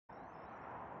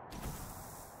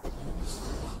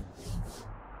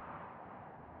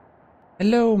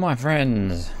Hello, my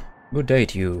friends. Good day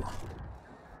to you.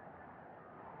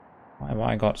 Why have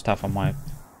I got stuff on my...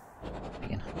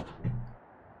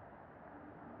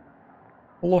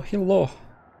 Hello, hello.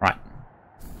 Right.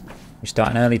 We're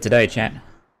starting early today, chat.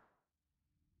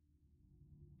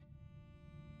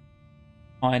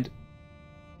 Find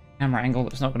camera angle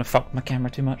that's not going to fuck my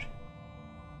camera too much.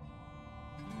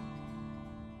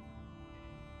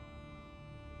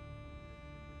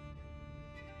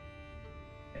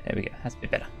 There we go. That's a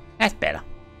bit better. That's better.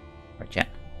 Right, chat.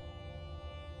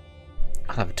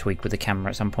 I'll have a tweak with the camera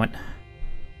at some point.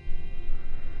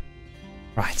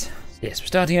 Right. Yes, we're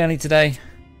starting early today.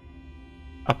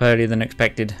 Up earlier than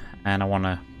expected, and I want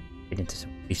to get into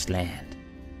some Wasteland.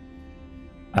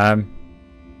 Where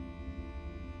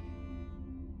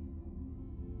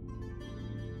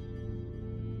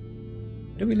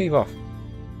did we leave off?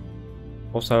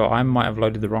 Also, I might have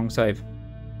loaded the wrong save.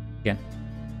 Again.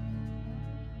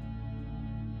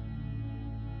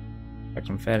 In fact,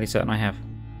 I'm fairly certain I have.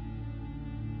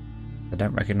 I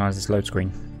don't recognise this load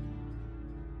screen.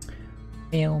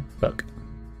 Book.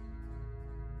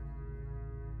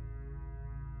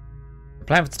 The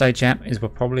plan for today, chat, is we're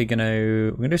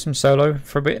gonna do some solo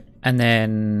for a bit, and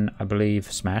then I believe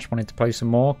Smash wanted to play some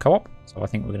more co-op, so I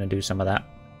think we're gonna do some of that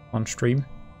on stream.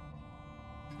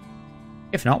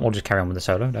 If not, we'll just carry on with the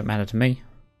solo. Don't matter to me.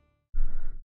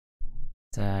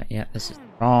 But, yeah, this is the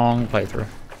wrong playthrough.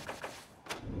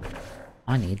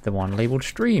 I need the one labelled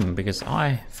stream because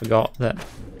I forgot that.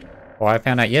 Well, I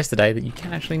found out yesterday that you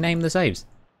can actually name the saves.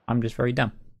 I'm just very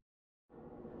dumb.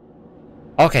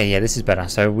 Okay, yeah, this is better.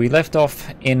 So we left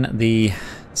off in the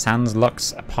Sans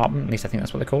Lux apartment, at least I think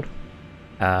that's what they're called.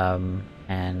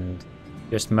 And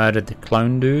just murdered the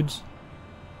clone dudes.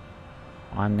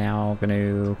 I'm now going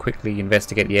to quickly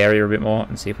investigate the area a bit more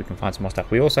and see if we can find some more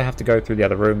stuff. We also have to go through the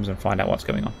other rooms and find out what's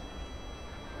going on.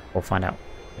 Or find out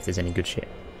if there's any good shit.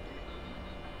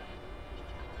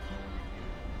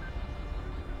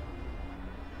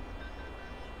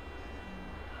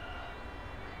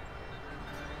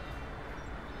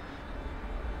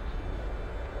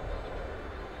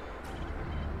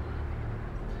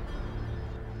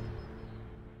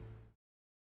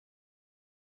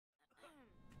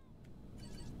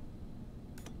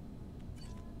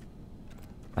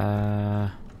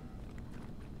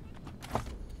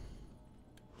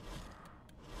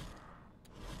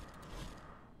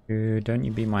 Don't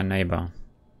you be my neighbor?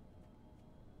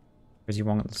 Because you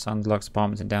want the Sans Lux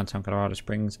apartments in downtown Colorado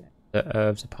Springs, the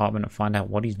Irv's apartment, and find out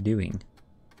what he's doing.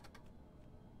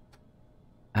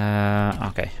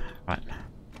 Okay, right.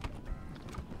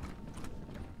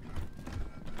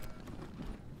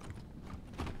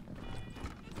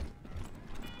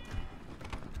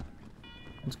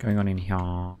 What's going on in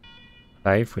here?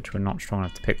 Safe, which we're not strong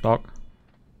enough to pick lock.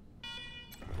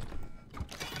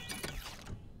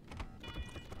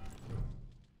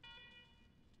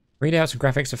 Readouts and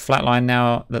graphics have flatlined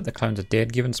now that the clones are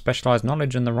dead. Given specialized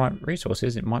knowledge and the right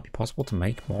resources, it might be possible to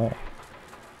make more.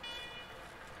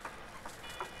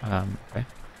 Okay.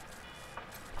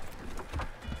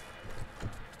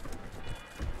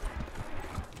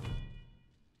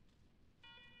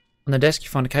 On the desk, you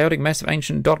find a chaotic mess of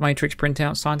ancient dot matrix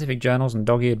printouts, scientific journals, and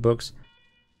dog-eared books.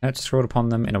 Notes are scrawled upon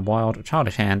them in a wild,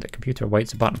 childish hand. A computer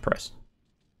awaits a button press.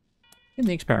 In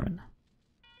the experiment.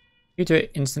 Computer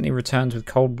instantly returns with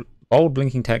bold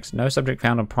blinking text. No subject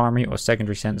found on primary or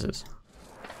secondary sensors.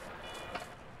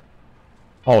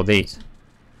 Oh, these.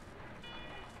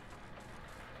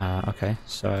 Okay,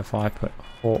 so if I put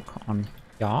Hawk on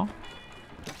here,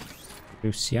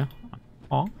 Lucia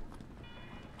on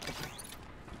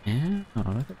yeah, oh,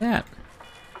 look at that.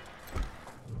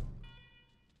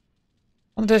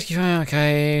 On the desk, you find,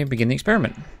 okay, begin the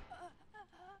experiment.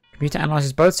 Computer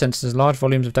analyzes both sensors as large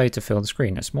volumes of data fill the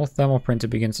screen. A small thermal printer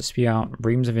begins to spew out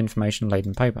reams of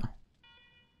information-laden paper.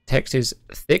 Text is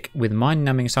thick with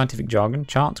mind-numbing scientific jargon,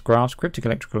 charts, graphs, cryptic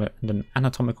electrical and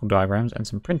anatomical diagrams, and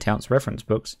some printouts, reference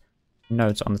books, and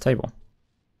notes on the table.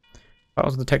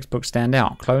 Titles of the textbook stand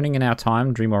out. Cloning in our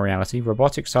time, dream or reality,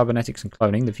 robotics, cybernetics and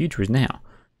cloning, the future is now.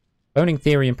 Cloning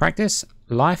theory and practice,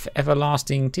 life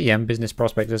everlasting, TM, business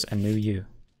prospectus, and new you.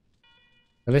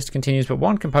 The list continues, but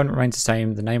one component remains the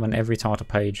same, the name on every title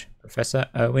page. Professor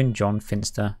Erwin John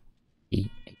Finster,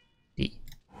 PhD.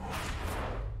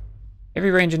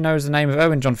 Every ranger knows the name of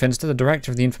Erwin John Finster, the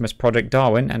director of the infamous Project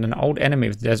Darwin, and an old enemy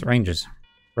of the Desert Rangers.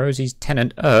 Rosie's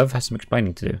tenant, Irv, has some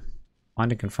explaining to do.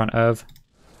 Find and confront Irv.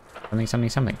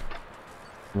 Something.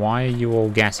 Why are you all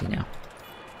gassy now?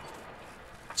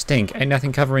 Stink. Ain't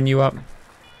nothing covering you up.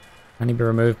 Only be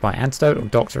removed by antidote or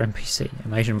doctor NPC.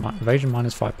 Evasion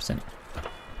minus 5%.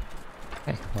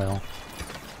 Okay, well.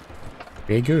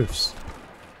 Big goofs.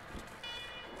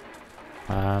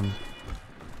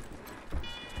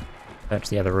 Search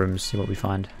the other rooms, see what we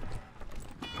find.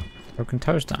 Broken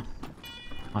toaster.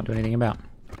 Can't do anything about.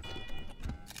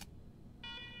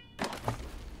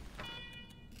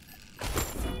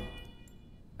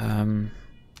 I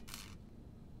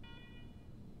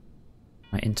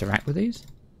interact with these?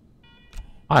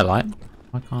 Highlight?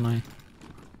 Why can't I?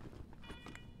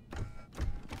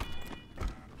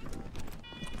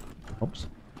 Oops.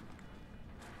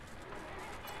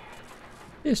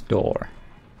 This door.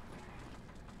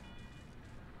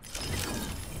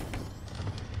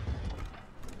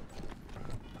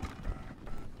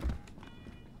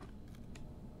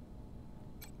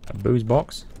 A booze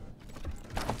box.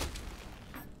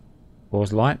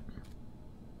 Pause light.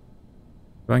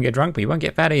 You won't get drunk, but you won't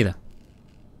get fat either.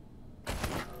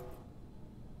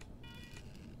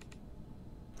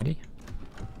 Ready?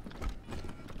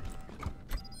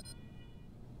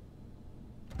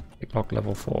 Picklock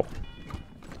level 4.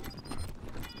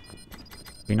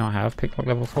 Do we not have picklock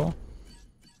level 4?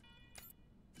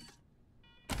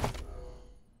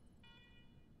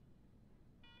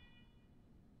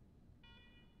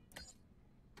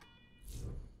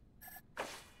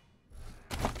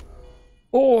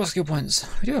 Oh, skill points.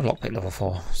 We do have lockpick level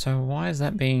 4, so why is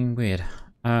that being weird?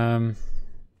 Kinda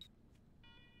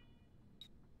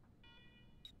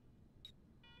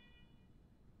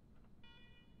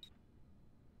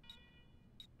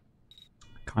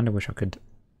wish I could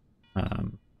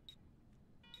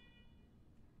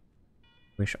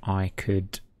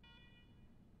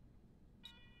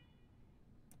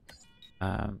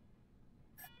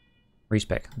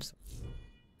respec.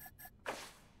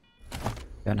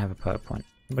 Don't have a perk point.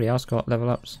 Anybody else got level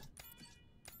ups?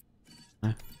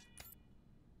 No.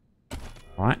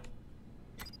 Alright.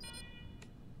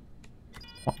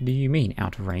 What do you mean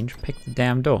out of range? Pick the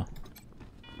damn door.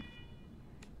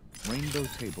 Rainbow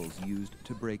tables used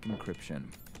to break encryption.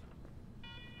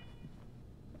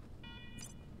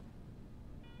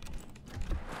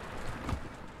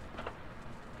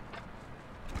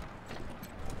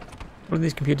 All of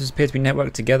these computers appear to be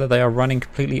networked together. They are running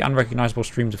completely unrecognizable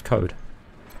streams of code.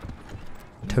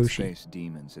 Space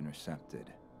demons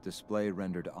intercepted. Display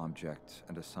rendered object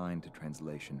and assigned to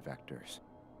translation vectors.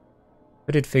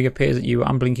 Hooded figure peers at you,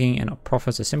 unblinking, and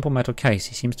proffers a simple metal case.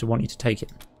 He seems to want you to take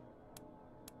it.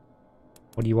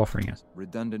 What are you offering us?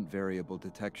 Redundant variable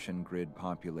detection grid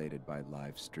populated by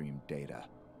live stream data.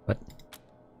 What?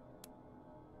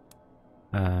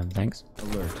 Thanks.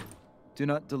 Alert. Do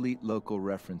not delete local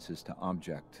references to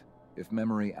object. If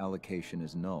memory allocation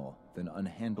is null, then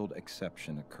unhandled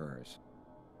exception occurs.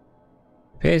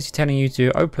 Appears he's telling you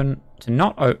to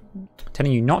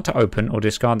telling you not to open or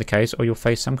discard the case, or you'll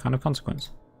face some kind of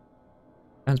consequence.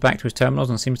 Turns back to his terminals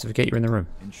and seems to forget you're in the room.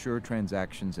 Ensure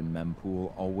transactions in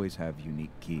mempool always have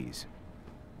unique keys.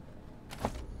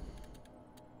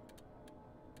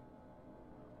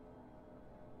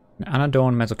 An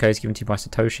unadorned metal case given to you by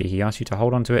Satoshi. He asks you to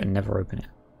hold on to it and never open it.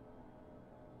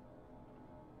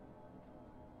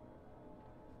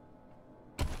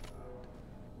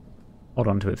 Hold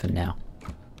on to it for now.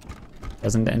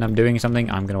 Doesn't end up doing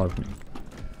something, I'm gonna open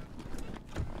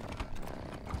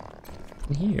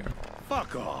it. Here.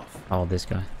 Fuck off. Oh, this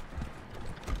guy.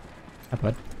 Hi,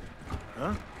 bud.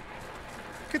 Huh?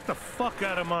 Get the fuck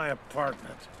out of my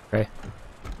apartment. Okay.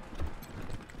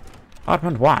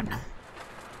 Apartment 1.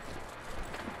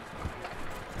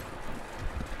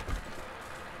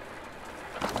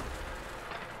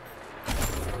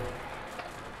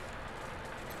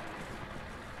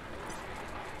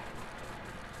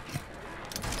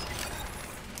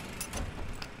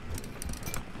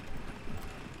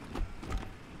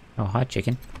 Oh, hi,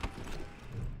 chicken.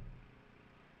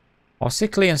 While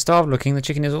sickly and starved looking, the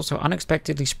chicken is also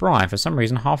unexpectedly spry. For some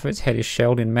reason, half of its head is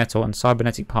shelled in metal and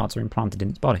cybernetic parts are implanted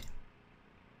in its body.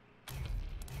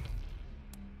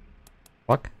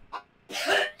 Fuck.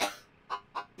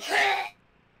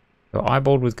 You're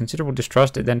eyeballed with considerable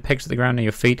distrust. It then pegs at the ground near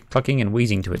your feet, clucking and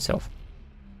wheezing to itself.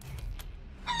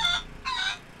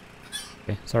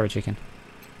 Okay, sorry, chicken.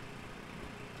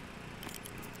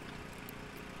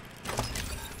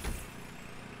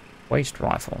 Waste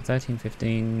rifle,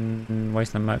 1315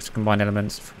 Wasteland Mercs combined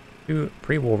elements from 2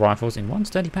 pre-war rifles in one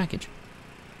sturdy package.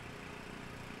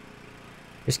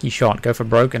 Risky shot, go for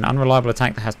broke, an unreliable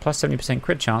attack that has plus 70%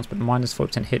 crit chance but minus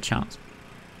 40% hit chance.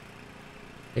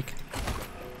 Tick.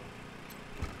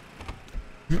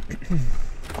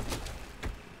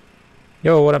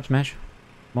 Yo, what up, Smash?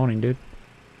 Morning, dude.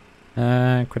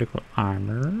 Critical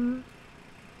armor.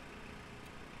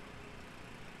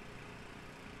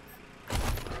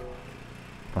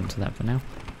 Onto that for now.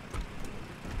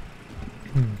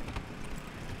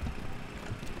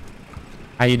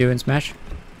 How you doing, Smash?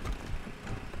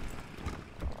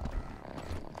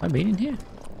 Have I been in here?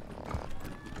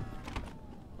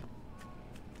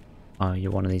 Oh,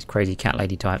 you're one of these crazy cat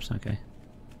lady types, okay.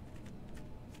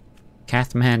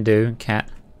 Kathmandu, cat.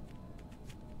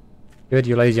 Good,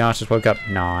 your lazy ass just woke up.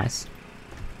 Nice.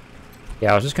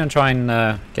 Yeah, I was just going to try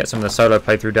and get some of the solo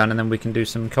playthrough done, and then we can do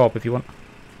some co-op if you want.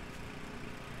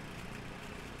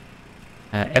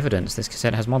 Evidence. This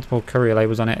cassette has multiple courier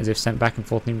labels on it as if sent back and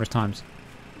forth numerous times.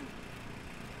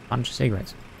 Bunch of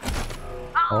cigarettes.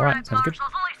 Alright, sounds good.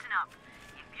 Marshals, listen up.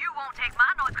 If you won't take my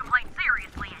noise complaint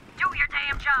seriously and do your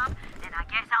damn job, then I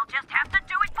guess I'll just have to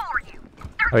do it for you.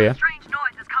 There's Oh, yeah? some strange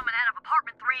noises coming out of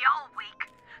apartment 3 all week.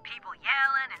 People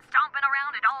yelling and stomping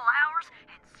around at all hours,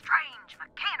 and strange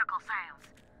mechanical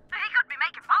sounds. He could be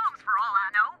making bombs for all I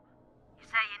know. You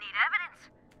say you need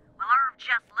evidence? Well, Irv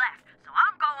just left, so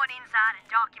I'm going inside and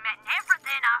documenting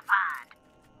everything I find.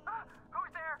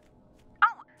 Who's there?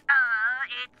 Oh,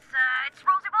 it's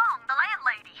Rosie Wong, the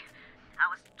landlady. I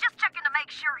was just checking to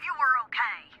make sure you were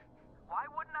okay. Why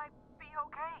wouldn't I be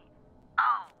okay?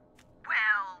 Oh,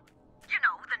 well, you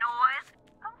know, the noise.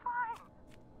 I'm fine.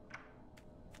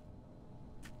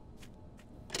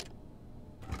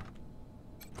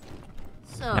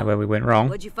 So, Now where we went wrong.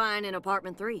 what'd you find in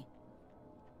apartment 3?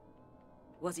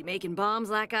 Was he making bombs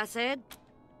like I said?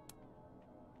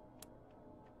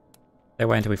 Stay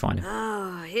away until we find him.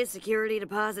 Oh, his security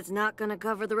deposit's not gonna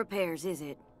cover the repairs, is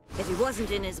it? If he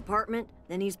wasn't in his apartment,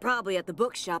 then he's probably at the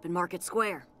bookshop in Market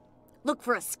Square. Look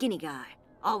for a skinny guy,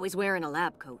 always wearing a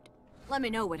lab coat. Let me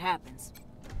know what happens.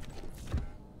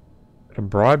 To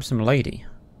bribe some lady.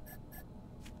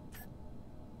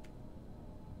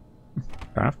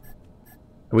 Fair enough.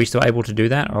 Are we still able to do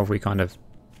that, or have we kind of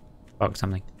bugged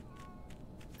something?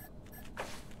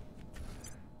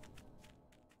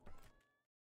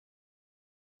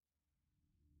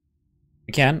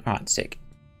 We can? Alright, sick.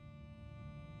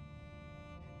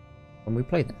 When we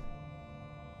play them.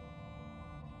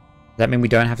 Does that mean we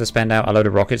don't have to spend out a load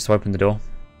of rockets to open the door?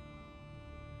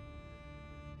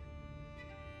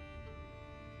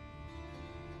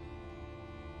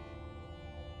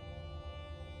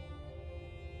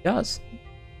 It does.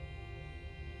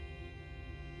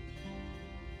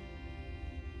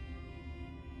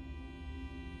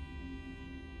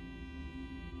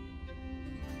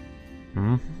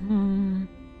 Mm-hmm.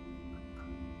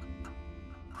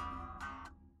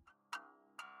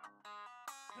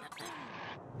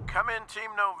 Come in,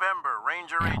 Team November,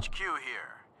 Ranger HQ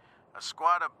here. A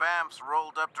squad of BAMFs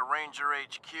rolled up to Ranger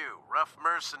HQ, rough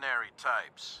mercenary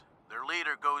types. Their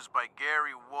leader goes by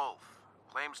Gary Wolf,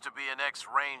 claims to be an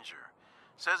ex-Ranger.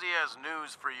 Says he has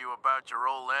news for you about your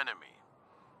old enemy.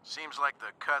 Seems like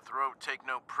the cutthroat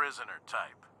take-no-prisoner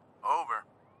type. Over.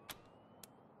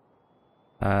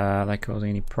 They causing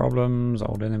any problems?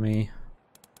 Old enemy.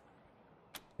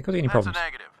 They causing any That's problems? a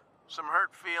negative. Some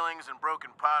hurt feelings and broken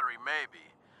pottery, maybe.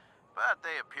 But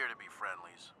they appear to be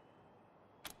friendlies.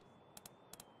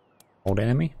 Old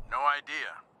enemy? No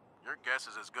idea. Your guess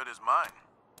is as good as mine.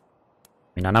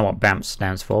 I mean, I know what BAMF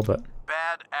stands for, but...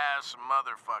 Badass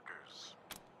motherfuckers.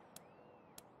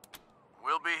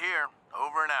 We'll be here.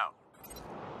 Over and out.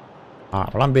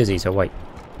 Alright, well I'm busy, so wait.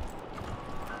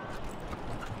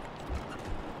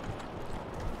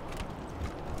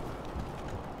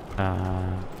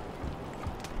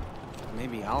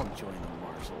 Maybe I'll join the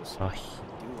marshals. Oh, I do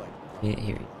like.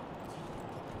 here.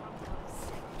 I'm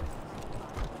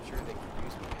sure they could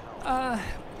use my help.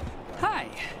 Hi.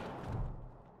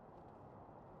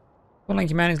 Well,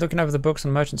 lanky man is looking over the books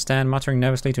on the merchant stand, muttering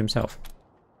nervously to himself.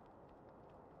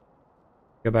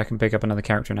 Go back and pick up another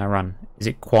character in our run. Is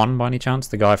it Quan by any chance,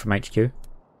 the guy from HQ?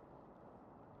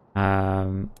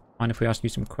 Mind if we ask you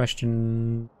some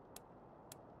questions?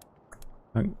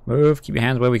 Don't move. Keep your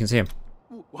hands where we can see him.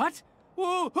 What? Who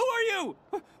are you?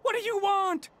 What do you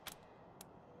want?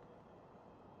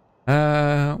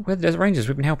 We're the Desert Rangers.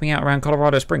 We've been helping out around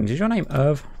Colorado Springs. Is your name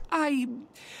Irv? I'm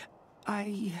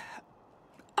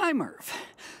Irv.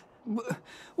 What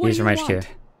He's do from you HQ. want?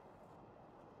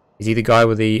 Is he the guy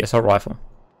with the assault rifle?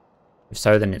 If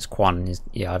so, then it's Quan.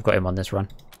 Yeah, I've got him on this run.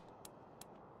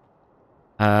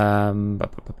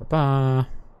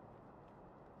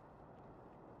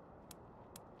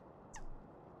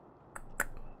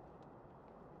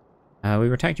 We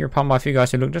were attacked in your apartment by a few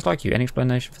guys who look just like you. Any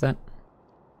explanation for that?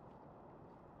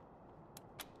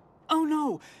 Oh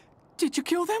no! Did you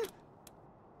kill them?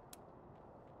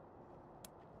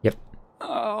 Yep.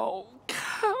 Oh,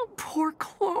 poor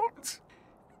clones.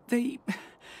 They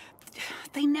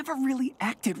never really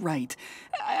acted right.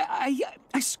 I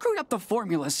screwed up the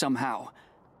formula somehow.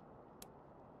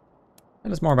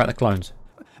 Tell us more about the clones.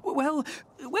 Well,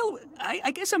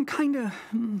 I guess I'm kind of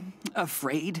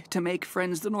afraid to make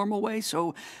friends the normal way,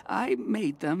 so I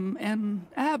made them an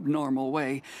abnormal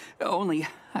way. Only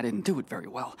I didn't do it very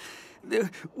well.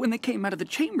 When they came out of the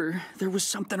chamber, there was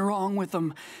something wrong with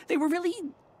them. They were really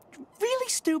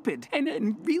stupid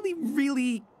and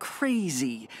really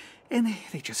crazy. And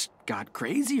they just got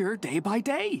crazier day by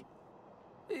day.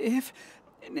 If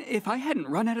I hadn't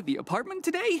run out of the apartment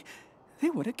today, they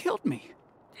would have killed me.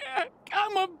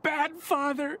 I'm a bad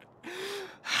father.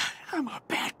 I'm a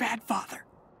bad father.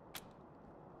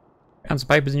 Found some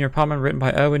papers in your apartment written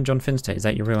by Erwin John Finster. Is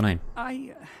that your real name?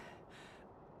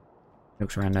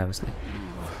 Looks around nervously.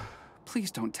 Please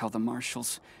don't tell the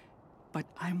marshals, but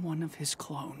I'm one of his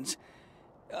clones.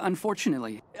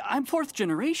 Unfortunately, I'm 4th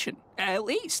generation, at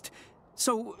least.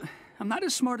 So, I'm not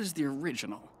as smart as the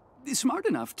original. Smart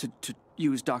enough to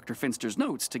use Dr. Finster's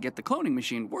notes to get the cloning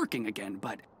machine working again,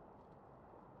 but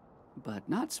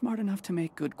not smart enough to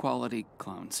make good quality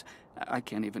clones. I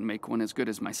can't even make one as good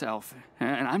as myself,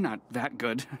 and I'm not that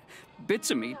good. Bits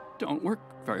of me don't work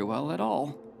very well at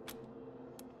all.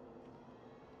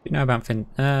 Do you know about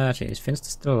actually, is Finster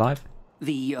still alive?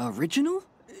 The original?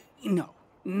 No,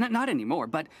 not anymore,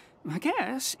 but I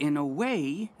guess, in a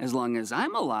way, as long as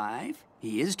I'm alive,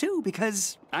 he is too,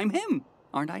 because I'm him,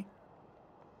 aren't I?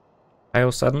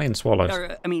 Pale suddenly and swallows.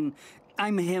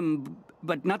 I'm him,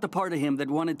 but not the part of him that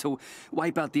wanted to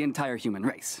wipe out the entire human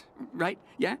race, right?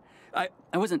 Yeah? I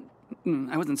wasn't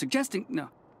suggesting, no.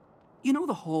 You know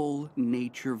the whole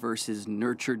nature versus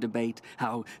nurture debate?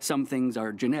 How some things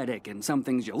are genetic and some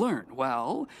things you learn.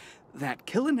 Well, that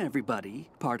killing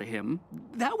everybody part of him,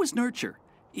 that was nurture.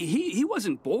 He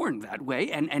wasn't born that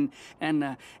way, and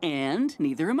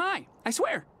neither am I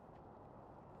swear.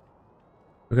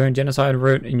 We're going genocide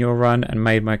route in your run and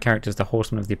made my characters the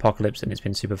horsemen of the apocalypse, and it's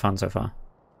been super fun so far.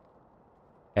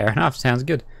 Fair enough, sounds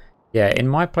good. Yeah, in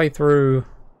my playthrough,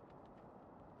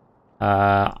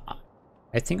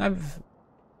 I think I've...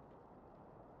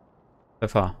 so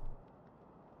far.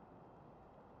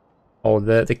 Oh,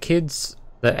 the kids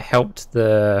that helped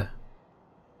the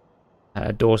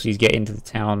Dorseys get into the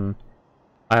town,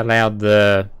 I allowed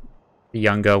the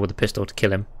young girl with the pistol to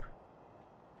kill him.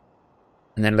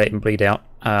 And then let him bleed out.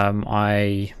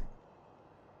 I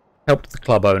helped the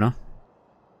club owner.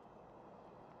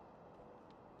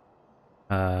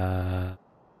 I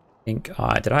think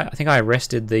I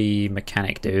arrested the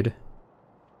mechanic dude.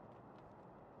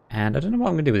 And I don't know what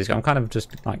I'm gonna do with this guy. I'm kind of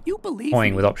just like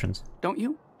toying with options. Don't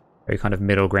you? Very kind of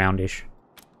middle ground-ish.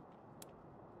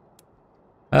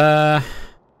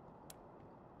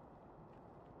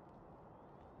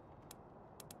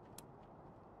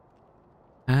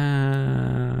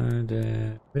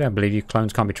 We don't believe you.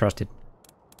 Clones can't be trusted.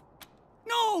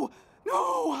 No!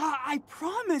 I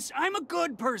promise I'm a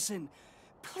good person.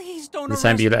 Please don't The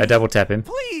same, but you let her double tap him.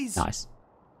 Please! Nice.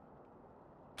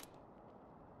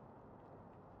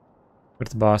 Go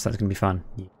to the boss, that's going to be fun.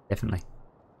 Yeah, definitely.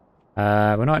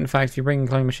 We're not, in fact, if you bring a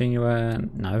clone machine, you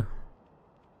no.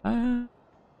 I'm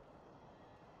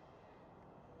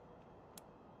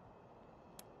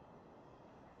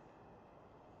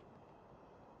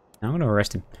going to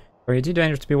arrest him. Or you're too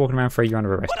dangerous to be walking around free, you're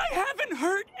under arrest. But I haven't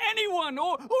hurt anyone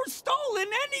or stolen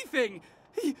anything!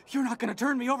 You're not gonna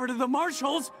turn me over to the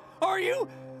marshals, are you?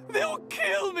 They'll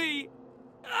kill me!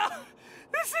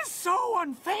 This is so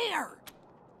unfair!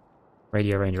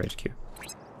 Radio Ranger HQ.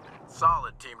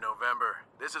 Solid, Team November.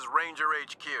 This is Ranger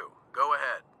HQ. Go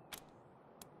ahead.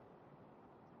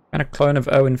 And a clone of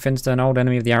Owen Finster, an old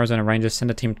enemy of the Arizona Rangers. Send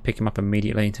a team to pick him up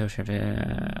immediately until shift.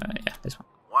 Yeah, this one.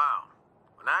 Wow.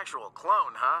 An actual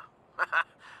clone, huh?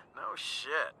 No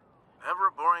shit. Never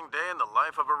a boring day in the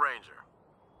life of a ranger.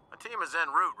 A team is en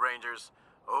route, Rangers.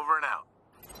 Over and out.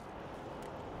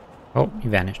 Oh, he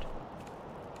vanished.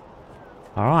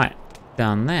 Alright.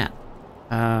 Done that.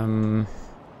 What am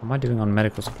I doing on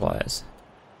medical supplies?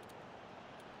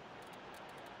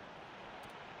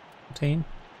 14.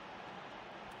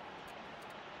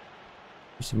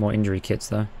 Some more injury kits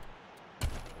though.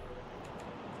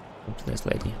 Up to this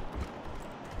lady.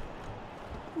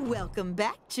 Welcome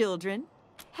back, children.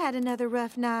 Had another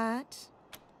rough night?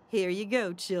 Here you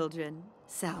go, children.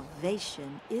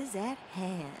 Salvation is at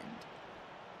hand.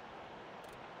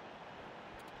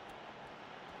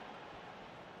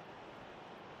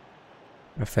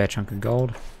 A fair chunk of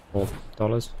gold.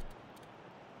 $4.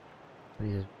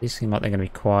 These seem like they're going to be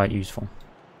quite useful.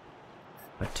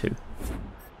 But 2.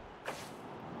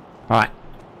 Alright.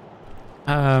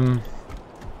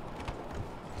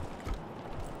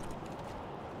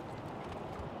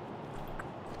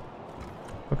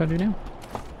 What can I do now?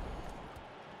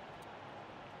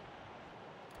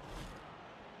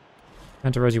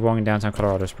 Down to Rosie Wong in downtown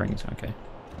Colorado Springs. Okay.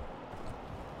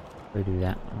 We'll do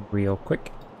that real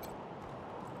quick.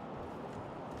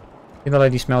 The other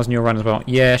lady smells new run as well.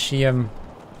 Yeah, she and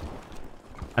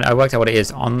I worked out what it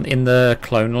is. In the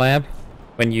clone lab,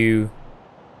 when you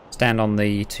stand on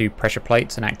the 2 pressure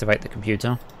plates and activate the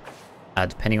computer,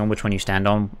 depending on which one you stand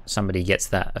on, somebody gets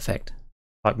that effect.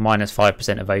 Like minus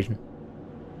 5% evasion.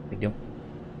 Big deal.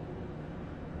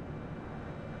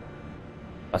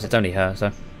 Plus it's only her,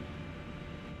 so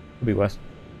could be worse.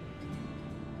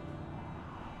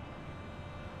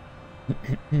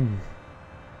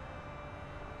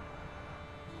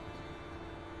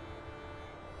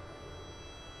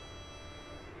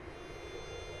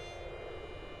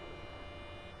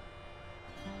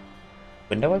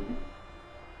 Window open?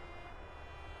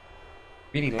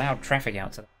 Really loud traffic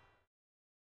outside.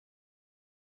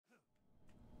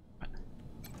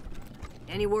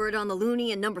 Any word on the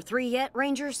loony in number 3 yet,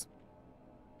 Rangers?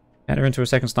 Got her into a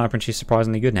second sniper and she's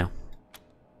surprisingly good now.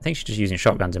 I think she's just using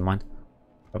shotguns in mine.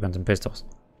 Shotguns and pistols.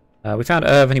 We found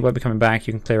Irv and he won't be coming back.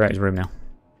 You can clear out his room now.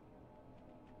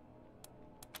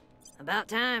 About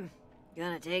time.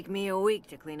 Gonna take me a week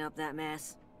to clean up that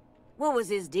mess. What was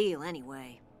his deal,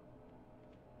 anyway?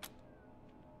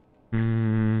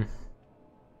 Don't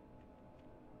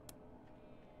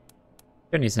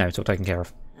need to know, it's all taken care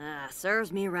of.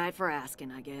 Serves me right for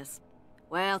asking, I guess.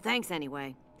 Well, thanks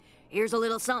anyway. Here's a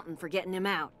little something for getting him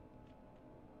out.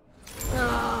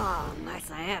 Oh, my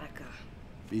sciatica.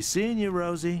 Be seeing you,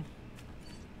 Rosie.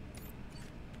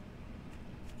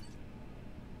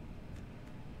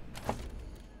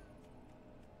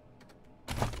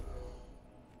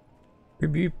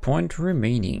 Tribute point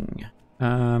remaining.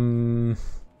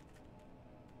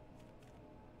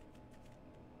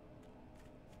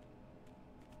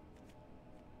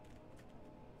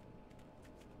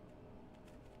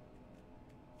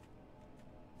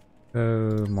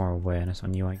 Oh, more awareness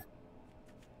on you.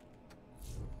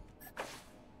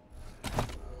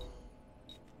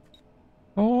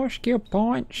 Oh, skill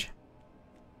points.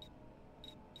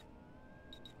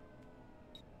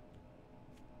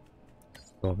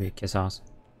 Will be a kiss ass.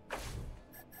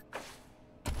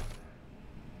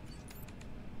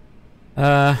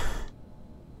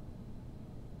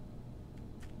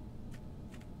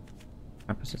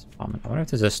 Opposite apartment. I wonder if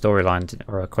there's a storyline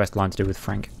or a quest line to do with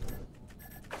Frank.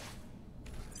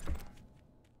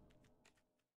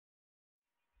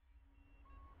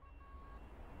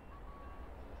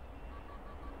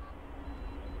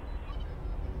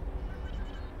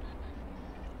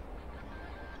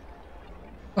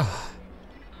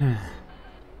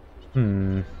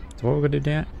 So what we're gonna do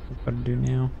now? What we're gonna do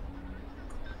now?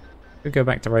 We go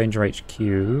back to Ranger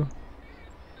HQ,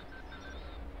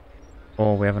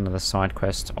 or we have another side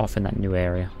quest off in that new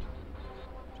area.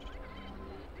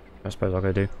 I suppose I'll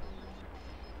go do.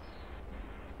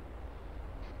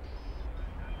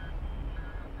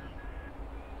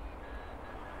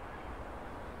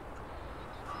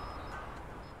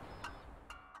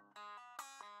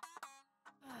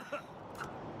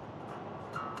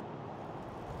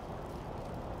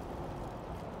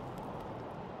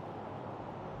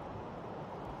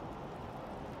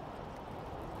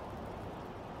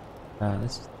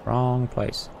 This is the wrong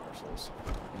place. Marshals.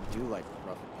 I do like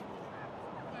roughing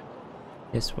people.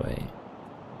 This way.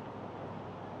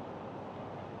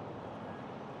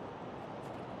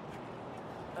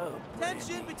 Oh,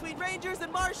 Tension between Rangers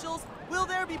and Marshals. Will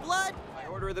there be blood? By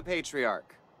order of the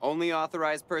Patriarch, only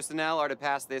authorized personnel are to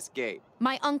pass this gate.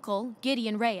 My uncle,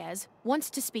 Gideon Reyes, wants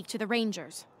to speak to the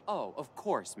Rangers. Oh, of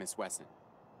course, Miss Wesson.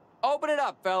 Open it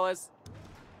up, fellas.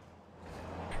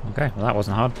 Okay, well that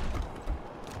wasn't hard.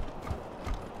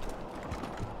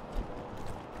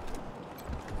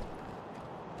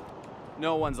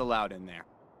 No one's allowed in there.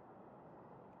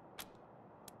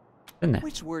 In there.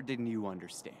 Which word didn't you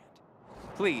understand?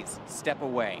 Please, step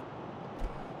away.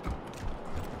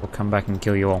 We'll come back and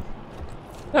kill you all.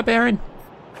 Up, Aaron.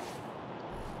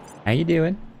 How you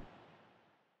doing?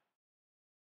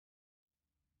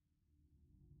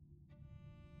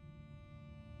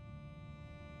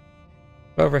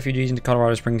 12 refugees into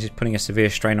Colorado Springs is putting a severe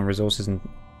strain on resources and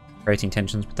creating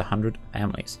tensions with 100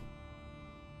 families.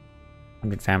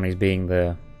 100 families being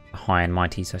the high and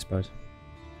mighties, I suppose.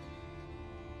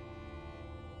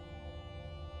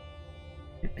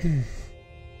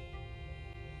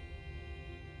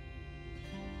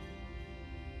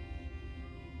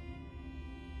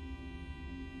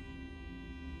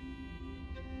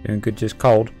 Doing good, just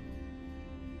cold.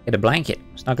 Get a blanket,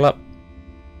 snuggle up.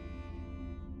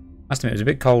 Must admit, it was a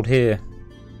bit cold here.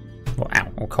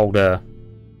 Or colder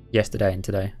yesterday and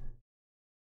today.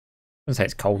 I wouldn't say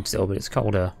it's cold still, but it's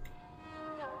colder.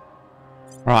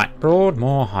 Right,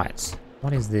 Broadmoor Heights.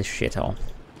 What is this shithole?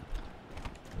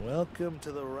 Welcome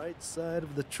to the right side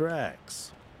of the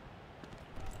tracks.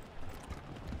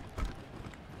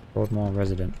 Broadmoor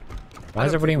resident. Why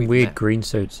is everybody in weird green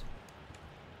suits?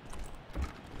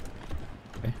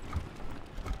 Okay.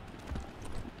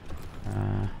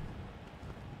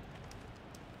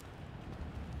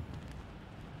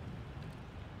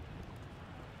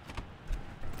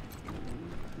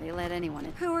 They let anyone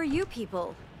in. Who are you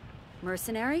people?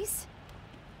 Mercenaries?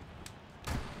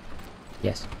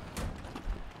 Yes.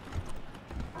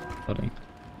 Totally.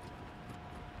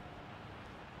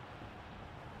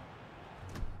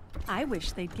 I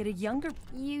wish they'd get a younger...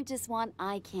 You just want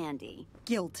eye candy.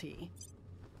 Guilty.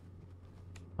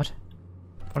 What?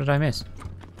 What did I miss?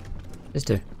 This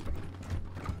do.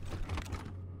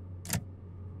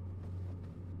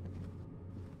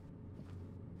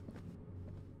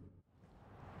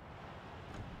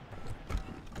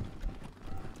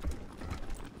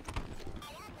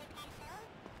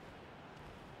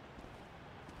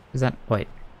 Is that... wait.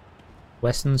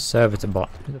 Western Servitor Bot.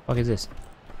 Who the fuck is this?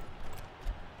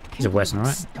 He's a Western,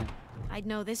 right? I'd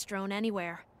know this drone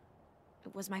anywhere.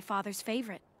 It was my father's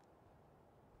favorite.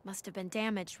 Must have been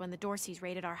damaged when the Dorseys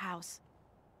raided our house.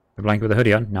 The blanket with a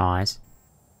hoodie on. Nice.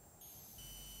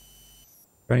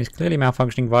 Drone is clearly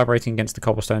malfunctioning, vibrating against the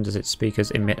cobblestones as its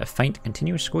speakers emit a faint,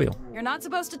 continuous squeal. You're not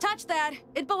supposed to touch that.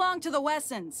 It belonged to the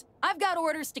Wessons. I've got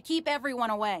orders to keep everyone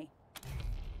away.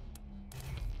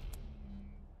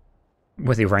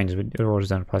 With the Rangers, but your orders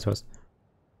don't apply to us.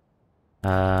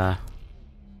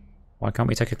 Why can't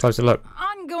we take a closer look?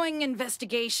 Ongoing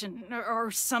investigation or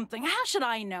something. How should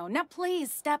I know? Now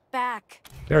please step back.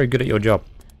 Very good at your job.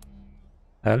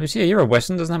 Lucia, you're a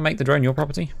Western. Doesn't that make the drone your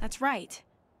property? That's right.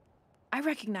 I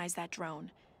recognize that drone.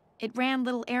 It ran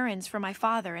little errands for my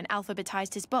father and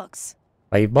alphabetized his books.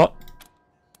 Slave bot?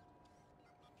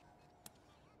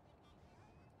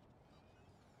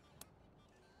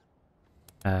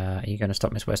 Are you going to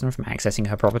stop Miss Western from accessing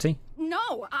her property?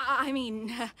 No, I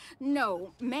mean,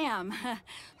 no, ma'am.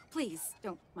 Please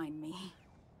don't mind me.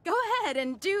 Go ahead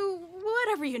and do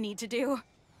whatever you need to do. As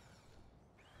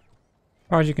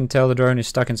far as you can tell, the drone is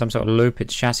stuck in some sort of loop.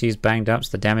 Its chassis is banged up,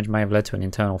 so the damage may have led to an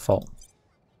internal fault.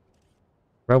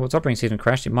 Robot's operating system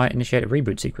crashed. It might initiate a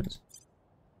reboot sequence.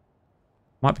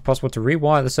 Might be possible to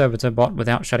rewire the servitor bot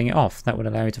without shutting it off. That would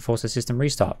allow you to force a system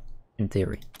restart, in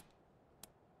theory.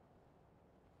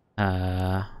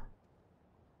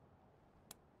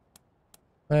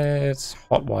 Let's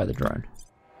hotwire the drone.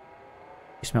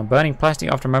 You smell burning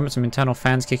plastic. After a moment, some internal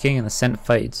fans kick in and the scent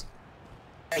fades.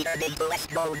 Hey,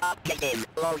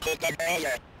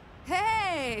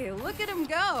 look at him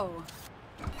go.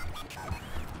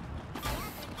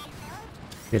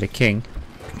 Bit of king.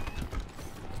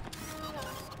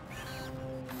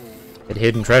 Bit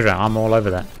hidden treasure. I'm all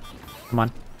over that. Come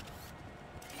on.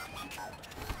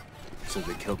 So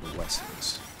they killed the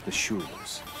Wessons, the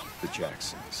Schulers, the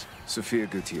Jacksons, Sophia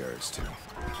Gutierrez too,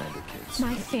 and her kids.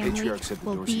 My family Patriarch said the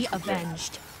will be Dorseys were dead.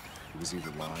 avenged. He was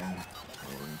either lying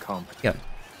or incompetent. Yo.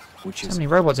 Which So is many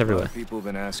robots a lot everywhere. of people have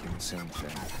been asking the same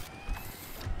thing.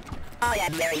 I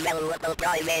am very valuable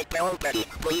private property.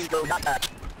 Please do not touch.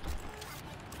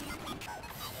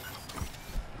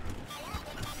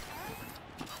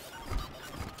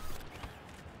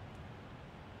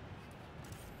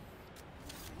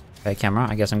 Okay, camera.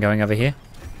 I guess I'm going over here.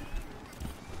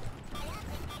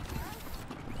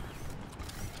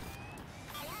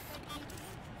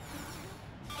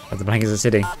 But the blankets are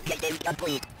sitting. Objective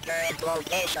complete. Current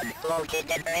location.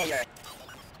 Located treasure.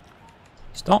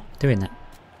 Stop doing that.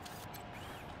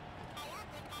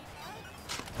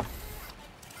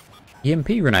 EMP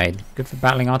grenade. Good for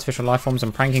battling artificial life forms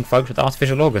and pranking folks with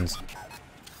artificial organs.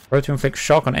 Row to inflict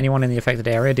shock on anyone in the affected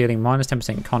area, dealing minus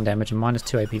 10% con damage and minus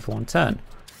 2 AP for 1 turn.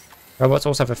 Robots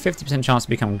also have a 50% chance to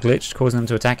become glitched, causing them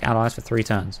to attack allies for 3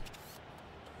 turns.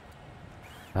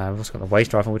 We've also got the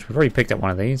waste rifle, which we've already picked up one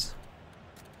of these.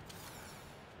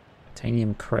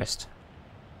 Titanium crest.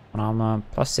 1 armor,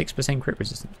 plus 6% crit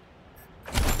resistance.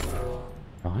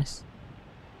 Nice.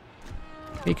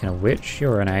 Speaking of which,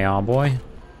 you're an AR boy.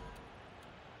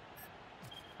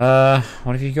 What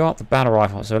have you got? The battle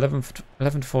rifle. So 11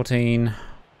 to 14.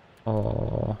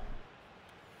 Or...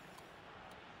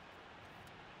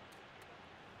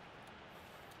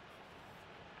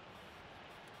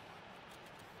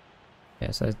 yeah,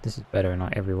 so this is better in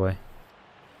like every way.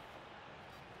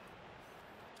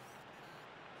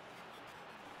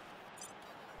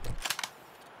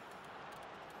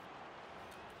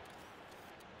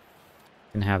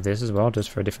 You can have this as well,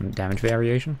 just for a different damage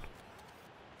variation.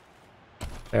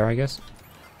 There, I guess.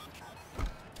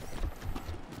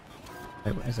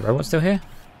 Wait, is the robot still here?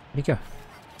 Where'd he go?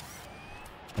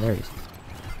 Oh, there he is.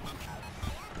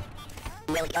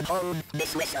 Welcome home,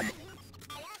 Miss Wilson.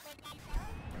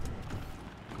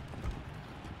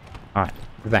 Alright,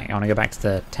 we're back. I want to go back to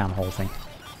the town hall thing.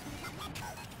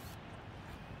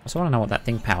 I also want to know what that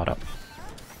thing powered up.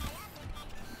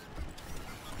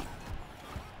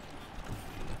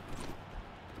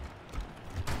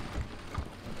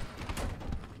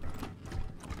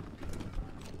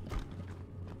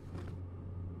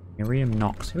 Miriam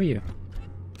Knox, who are you?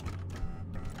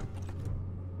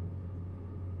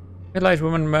 Middle-aged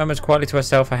woman murmurs quietly to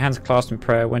herself, her hands clasped in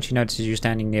prayer. When she notices you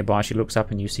standing nearby, she looks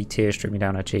up and you see tears streaming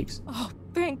down her cheeks. Oh,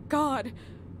 thank God.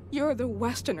 You're the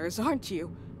Westerners, aren't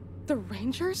you? The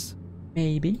Rangers?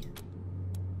 Maybe.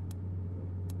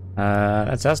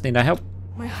 That's us. Need our help?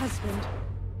 My husband,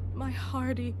 my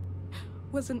Hardy,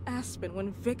 was in Aspen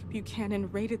when Vic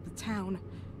Buchanan raided the town.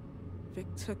 Vic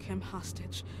took him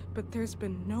hostage, but there's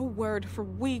been no word for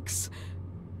weeks.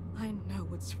 I know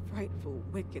it's frightful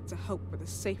wicked to hope for the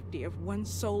safety of one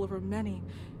soul over many,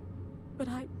 but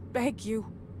I beg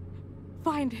you,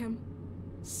 find him.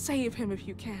 Save him if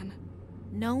you can.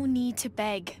 No need to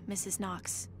beg, Mrs.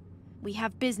 Knox. We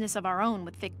have business of our own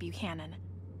with Vic Buchanan.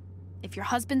 If your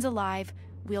husband's alive,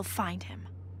 we'll find him.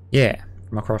 Yeah,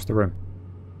 from across the room.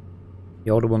 The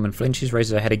older woman flinches,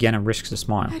 raises her head again, and risks a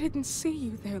smile. I didn't see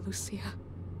you there, Lucia.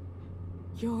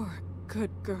 You're a good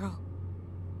girl.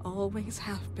 Always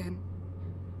have been.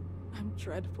 I'm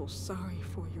dreadful sorry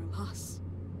for your loss.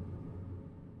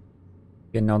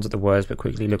 She nods at the words, but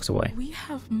quickly looks away. We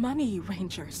have money,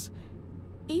 Rangers.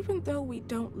 Even though we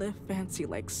don't live fancy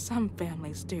like some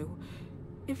families do,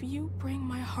 if you bring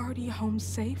my Hardy home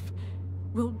safe,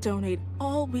 we'll donate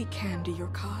all we can to your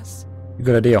cause. You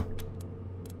got a deal.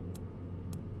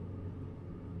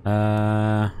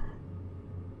 And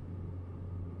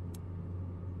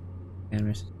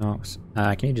Mrs. Knox.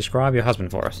 Can you describe your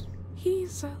husband for us?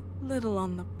 He's a little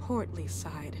on the portly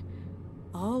side.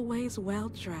 Always well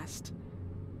dressed.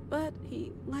 But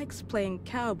he likes playing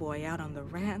cowboy out on the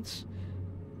ranch.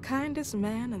 Kindest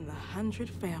man in the 100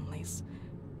 families.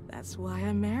 That's why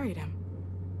I married him.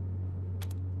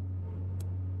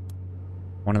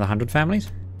 One of the 100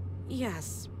 families?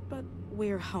 Yes, but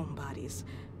we're homebodies,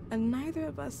 and neither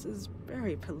of us is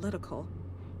very political.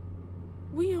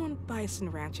 We own bison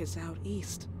ranches out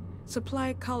east,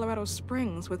 supply Colorado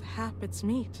Springs with half its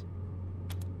meat.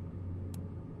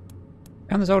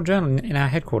 Found this old journal in our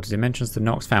headquarters. It mentions the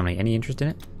Knox family. Any interest in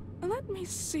it? Let me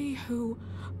see who...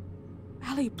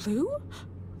 Allie Blue?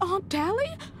 Aunt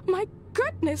Allie? My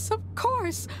goodness, of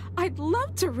course! I'd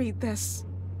love to read this.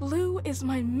 Blue is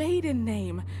my maiden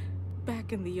name.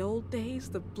 Back in the old days,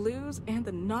 the Blues and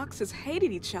the Knoxes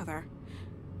hated each other.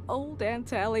 Old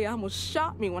Aunt Allie almost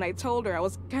shot me when I told her I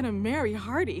was gonna marry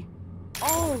Hardy.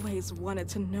 Always wanted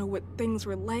to know what things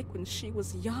were like when she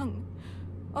was young.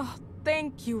 Oh,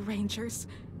 thank you, Rangers.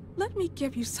 Let me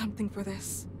give you something for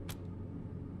this.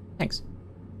 Thanks.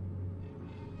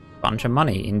 Bunch of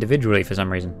money, individually for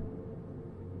some reason.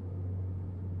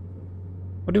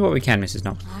 We'll do what we can, Mrs.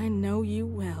 Knox. I know you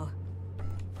will.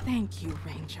 Thank you,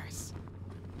 Rangers.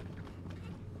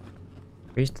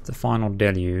 Priest of the final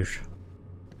deluge.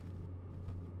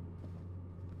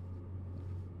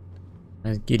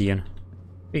 There's Gideon.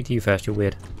 Speak to you first, you're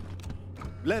weird.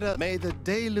 May the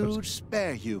deluge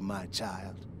spare you, my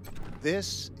child.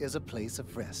 This is a place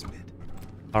of respite.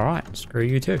 Alright, screw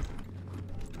you too.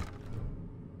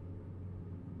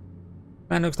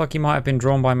 Man looks like he might have been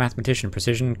drawn by a mathematician.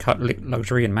 Precision, cut,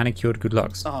 luxury, and manicured good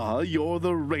looks. Ah, you're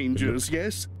the Rangers,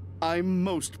 yes? I'm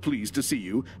most pleased to see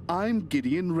you. I'm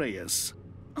Gideon Reyes.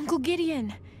 Uncle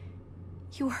Gideon,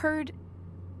 you heard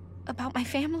about my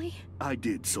family? I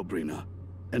did, Sabrina,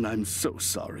 and I'm so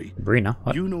sorry. Sabrina?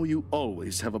 What? You know you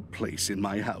always have a place in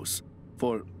my house,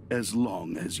 for as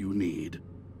long as you need.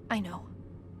 I know,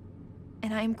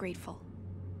 and I am grateful.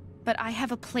 But I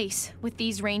have a place with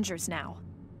these Rangers now.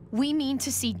 We mean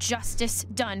to see justice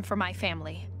done for my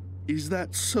family. Is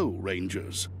that so,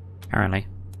 Rangers? Apparently.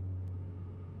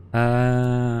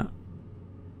 That's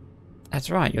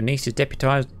right. Your niece is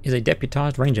a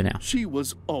deputized ranger now. She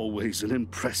was always an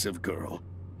impressive girl.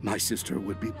 My sister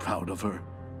would be proud of her.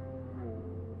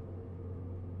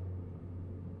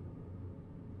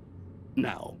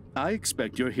 Now, I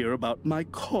expect you're here about my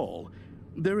call.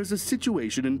 There is a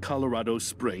situation in Colorado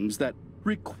Springs that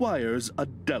requires a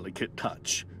delicate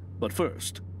touch. But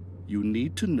first, you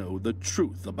need to know the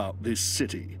truth about this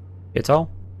city. It's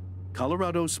all?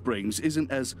 Colorado Springs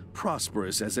isn't as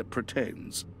prosperous as it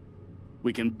pretends.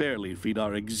 We can barely feed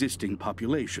our existing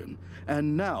population,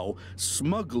 and now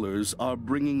smugglers are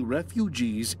bringing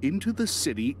refugees into the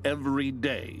city every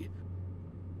day.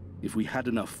 If we had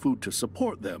enough food to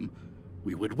support them,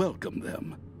 we would welcome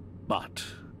them. But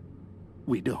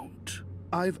we don't.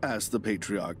 I've asked the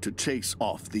Patriarch to chase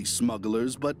off these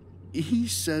smugglers, but he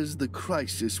says the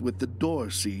crisis with the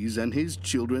Dorseys and his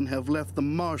children have left the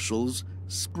Marshals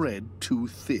spread too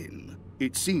thin.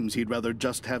 It seems he'd rather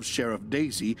just have Sheriff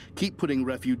Daisy keep putting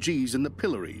refugees in the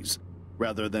pillories,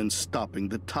 rather than stopping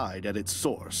the tide at its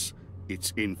source.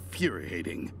 It's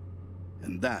infuriating.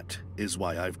 And that is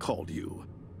why I've called you.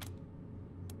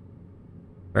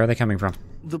 Where are they coming from?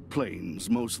 The plains,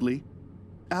 mostly.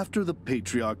 After the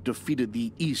Patriarch defeated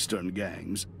the eastern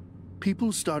gangs,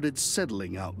 people started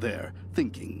settling out there,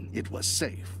 thinking it was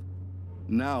safe.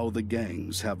 Now the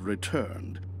gangs have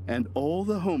returned, and all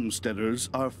the homesteaders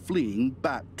are fleeing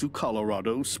back to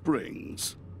Colorado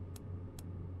Springs.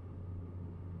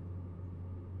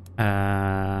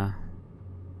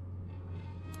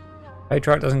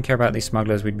 Patriarch doesn't care about these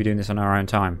smugglers. We'd be doing this on our own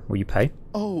time. Will you pay?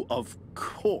 Oh, of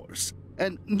course.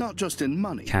 And not just in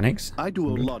money. Mechanics? I do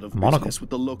a lot of business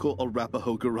with the local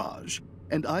Arapaho garage,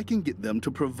 and I can get them to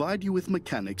provide you with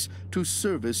mechanics to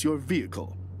service your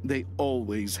vehicle. They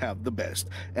always have the best,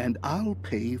 and I'll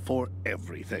pay for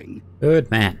everything. Good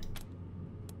man.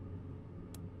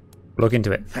 Look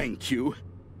into it. Thank you.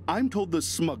 I'm told the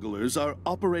smugglers are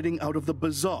operating out of the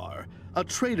Bazaar, a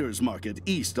trader's market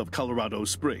east of Colorado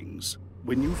Springs.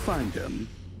 When you find them,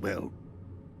 well,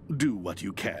 do what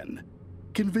you can.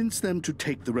 Convince them to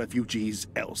take the refugees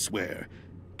elsewhere.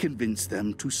 Convince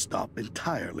them to stop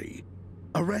entirely.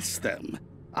 Arrest them.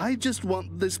 I just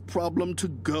want this problem to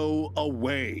go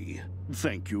away.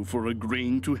 Thank you for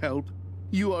agreeing to help.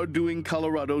 You are doing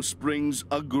Colorado Springs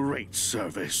a great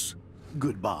service.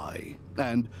 Goodbye,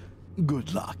 and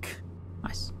good luck.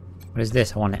 Nice. What is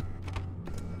this? I want it.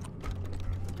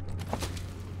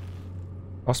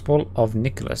 Gospel of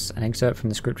Nicholas, an excerpt from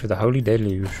the scripture of the Holy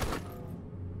Deluge.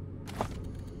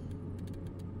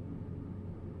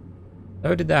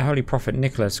 So did their holy prophet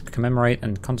Nicholas commemorate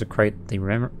and consecrate the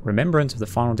remembrance of the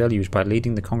final deluge by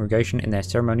leading the congregation in their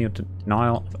ceremonial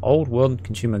denial of old world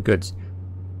consumer goods.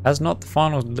 Has not the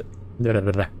final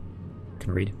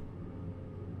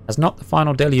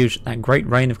deluge, that great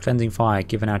rain of cleansing fire,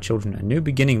 given our children a new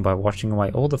beginning by washing away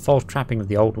all the false trapping of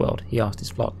the old world? He asked his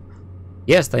flock.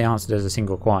 Yes, they answered as a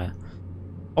single choir.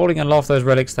 Holding aloft those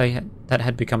relics that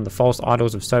had become the false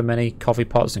idols of so many coffee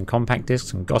pots and compact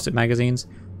discs and gossip magazines,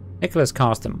 Nicholas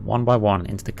cast them, one by one,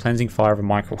 into the cleansing fire of a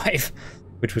microwave,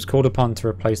 which was called upon to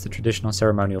replace the traditional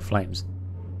ceremonial flames.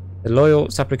 The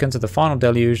loyal supplicants of the final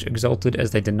deluge exulted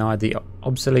as they denied the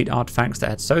obsolete artifacts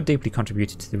that had so deeply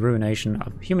contributed to the ruination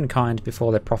of humankind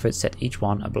before their prophet set each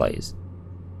one ablaze.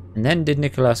 And then did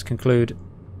Nicholas conclude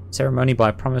the ceremony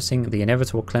by promising the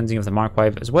inevitable cleansing of the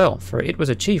microwave as well, for it was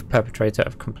a chief perpetrator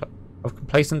of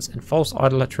complacence and false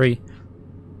idolatry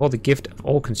for the gift of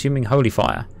all-consuming holy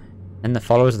fire. And the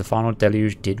followers of the final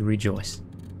deluge did rejoice.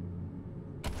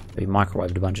 We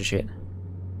microwaved a bunch of shit.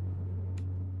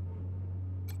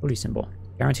 Holy symbol.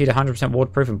 Guaranteed 100%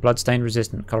 waterproof and bloodstain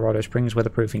resistant. Colorado Springs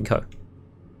Weatherproofing Co.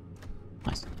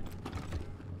 Nice.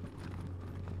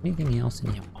 Anything else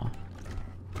in here? Oh.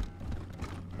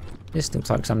 This looks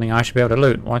like something I should be able to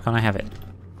loot. Why can't I have it?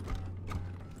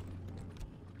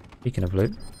 Speaking of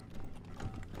loot.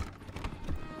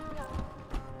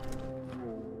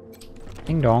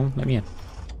 Ding dong, let me in.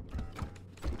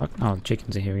 Oh, the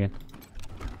chickens are here again.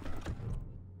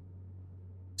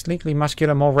 Sleekly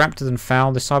muscular, more raptor than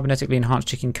foul, the cybernetically enhanced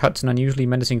chicken cuts an unusually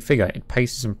menacing figure. It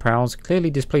paces and prowls, clearly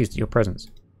displeased at your presence.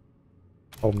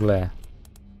 Old glare.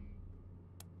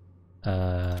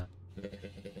 Does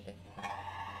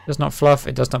not fluff,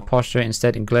 it does not posture,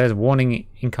 instead it glares, warning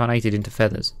incarnated into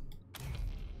feathers.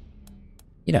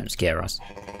 You don't scare us.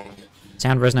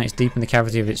 Sound resonates deep in the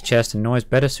cavity of its chest, a noise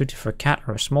better suited for a cat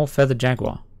or a small feathered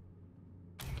jaguar.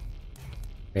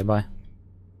 Okay, bye.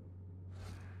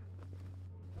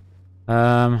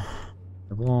 I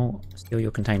will steal your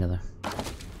container though.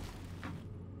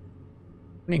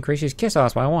 Increases kiss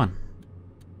ass by 1.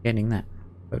 Getting that.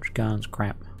 Poached guns,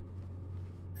 crap.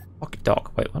 Pocket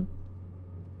dog, wait, what?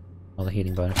 Oh, the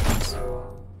healing bonus.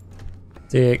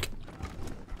 Dick.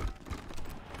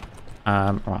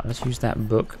 Right, let's use that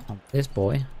book on this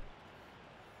boy.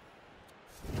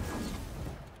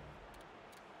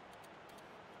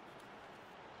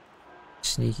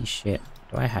 Sneaky shit.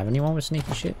 Do I have anyone with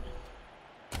sneaky shit?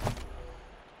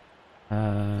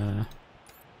 Don't.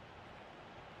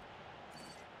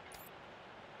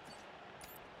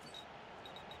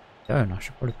 I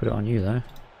should probably put it on you though.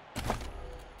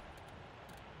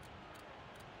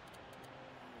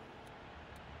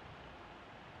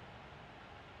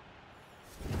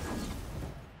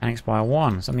 Thanks by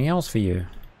one. Something else for you.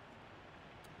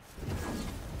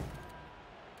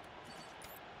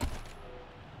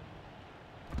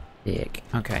 Dick.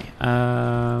 Okay.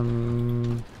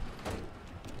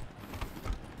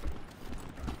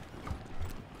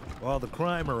 All the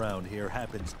crime around here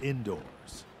happens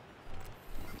indoors.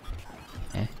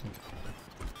 Eh.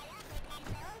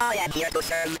 I am here to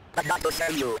serve, but not to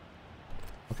serve you.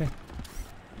 Okay.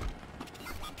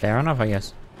 Fair enough, I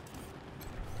guess.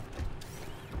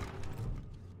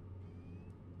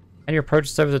 And your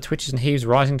approaches over the twitches and heaves,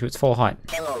 rising to its full height.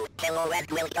 Hello, and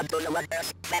welcome to the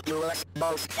wondrous, fabulous,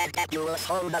 most fantabulous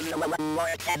home of the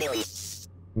Warwick family.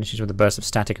 Finishes with a burst of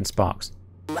static and sparks.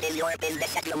 What is your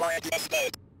business at the Warwick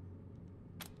estate?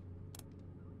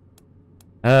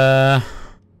 I'll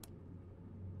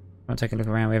take a look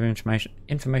around. We have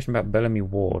information about Bellamy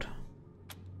Ward.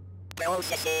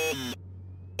 Processing.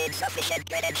 Insufficient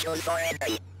credentials for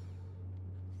entry.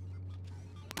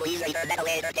 Please enter that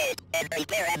later date, and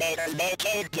parameters may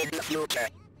change in the future.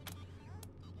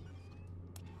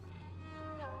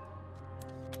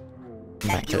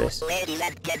 Back to this. Ladies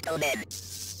and gentlemen.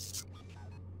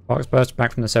 Sparks burst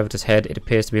back from the servitor's head. It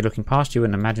appears to be looking past you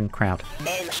in an imagined crowd.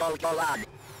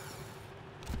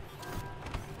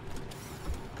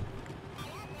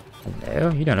 Hello,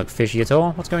 you don't look fishy at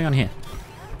all. What's going on here?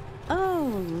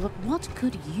 Oh, what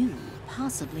could you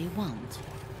possibly want?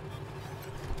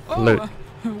 Loot.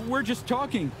 We're just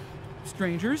talking.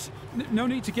 Strangers, no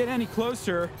need to get any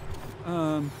closer.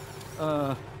 We're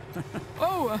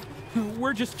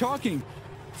just talking.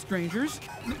 Strangers,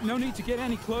 no need to get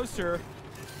any closer.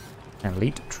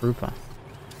 Elite trooper.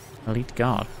 Elite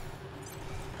guard.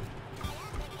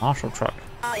 Marshal truck.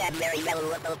 I am very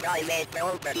valuable private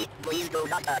property. Please do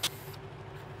not touch.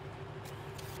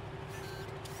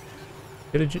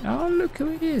 Diligent. Oh, look who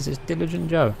it is. It's Diligent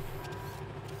Joe.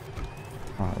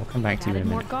 Alright, we'll come back to you in a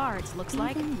more minute. guards, looks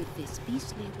like. Even with this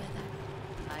beastly weather,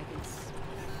 I can.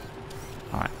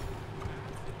 Alright.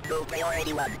 Go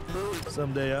priority one.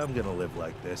 Someday I'm gonna live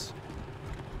like this.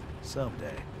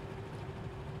 Someday.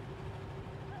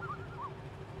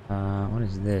 What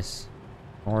is this?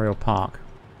 Memorial Park.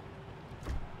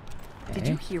 Did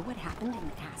you hear what happened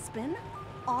in Aspen?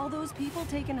 All those people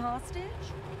taken hostage?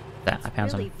 That, I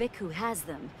found Really some. Vic who has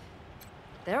them.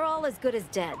 They're all as good as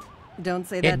dead. Don't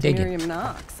say Get that to digging. Miriam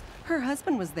Knox. Her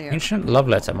husband was there. Ancient love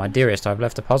letter, my dearest. I've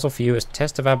left a puzzle for you as a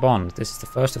test of our bond. This is the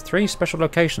first of 3 special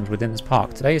locations within this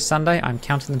park. Today is Sunday. I'm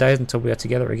counting the days until we are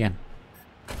together again.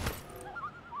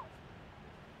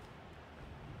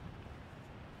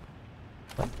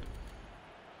 What?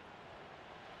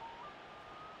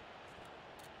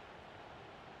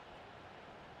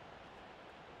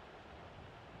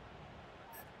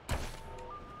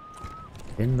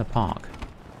 In the park.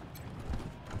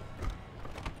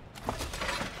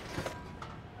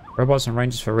 Robots and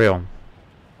rangers for real.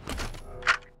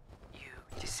 You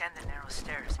descend the narrow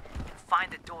stairs and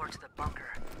find the door to the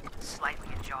bunker, slightly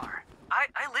ajar. I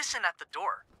listen at the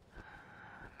door.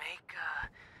 Make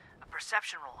a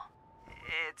perception roll.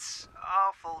 It's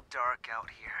awful dark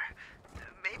out here.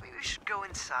 Maybe we should go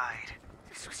inside.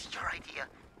 This was your idea.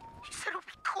 You said it would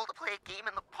be cool to play a game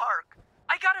in the park.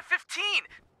 I got a 15!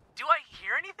 Do I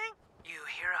hear anything? You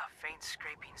hear a faint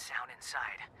scraping sound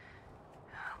inside.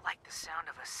 Like the sound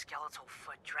of a skeletal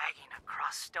foot dragging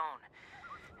across stone.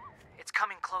 It's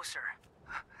coming closer.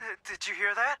 Did you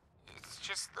hear that? It's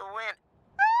just the wind.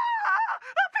 Ah!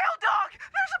 A pale dog!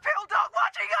 There's a pale dog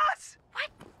watching us!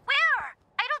 What? Where?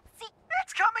 I don't see.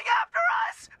 It's coming after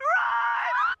us!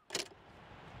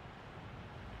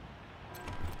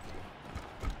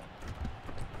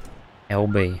 Run!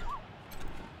 LB.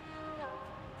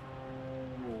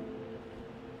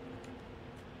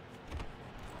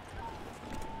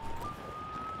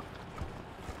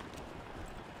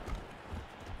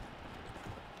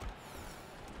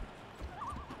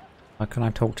 How can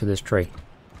I talk to this tree?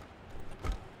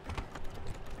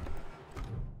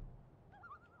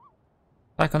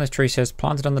 Back on this tree says,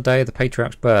 planted on the day of the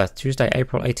Patriarch's birth, Tuesday,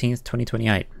 April 18th,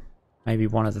 2028. Maybe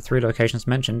one of the 3 locations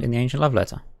mentioned in the ancient love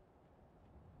letter.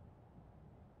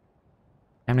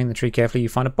 Examining the tree carefully, you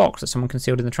find a box that someone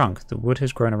concealed in the trunk. The wood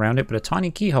has grown around it, but a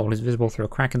tiny keyhole is visible through a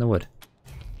crack in the wood.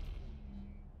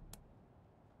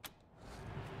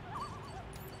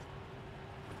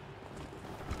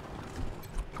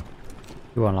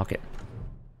 You unlock it.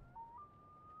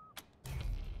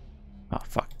 Oh,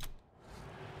 fuck.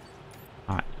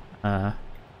 Alright,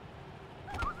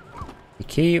 the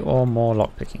key or more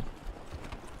lockpicking?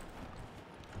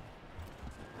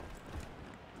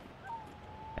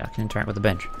 Yeah, I can interact with the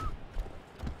bench.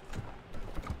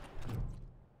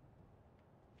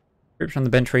 Group description on the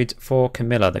bench reads, "For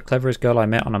Camilla, the cleverest girl I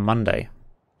met on a Monday."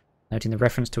 Noting the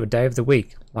reference to a day of the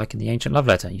week, like in the ancient love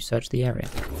letter. You search the area.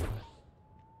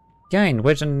 Again,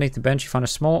 wedged underneath the bench, you find a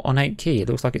small ornate key. It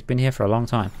looks like it's been here for a long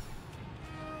time.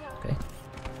 Okay.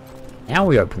 Now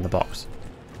we open the box.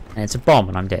 And it's a bomb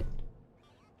and I'm dead.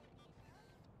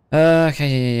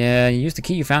 Okay, yeah, you use the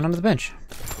key you found under the bench.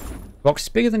 The box is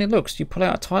bigger than it looks. You pull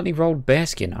out a tightly rolled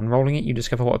bearskin. Unrolling it, you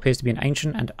discover what appears to be an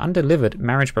ancient and undelivered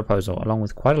marriage proposal, along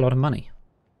with quite a lot of money.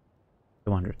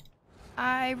 200.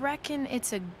 I reckon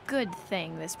it's a good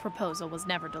thing this proposal was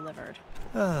never delivered.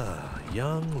 Ah,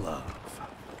 young love.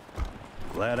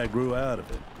 Glad I grew out of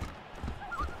it.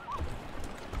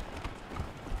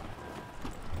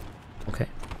 Okay,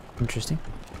 interesting.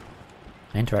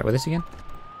 Can I interact with this again?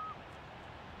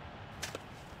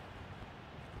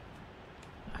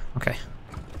 Okay.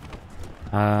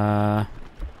 No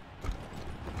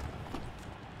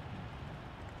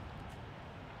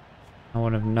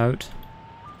one of note.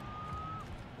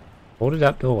 Boarded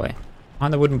up doorway.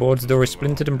 Behind the wooden boards, the door is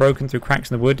splintered and broken through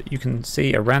cracks in the wood. You can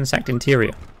see a ransacked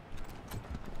interior.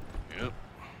 Yep.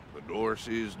 The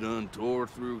Dorseys done tore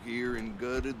through here and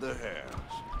gutted the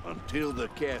house. Until the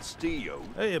Castillo...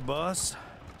 Hey, boss.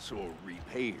 ...so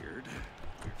repaired.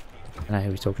 I don't know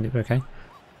who he's talking to, but okay.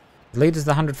 The leaders of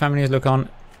the 100 families look on.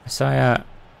 Isaiah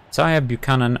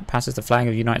Buchanan passes the flag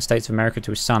of the United States of America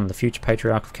to his son, the future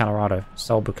patriarch of Colorado,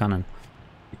 Sol Buchanan,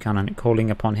 calling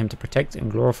upon him to protect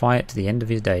and glorify it to the end of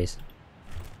his days.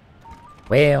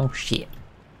 Well, shit.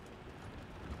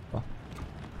 Well.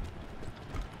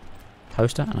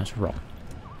 Toaster and a rock.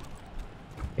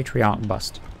 Patriarch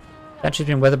bust. Statue's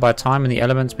been weathered by time and the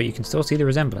elements, but you can still see the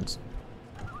resemblance.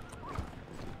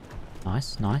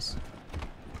 Nice, nice.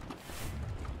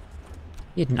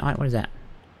 Hidden eye, what is that?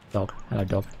 Dog. Hello,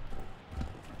 dog.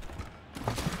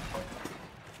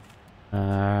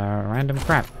 Random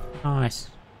crap. Nice.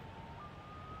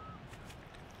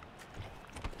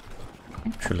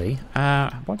 Actually,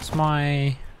 what's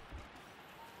my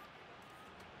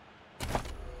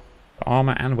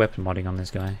armor and weapon modding on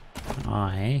this guy?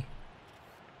 I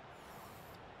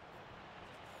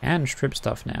can strip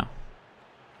stuff now.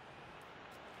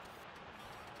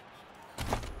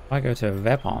 If I go to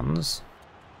weapons,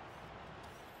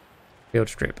 field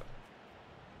strip.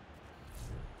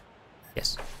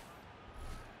 Yes.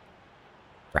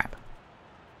 Crap.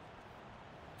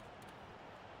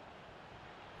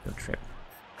 Field strip.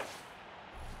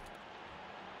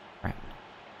 Crap.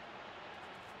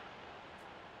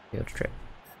 Field strip.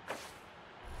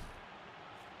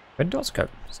 Red dot scope.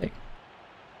 Sick.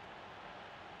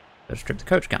 Field strip the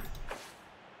coach gun.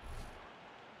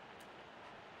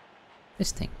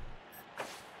 This thing.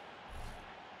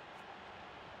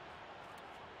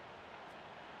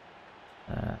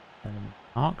 An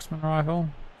marksman rifle.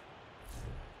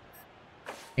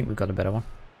 I think we've got a better one.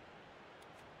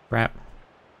 Crap.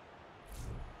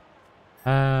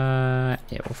 Yeah,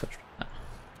 we'll fix that.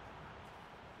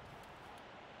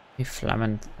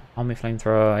 Army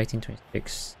flamethrower,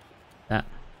 1826. That.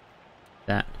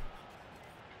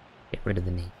 Get rid of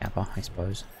the kneecapper, I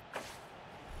suppose. Get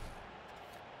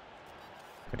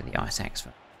rid of the ice axe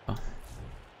for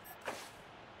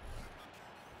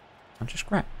bunch of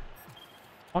scrap.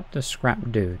 What does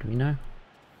scrap do? Do we know?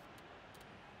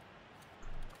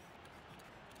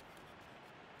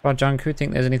 Well, John, could you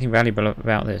think there's anything valuable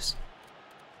about this?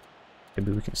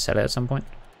 Maybe we can sell it at some point.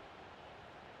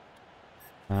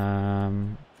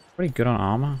 Pretty good on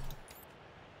armor.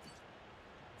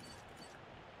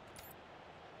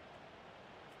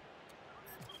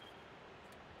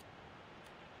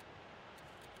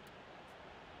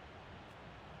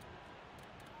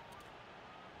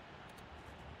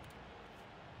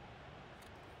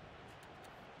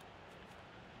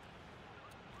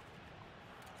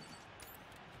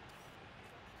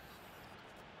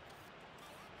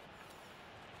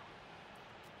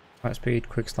 Fight speed,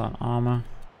 quick start armor.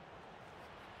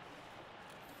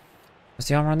 What's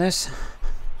the armor on this?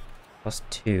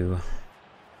 +2.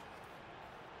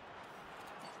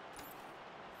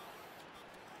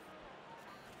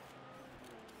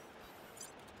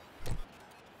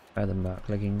 The Merc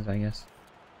leggings, I guess.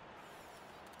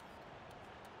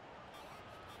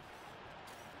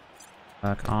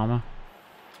 Merc armor.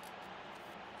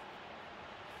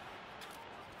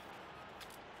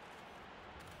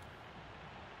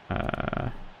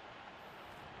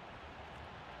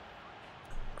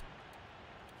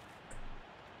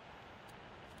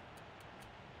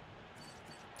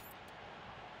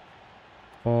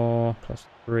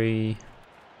 +3.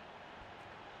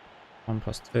 1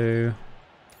 + 2.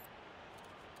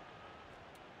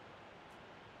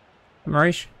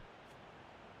 Marish.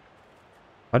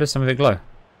 Why does some of it glow?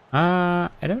 I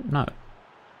don't know.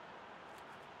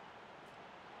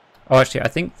 Oh, actually, I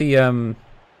think the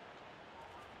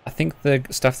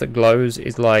stuff that glows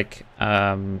is like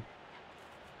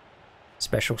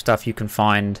special stuff you can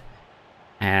find,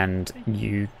 and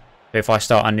if I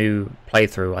start a new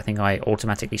playthrough, I think I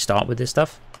automatically start with this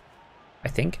stuff. I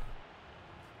think.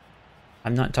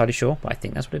 I'm not entirely sure, but I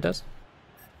think that's what it does.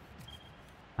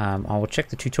 I will check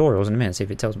the tutorials in a minute, see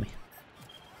if it tells me.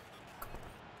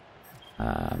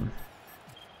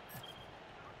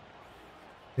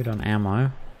 Good on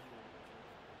ammo.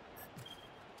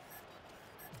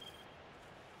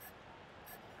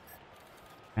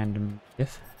 Random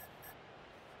diff.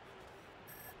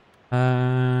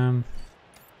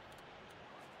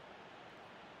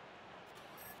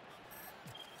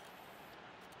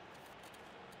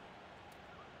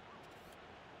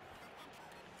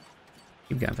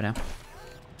 Keep going for now.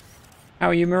 How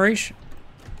are you, Marish?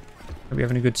 Hope you're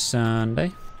having a good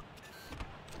Sunday.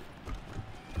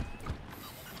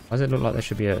 Why does it look like there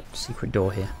should be a secret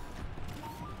door here?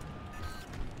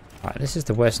 Right, this is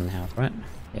the Wasteland house, right?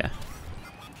 Yeah.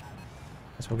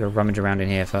 Guess we'll go rummage around in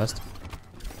here first.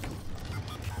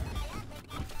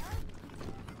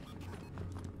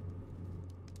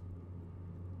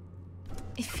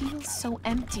 It feels so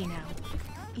empty now.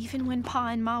 Even when Pa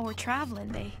and Ma were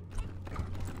traveling,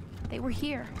 they were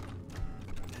here.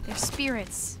 Their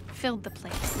spirits filled the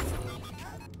place.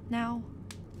 Now,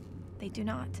 they do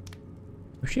not.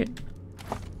 Oh shit.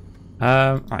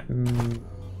 Right.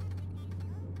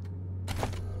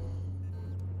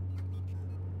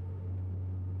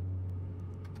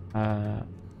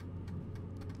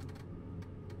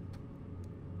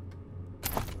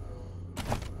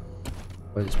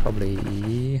 Well, it's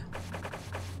probably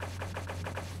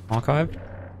archived.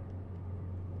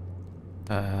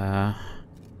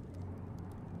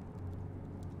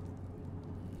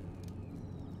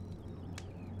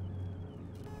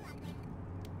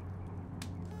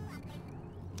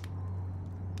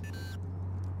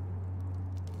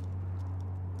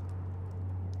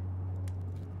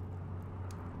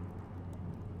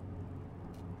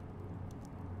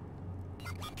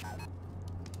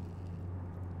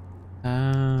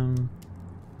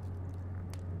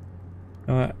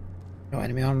 No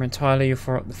enemy armor entirely. You're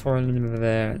for the foreign of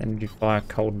their energy fire,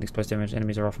 cold and explosive damage.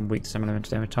 Enemies are often weak to some elemental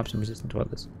damage types and resistant to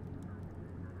others.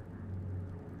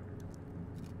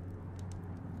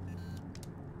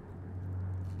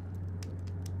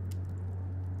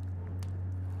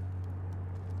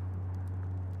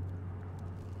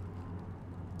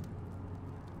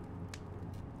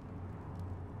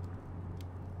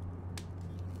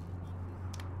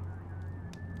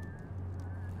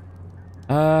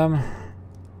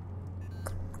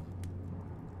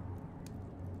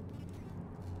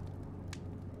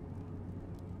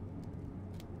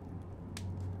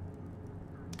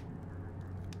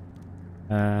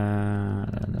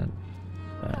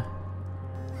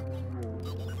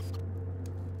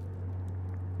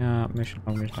 Mission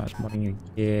long range starts modding you.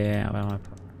 Yeah, well,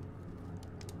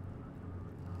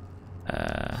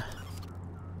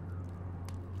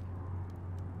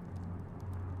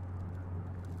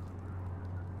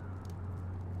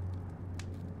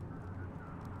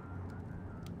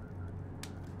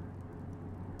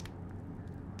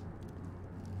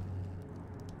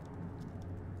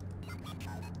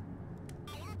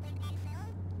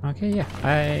 okay, yeah,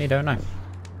 I don't know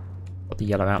what the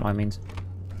yellow outline means.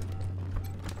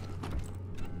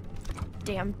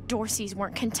 Damn Dorseys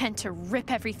weren't content to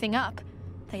rip everything up.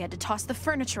 They had to toss the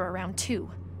furniture around too.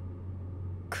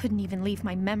 Couldn't even leave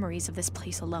my memories of this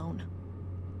place alone.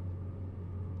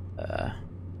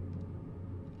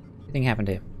 Anything happened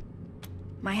here?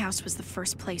 My house was the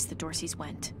first place the Dorseys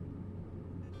went.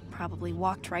 Probably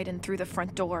walked right in through the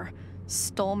front door,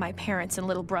 stole my parents and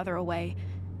little brother away,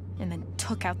 and then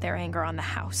took out their anger on the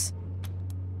house.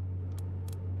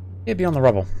 Here beyond the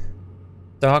rubble.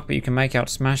 Dark, but you can make out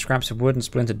smashed scraps of wood and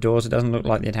splintered doors. It doesn't look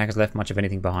like the attackers left much of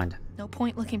anything behind. No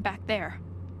point looking back there.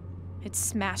 It's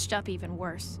smashed up even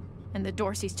worse, and the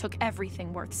Dorseys took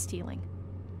everything worth stealing.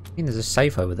 I mean, there's a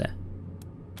safe over there.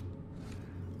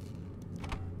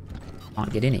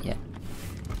 Can't get in it yet.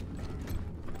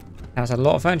 House had a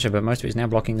lot of furniture, but most of it is now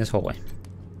blocking this hallway.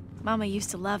 Mama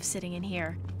used to love sitting in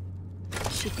here.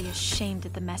 She'd be ashamed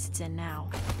at the mess it's in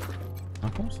now.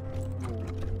 Of course.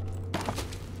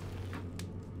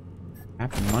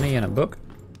 Money and a book.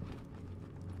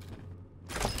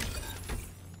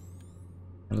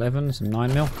 11, some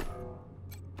 9mm.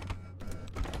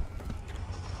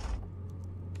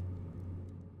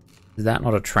 Is that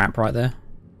not a trap right there?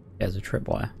 Yeah, there's a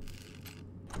tripwire.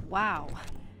 Wow.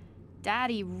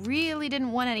 Daddy really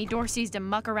didn't want any Dorseys to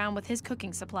muck around with his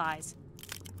cooking supplies.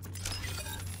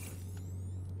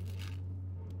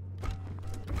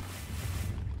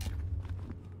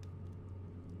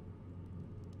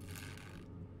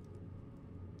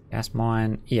 Gas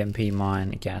mine, EMP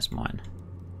mine, gas mine.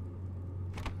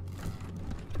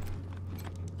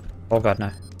 Oh god, no.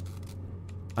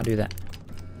 Can't do that.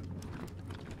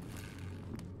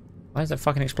 Why is there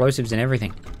fucking explosives in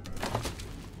everything?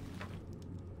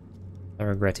 I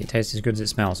regret it. It tastes as good as it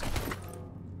smells.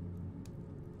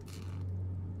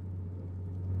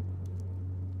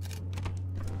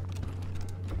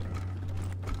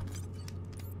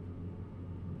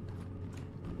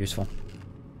 Useful.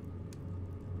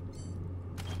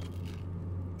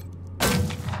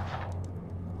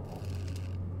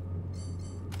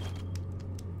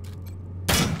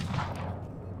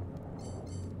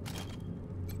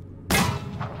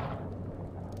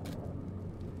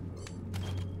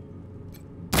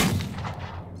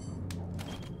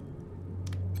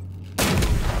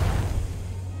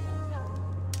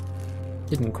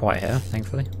 Didn't quite hit her,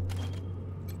 thankfully.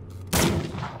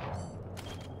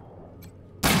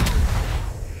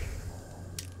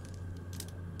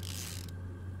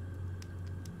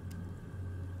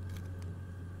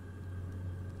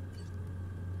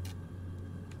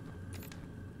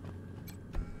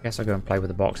 Guess I'll go and play with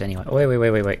the box anyway. Oh,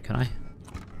 wait, can I? What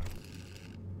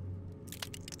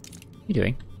are you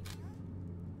doing?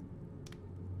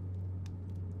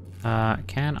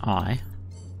 Can I?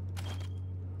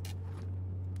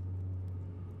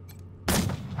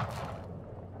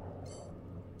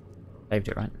 Saved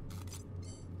it, right?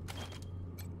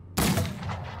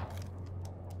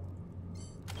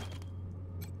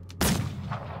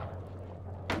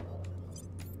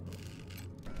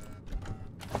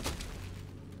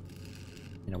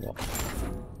 You know what?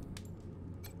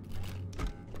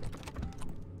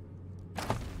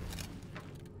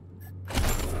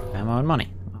 Ammo and money.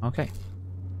 Okay.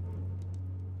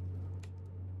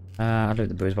 I loot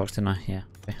the booze box, didn't I? Yeah.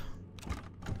 Okay.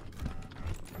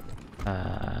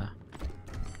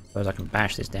 Suppose I can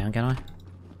bash this down, can I?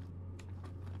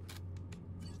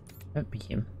 Don't be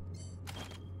him.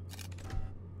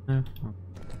 No. Oh.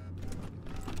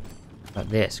 Like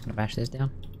this. Can I bash this down?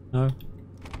 No.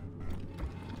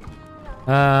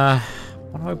 I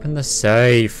want to open the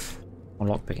safe. Or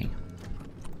lockpicking.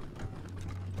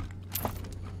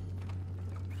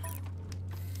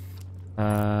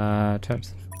 Touch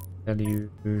the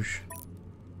deluge.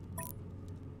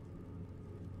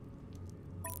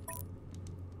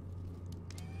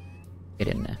 Get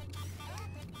in there.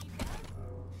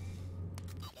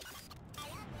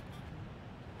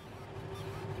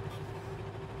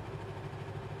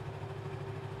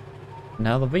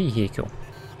 Now the vehicle.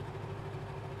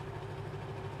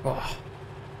 Oh.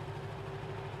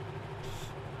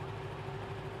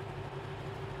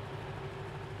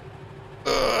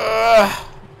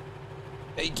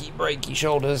 Achy breaky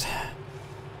shoulders.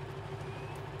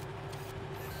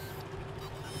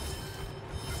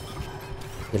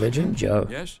 Diligent Joe.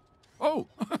 Yes? Oh,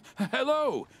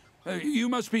 hello. You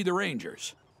must be the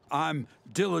Rangers. I'm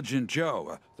Diligent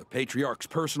Joe, the Patriarch's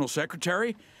personal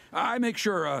secretary. I make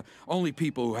sure only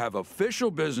people who have official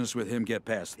business with him get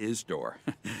past his door.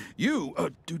 You,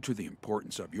 due to the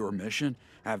importance of your mission,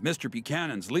 have Mr.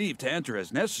 Buchanan's leave to enter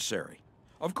as necessary.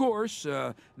 Of course,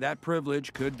 that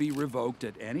privilege could be revoked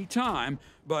at any time,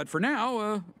 but for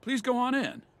now, please go on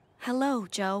in. Hello,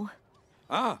 Joe.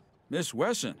 Ah, Miss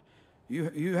Wesson.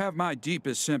 You have my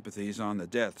deepest sympathies on the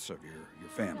deaths of your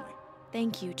family.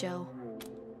 Thank you, Joe.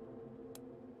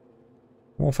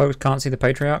 More folks can't see the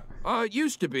Patriarch? It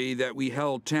used to be that we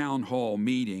held town hall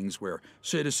meetings where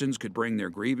citizens could bring their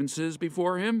grievances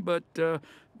before him, but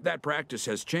that practice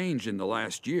has changed in the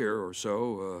last year or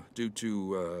so due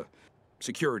to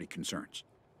security concerns.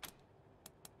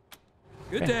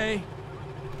 Good day.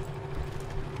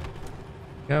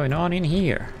 Going on in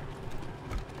here.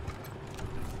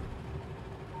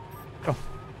 Go.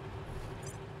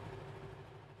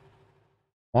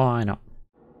 Why not?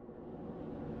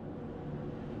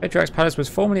 Patriarch's Palace was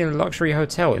formerly a luxury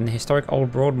hotel in the historic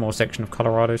Old Broadmoor section of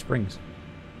Colorado Springs.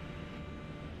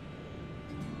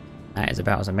 That is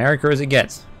about as America as it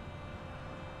gets.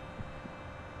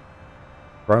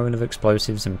 Throne of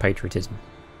explosives and patriotism.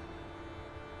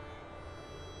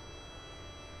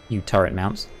 You turret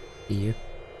mounts. You.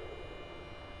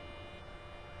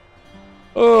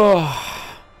 Oh.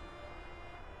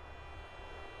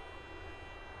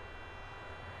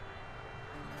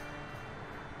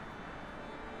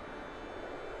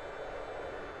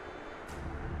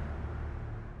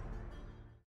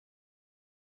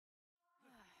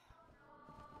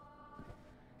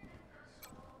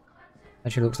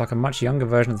 Actually looks like a much younger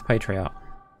version of the Patriarch.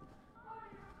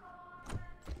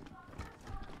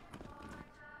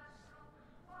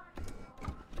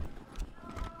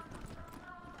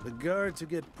 The guards who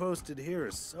get posted here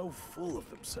are so full of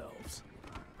themselves.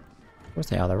 Of course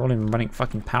they are. They're all in running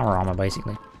fucking power armor,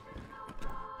 basically.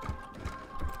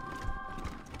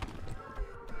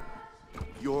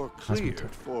 You're cleared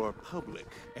for public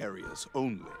areas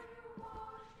only.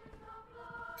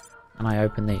 Can I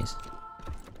open these?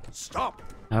 Stop!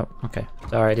 Oh, okay.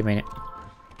 Sorry, I didn't mean it.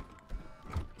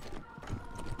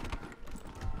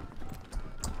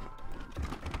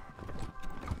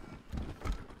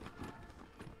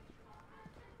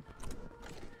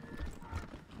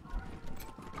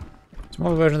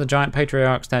 Smaller version of the giant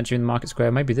Patriarch statue in the market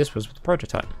square. Maybe this was the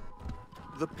prototype.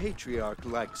 The Patriarch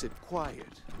likes it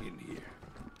quiet in here.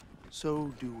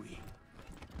 So do we.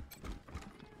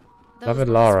 Those Beloved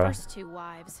were Lara. his first 2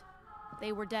 wives.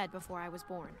 They were dead before I was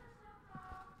born.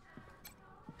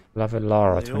 Beloved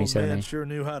Lara, The old man 2017. sure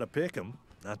knew how to pick 'em,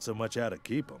 not so much how to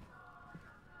keep 'em.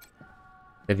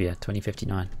 Livia,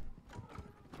 2059.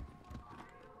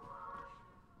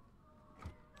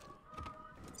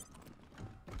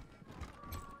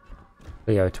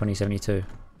 Leo, 2072.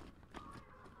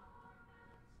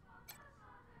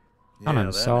 Oh no,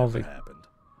 that Sol, never happened.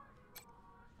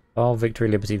 Sol, Victory,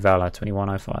 Liberty, Valor,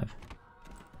 2105.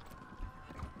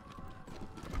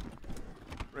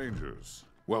 Rangers,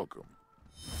 welcome.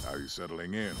 How are you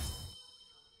settling in?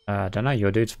 I don't know,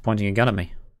 your dude's pointing a gun at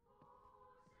me.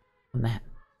 On that.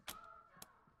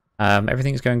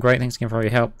 Everything's going great, thanks again for all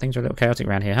your help. Things are a little chaotic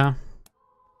around here, huh?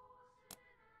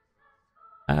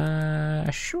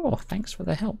 Sure, thanks for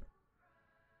the help.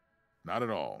 Not at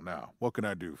all. Now, what can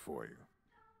I do for you?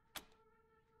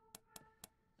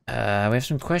 We have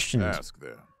some questions. Ask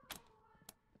them.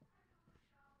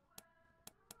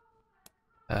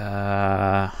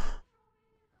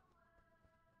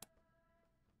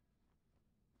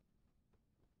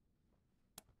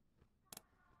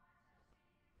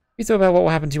 You thought about what will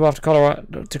happen to you after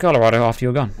Colorado after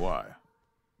you're gone? Why?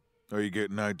 Are you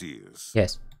getting ideas?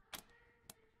 Yes.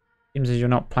 Seems as you're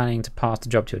not planning to pass the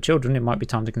job to your children, it might be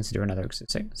time to consider another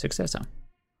successor.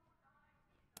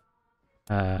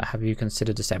 Have you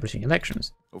considered establishing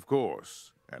elections? Of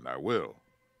course, and I will,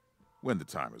 when the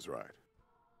time is right.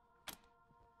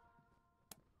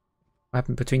 What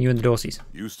happened between you and the Dorseys?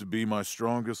 Used to be my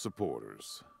strongest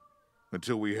supporters,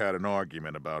 until we had an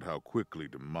argument about how quickly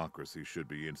democracy should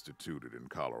be instituted in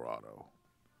Colorado.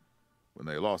 When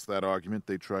they lost that argument,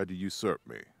 they tried to usurp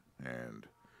me, and,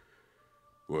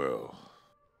 well...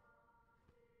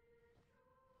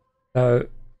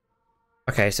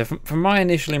 Okay, so from my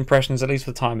initial impressions, at least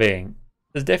for the time being,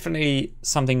 there's definitely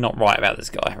something not right about this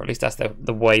guy, or at least that's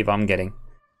the wave I'm getting.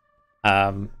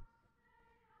 And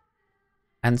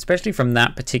especially from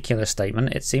that particular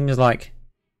statement, it seems like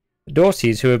the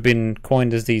Dorseys, who have been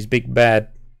coined as these big bad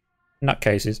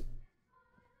nutcases,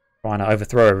 trying to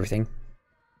overthrow everything,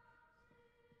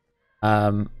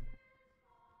 sounds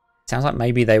like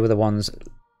maybe they were the ones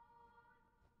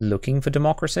looking for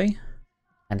democracy,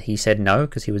 and he said no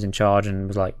because he was in charge and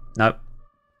was like, nope,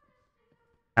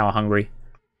 power hungry.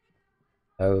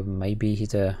 So maybe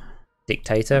he's a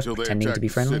dictator Until pretending to be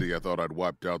friendly. the city, I thought I'd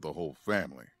wiped out the whole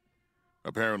family.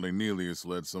 Apparently, Nelius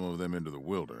led some of them into the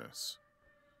wilderness.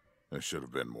 I should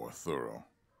have been more thorough.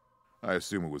 I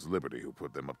assume it was Liberty who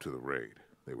put them up to the raid.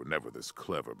 They were never this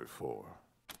clever before.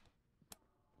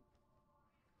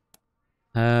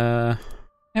 I'm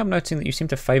noticing that you seem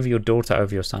to favor your daughter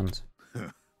over your sons.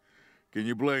 Can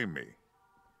you blame me?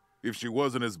 If she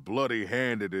wasn't as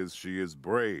bloody-handed as she is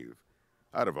brave,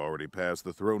 I'd have already passed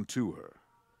the throne to her.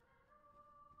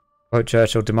 Quote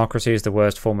Churchill, democracy is the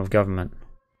worst form of government.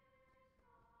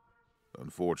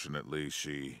 Unfortunately,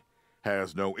 she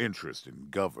has no interest in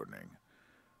governing,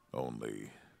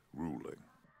 only ruling.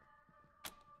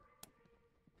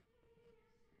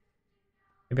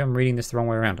 Maybe I'm reading this the wrong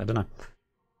way around, I don't know.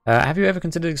 Have you ever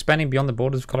considered expanding beyond the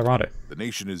borders of Colorado? The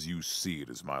nation as you see it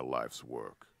is my life's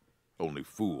work. Only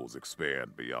fools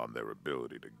expand beyond their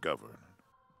ability to govern.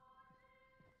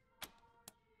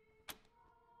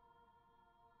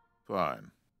 Fine.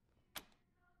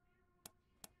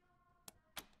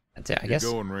 That's it, I guess.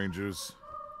 Keep going, Rangers.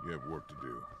 You have work to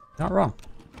do. Not wrong.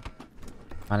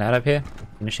 Am I allowed up here?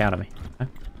 You're gonna shout at me. No?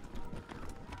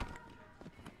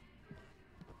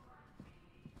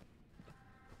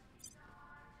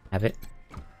 Have it.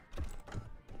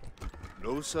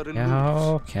 No sudden Yeah,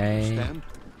 moves. okay. Understand?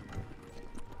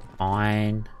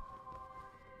 Fine.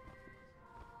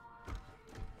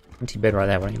 Empty bed right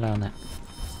there. Why don't you lay on that?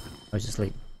 I was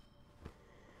asleep.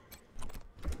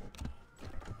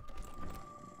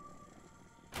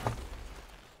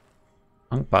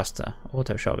 Buster.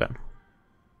 Auto shotgun.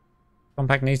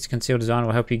 Compact needs to conceal design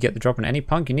will help you get the drop on any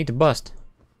punk you need to bust.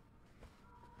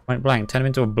 Point blank. Turn him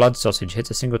into a blood sausage.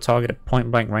 Hits a single target at point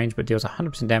blank range but deals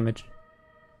 100% damage.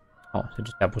 Oh, so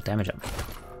just doubles damage up.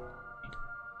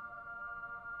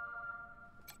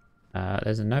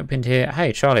 There's a note pinned here.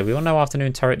 Hey, Charlie, we all know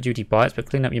afternoon turret duty bites, but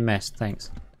clean up your mess. Thanks.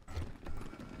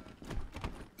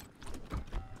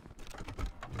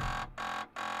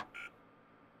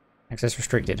 Access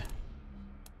restricted.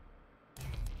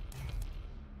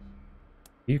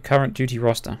 View current duty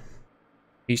roster.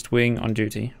 East wing on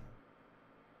duty.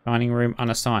 Dining room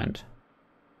unassigned.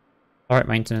 Turret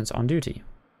maintenance on duty.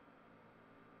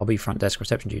 Lobby front desk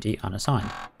reception duty unassigned.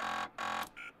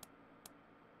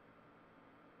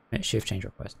 Shift change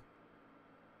request.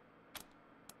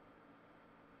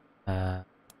 Automated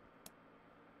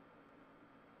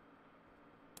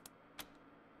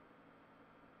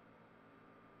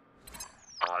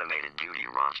duty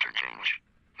roster change.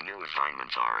 New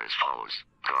assignments are as follows.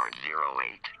 Guard 08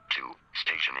 to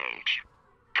Station H.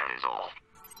 That is all.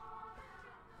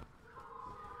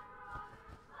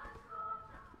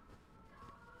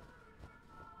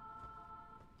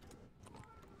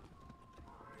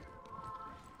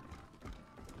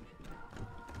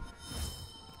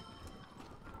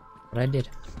 What I did.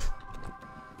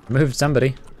 Moved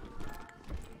somebody.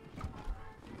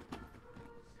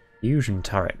 Fusion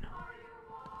turret.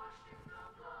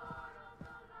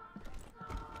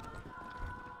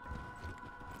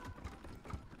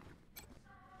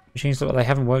 Machines look like they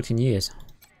haven't worked in years.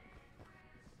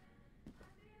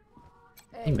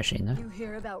 Hey, machine though. You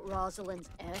hear about Rosalind's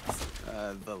ex?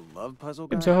 The love puzzle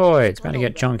guy? It's ahoy, it's about to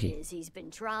get chunky. He's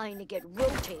been trying to get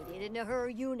rotated into her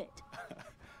unit.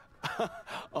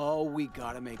 Oh, we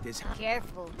gotta make this happen.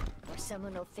 Careful, or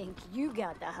someone will think you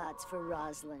got the hots for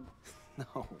Rosalind.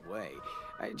 No way.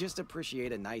 I just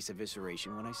appreciate a nice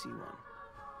evisceration when I see one.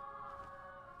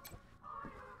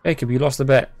 Jacob, you lost the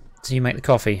bet. So you make the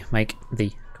coffee. Make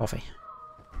the coffee.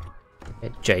 Yeah,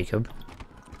 Jacob.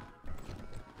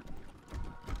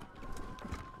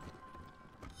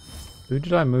 Who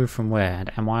did I move from where?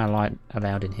 And am I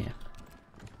allowed in here?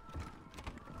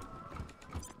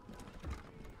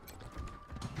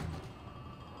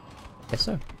 Guess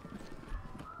so.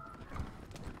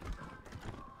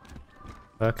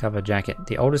 Fur cover jacket.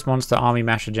 The oldest monster army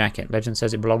masher jacket. Legend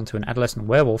says it belonged to an adolescent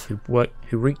werewolf who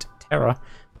wreaked terror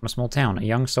from a small town. A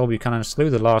young Soul Buchanan slew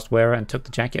the last wearer and took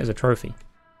the jacket as a trophy.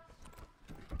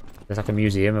 There's like a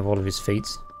museum of all of his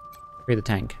feats. Free the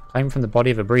tank. Claimed from the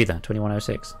body of a breather.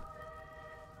 2106.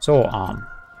 Saw arm.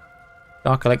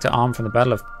 Dark Collector arm from the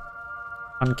Battle of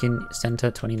Pumpkin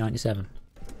Center 2097.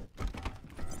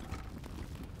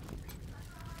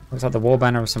 Looks like the war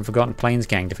banner of some forgotten Plains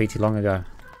gang defeated long ago.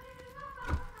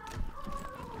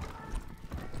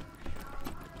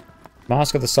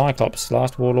 Mask of the Cyclops,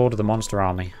 last warlord of the monster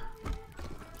army.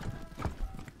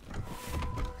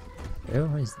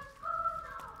 Who is that?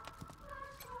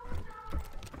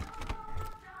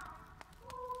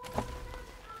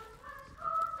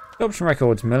 Adoption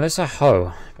records, Melissa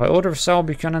Ho. By order of Saul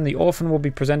Buchanan, the orphan will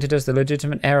be presented as the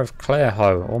legitimate heir of Claire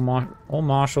Ho. All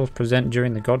marshals present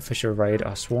during the Godfisher raid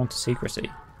are sworn to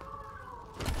secrecy.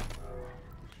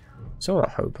 Saw a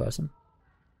Ho person.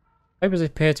 Papers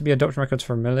appear to be adoption records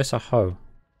for Melissa Ho.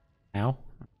 How?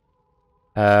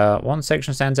 One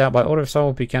section stands out. By order of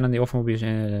Saul Buchanan, the orphan will be...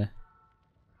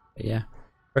 yeah.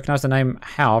 Recognize the name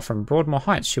Howe from Broadmoor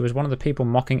Heights. She was one of the people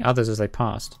mocking others as they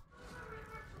passed.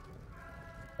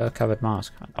 Covered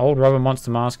mask. An old rubber monster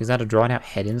mask. Is that a dried out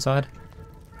head inside?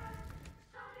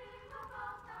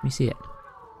 Let me see it.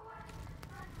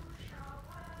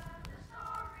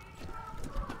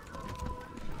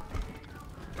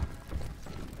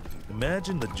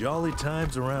 Imagine the jolly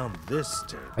times around this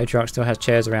table. Patriarch still has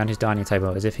chairs around his dining table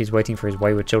as if he's waiting for his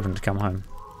wayward children to come home.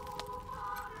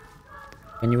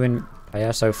 Genuine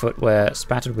Payaso footwear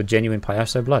spattered with genuine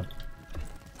Payaso blood.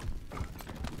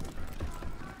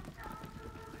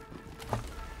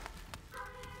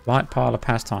 Light pile of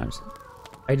pastimes.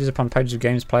 Pages upon pages of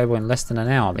games playable in less than an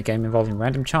hour. The game involving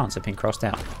random chance have been crossed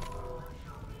out.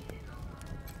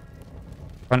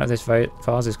 The front of this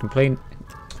vase is complete.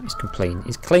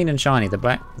 It's clean and shiny. The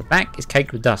back is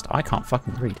caked with dust. I can't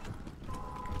fucking read.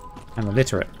 I'm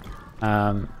illiterate.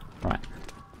 Right.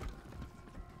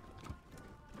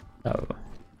 So.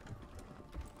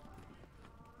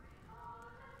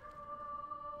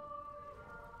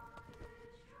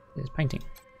 There's painting.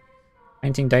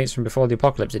 Painting dates from before the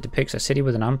apocalypse. It depicts a city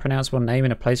with an unpronounceable name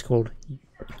in a place called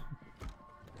Europe.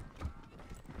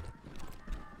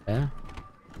 Yeah.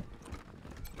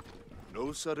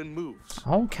 No sudden moves.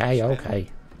 Okay, okay.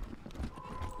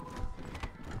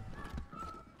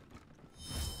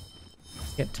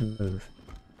 Get to move.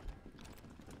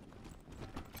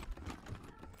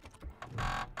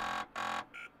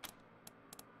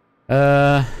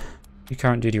 Your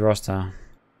current duty roster.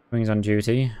 Wings on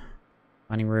duty.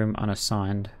 Dining room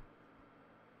unassigned.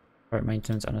 Boat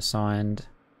maintenance unassigned.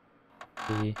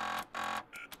 The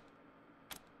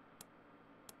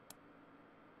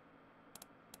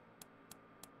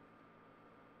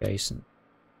Jason.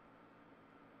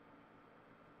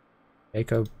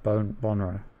 Jacob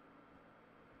Bonro.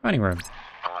 Dining room.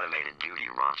 Automated duty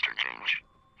roster change.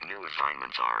 New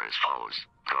assignments are as follows.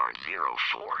 Guard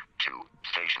 04 to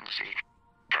Station C.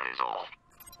 That is all.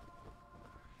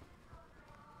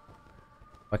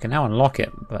 I can now unlock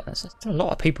it, but there's still a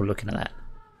lot of people looking at that.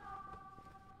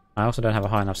 I also don't have a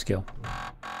high enough skill.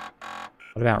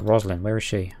 What about Rosalind? Where is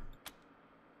she?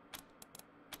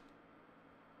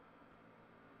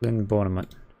 Lynn Borneman.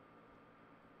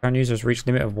 Current users reach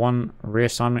limit of 1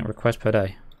 reassignment request per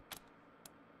day.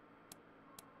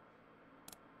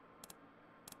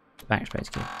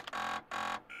 Backspace key.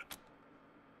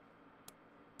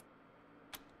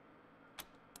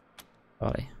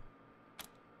 Body.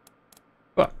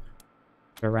 What?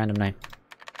 A random name.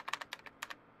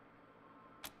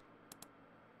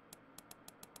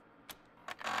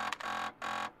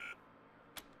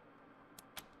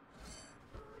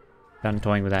 Done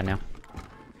toying with that now.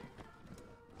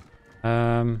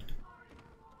 And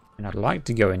I'd like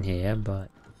to go in here, but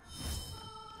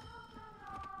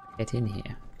get in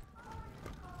here.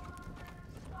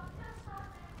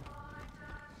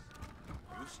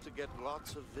 Used to get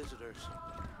lots of visitors.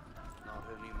 Not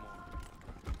anymore.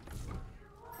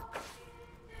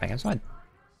 Back inside.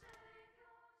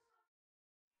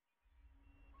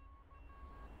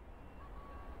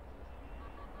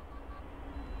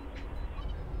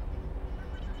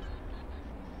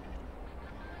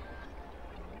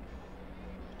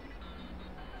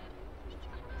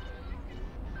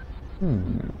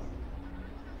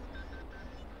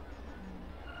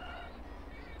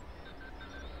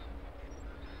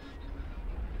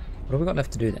 What have we got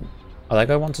left to do then? Oh, that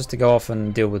guy wants us to go off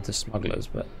and deal with the smugglers,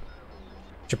 but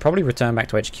should probably return back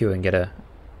to HQ and get a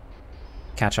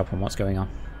catch up on what's going on.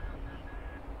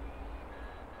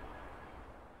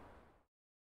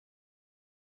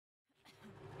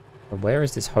 But where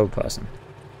is this Ho person?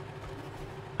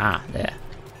 Ah, there.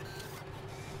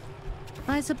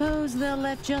 I suppose they'll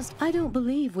let just... I don't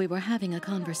believe we were having a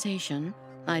conversation.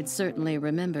 I'd certainly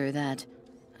remember that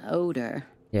odor.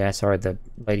 Yeah, sorry, the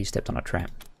lady stepped on a trap.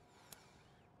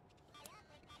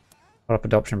 Up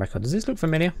adoption record. Does this look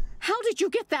familiar? How did you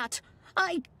get that?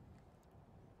 I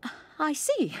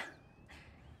see.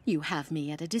 You have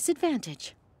me at a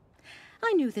disadvantage.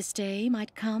 I knew this day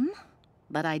might come,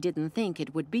 but I didn't think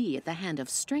it would be at the hand of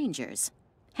strangers.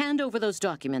 Hand over those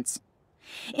documents.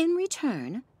 In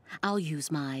return, I'll use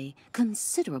my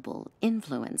considerable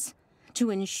influence to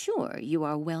ensure you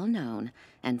are well known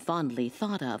and fondly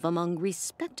thought of among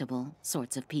respectable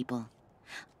sorts of people.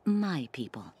 My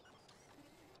people.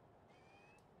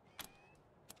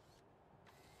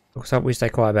 Looks like we stay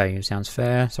quiet about you. Sounds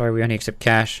fair. Sorry, we only accept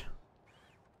cash.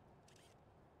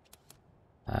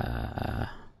 Gonna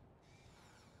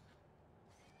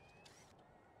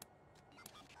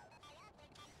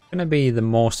be the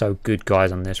more so good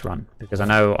guys on this run, because I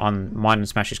know on Mine and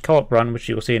Smash's co-op run, which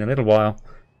you'll see in a little while,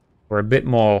 we're a bit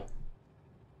more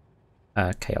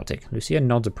chaotic. Lucia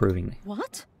nods approvingly.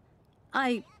 What?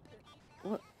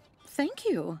 Thank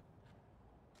you.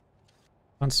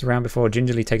 Once around before,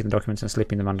 gingerly taking the documents and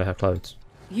slipping them under her clothes.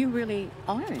 You really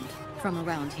aren't from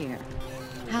around here.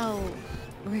 How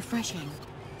refreshing.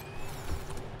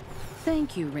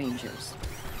 Thank you, Rangers.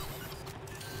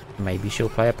 Maybe she'll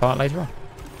play a part later on.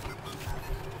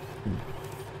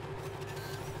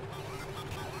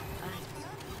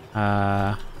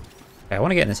 Okay, I want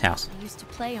to get in this house. I used to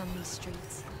play on these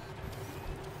streets.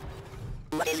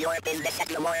 What is your business at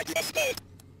the ward listed?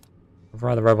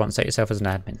 Override the robot and set yourself as an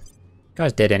admin.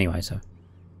 Guy's dead anyway, so.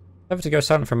 Have to go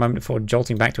silent for a moment before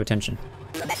jolting back to attention.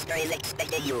 The master is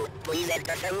expecting you. Please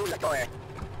enter through the door.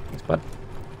 Thanks, bud.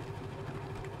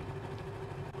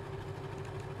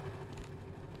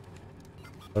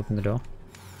 Open the door.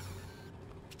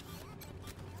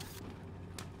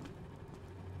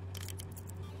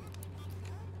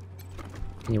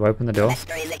 Can you open the door? The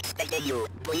master is expecting you.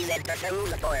 Please enter through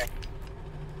the door.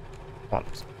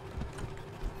 Bollocks.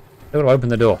 It'll open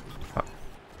the door. Fuck.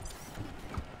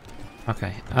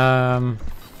 Okay,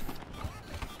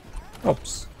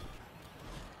 oops.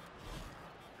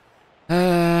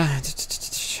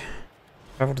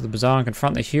 Travel to the bazaar and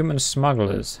confront the human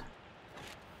smugglers.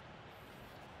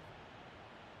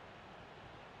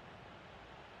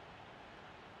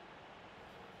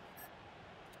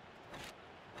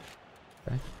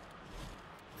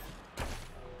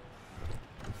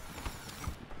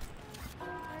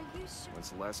 When's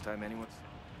the last time anyone's...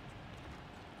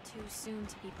 Too soon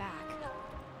to be back.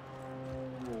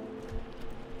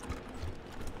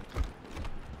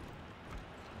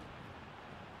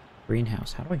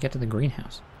 Greenhouse. How do I get to the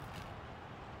greenhouse?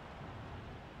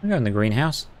 I'm going in the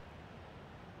greenhouse.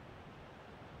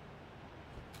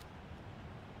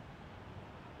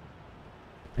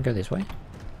 I go this way.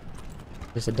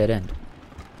 This is a dead end.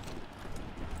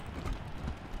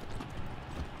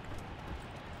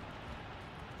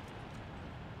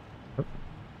 Oh.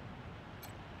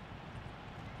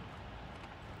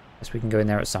 Guess we can go in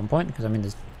there at some point because I mean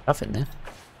there's stuff in there.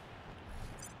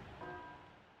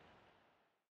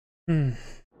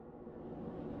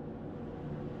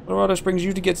 Colorado Springs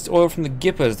usually gets its oil from the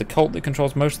Gippers, the cult that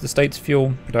controls most of the state's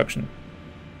fuel production.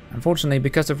 Unfortunately,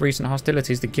 because of recent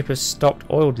hostilities, the Gippers stopped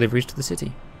oil deliveries to the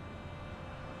city.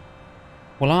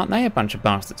 Well, aren't they a bunch of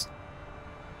bastards?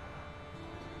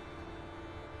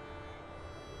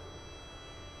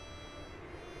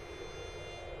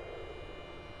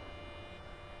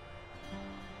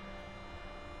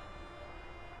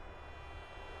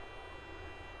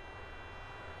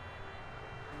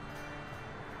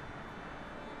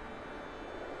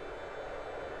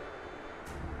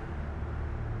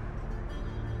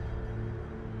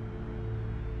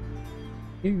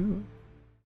 You.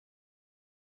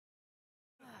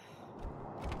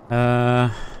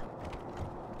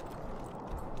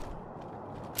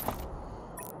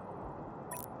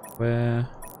 Where?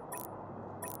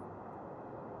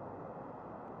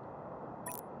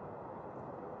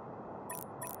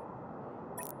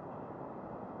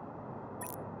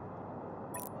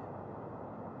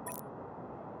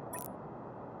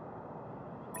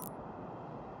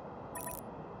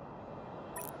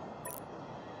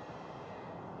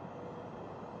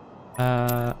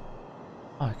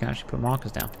 Oh, I can actually put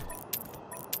markers down.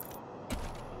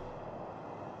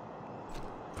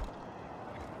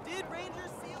 Did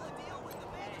Rangers seal a deal with the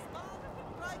Venus mob?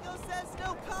 Rygo says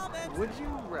no comment. Would you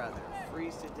rather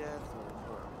freeze to death or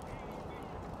burn?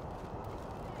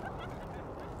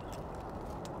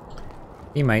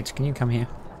 Teammates, can you come here?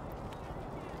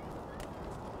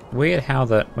 Weird how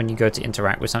that when you go to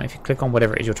interact with something, if you click on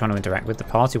whatever it is you're trying to interact with, the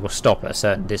party will stop at a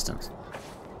certain distance.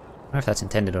 I don't know if that's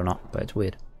intended or not, but it's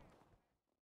weird.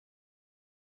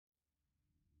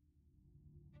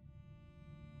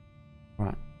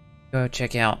 Right, go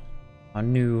check out our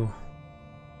new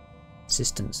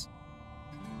assistants.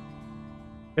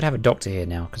 Should have a doctor here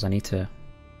now because I need to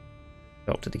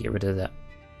doctor to get rid of that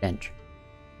stench.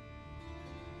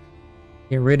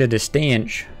 Get rid of the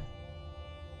stench.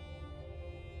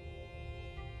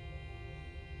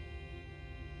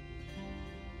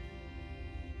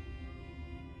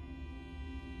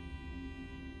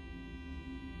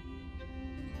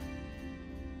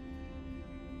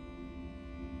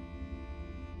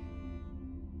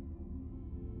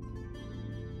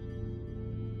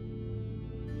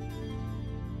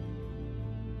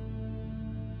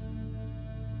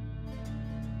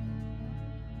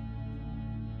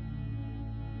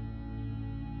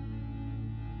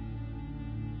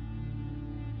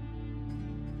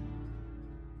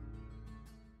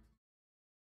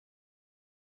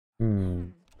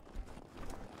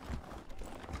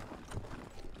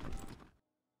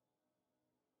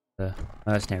 The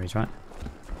mercenaries, right?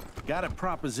 Got a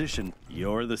proposition.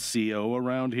 You're the CO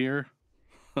around here?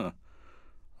 Huh.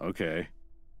 Okay.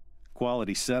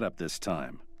 Quality setup this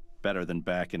time. Better than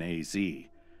back in AZ.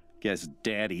 Guess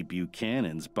Daddy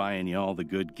Buchanan's buying you all the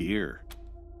good gear.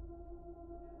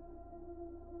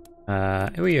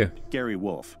 Who are you? Gary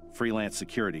Wolf, freelance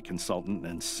security consultant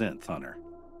and synth hunter.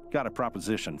 Got a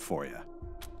proposition for you.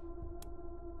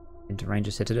 Into Ranger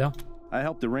Citadel? I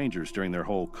helped the Rangers during their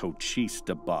whole Cochise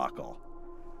debacle.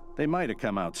 They might have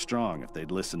come out strong if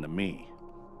they'd listened to me.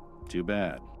 Too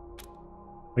bad.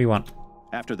 What do you want?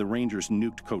 After the Rangers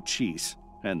nuked Cochise,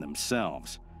 and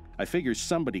themselves, I figured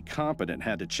somebody competent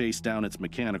had to chase down its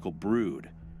mechanical brood.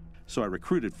 So I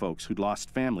recruited folks who'd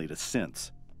lost family to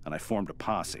synths, and I formed a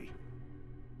posse.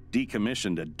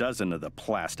 Decommissioned a dozen of the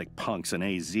plastic punks in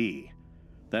AZ.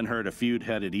 Then heard a feud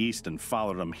headed east and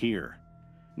followed them here.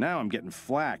 Now I'm getting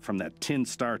flack from that tin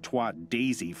star twat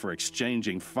Daisy for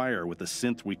exchanging fire with the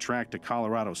synth we tracked to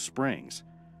Colorado Springs.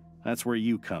 That's where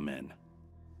you come in.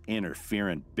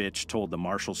 Interferent bitch told the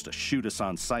marshals to shoot us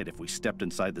on sight if we stepped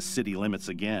inside the city limits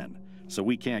again, so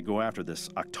we can't go after this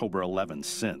October 11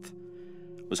 synth.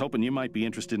 Was hoping you might be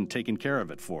interested in taking care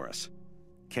of it for us.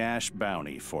 Cash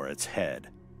bounty for its head.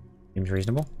 Seems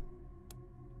reasonable.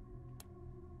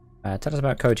 Tell us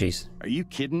about Cochise. Are you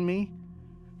kidding me?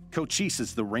 Cochise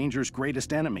is the Rangers'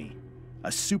 greatest enemy. A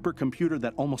supercomputer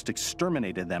that almost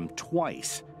exterminated them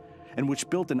twice. and which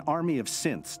built an army of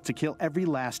synths to kill every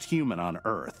last human on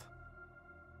Earth.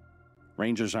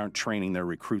 Rangers aren't training their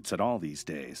recruits at all these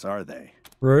days, are they?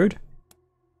 Rude.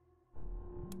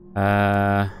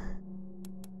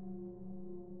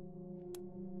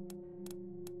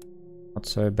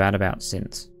 What's so bad about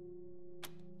synths?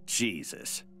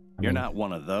 Jesus. You're not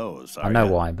one of those, are I know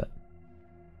ya? why, but...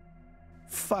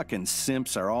 Fucking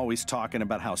simps are always talking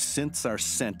about how synths are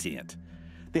sentient.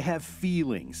 They have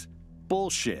feelings.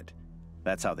 Bullshit.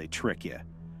 That's how they trick you.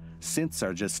 Synths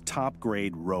are just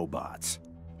top-grade robots.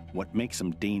 What makes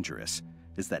them dangerous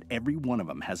is that every one of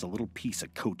them has a little piece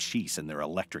of cochise in their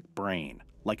electric brain,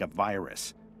 like a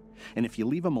virus. And if you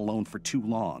leave them alone for too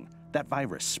long, that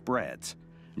virus spreads.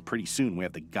 And pretty soon we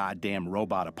have the goddamn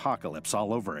robot apocalypse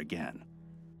all over again.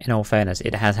 In all fairness,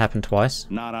 it has happened twice.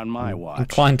 Not on my watch.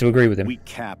 Inclined to agree with him. We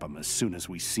cap them as soon as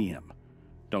we see him.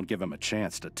 Don't give him a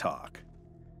chance to talk.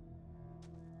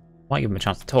 Might give him a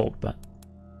chance to talk, but...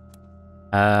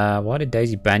 why did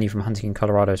Daisy ban you from hunting in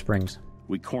Colorado Springs?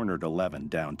 We cornered 11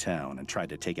 downtown and tried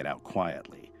to take it out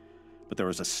quietly. But there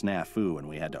was a snafu and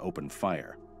we had to open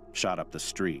fire. Shot up the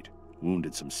street.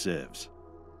 Wounded some civs.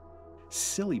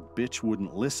 Silly bitch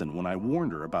wouldn't listen when I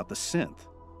warned her about the synth.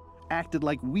 Acted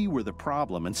like we were the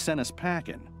problem and sent us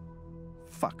packing.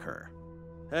 Fuck her.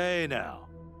 Hey now.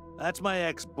 That's my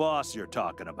ex-boss you're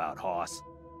talking about, Hoss.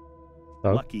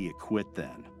 Oh. Lucky you quit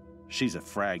then. She's a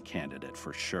frag candidate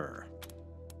for sure.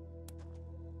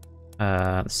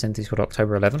 The synth is called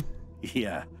October 11?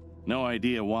 Yeah, no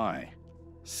idea why.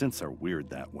 Synths are weird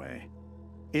that way.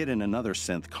 It and another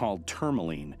synth called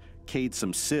Tourmaline K'd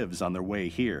some civs on their way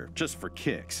here, just for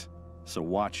kicks. So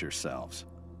watch yourselves.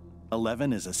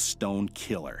 11 is a stone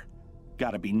killer.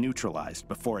 Gotta be neutralized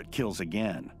before it kills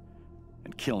again.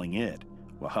 And killing it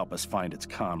will help us find its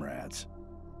comrades.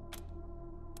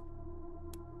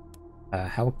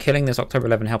 How will killing this October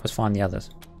 11 help us find the others?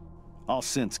 All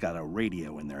synths got a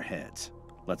radio in their heads.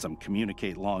 Lets them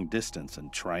communicate long distance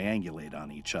and triangulate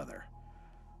on each other.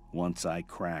 Once I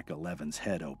crack 11's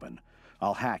head open,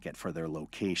 I'll hack it for their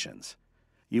locations.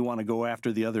 You want to go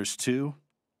after the others too?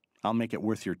 I'll make it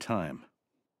worth your time.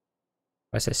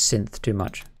 I said synth too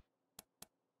much.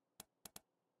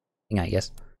 I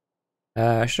guess.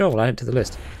 Sure, we'll add it to the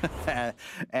list.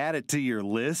 Add it to your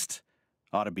list?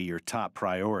 Ought to be your top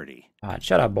priority. Alright,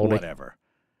 shut up, Baldy. Whatever.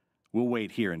 We'll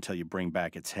wait here until you bring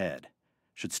back its head.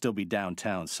 Should still be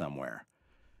downtown somewhere.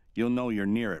 You'll know you're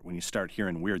near it when you start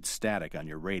hearing weird static on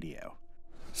your radio.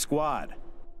 Squad,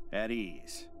 at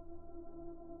ease.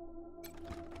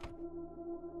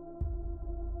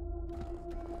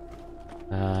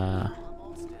 I'm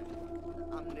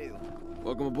new.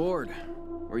 Welcome aboard.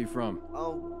 Where are you from?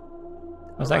 Oh.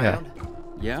 How's that guy?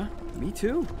 Yeah, me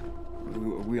too.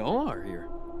 We all are here.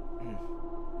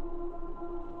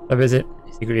 A visit.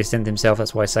 He secretly sent himself,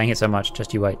 that's why he's saying it so much.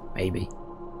 Just you wait, maybe.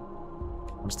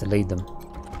 Wants to lead them.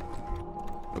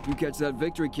 Hope you catch that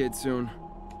victory kid soon,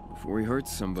 before he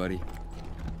hurts somebody.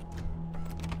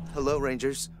 Hello,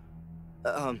 Rangers.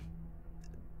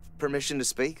 Permission to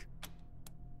speak?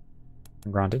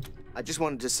 Granted. I just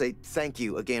wanted to say thank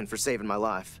you again for saving my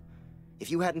life.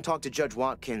 If you hadn't talked to Judge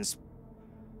Watkins,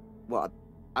 well,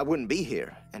 I wouldn't be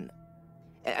here, and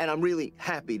I'm really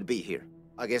happy to be here.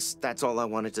 I guess that's all I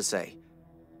wanted to say.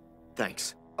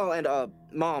 Thanks. Oh, and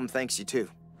Mom thanks you too.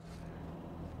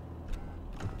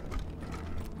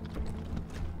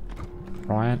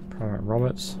 Bryant, Private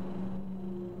Roberts.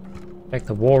 Check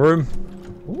the war room.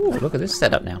 Ooh, look at this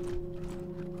setup now.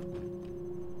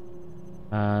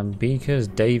 Beakers,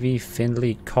 Davy,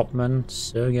 Findley, Copman,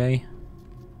 Sergey.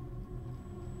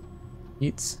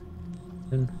 It's...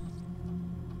 Wait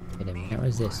a minute, what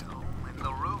is this?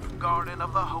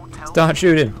 Start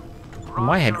shooting!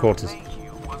 My headquarters.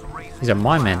 These are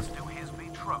my men.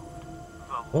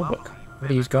 Warbook.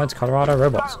 Ready to use guides, Colorado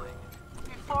robots.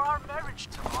 Before our marriage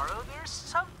tomorrow, there's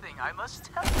something I must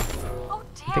tell you. Oh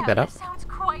dear, Pick that up. Sounds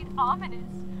quite ominous.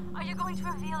 Are you going to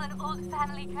reveal an old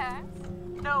family curse?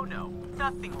 No,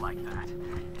 nothing like that.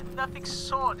 And nothing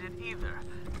sordid either.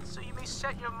 So you may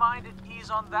set your mind at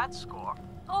ease on that score.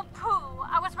 Oh pooh,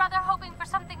 I was rather hoping for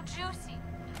something juicy.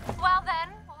 Well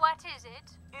then, what is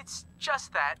it? It's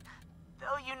just that,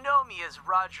 though you know me as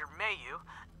Roger Mayu,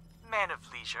 man of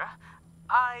leisure,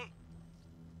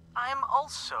 I'm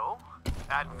also...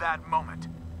 At that moment,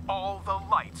 all the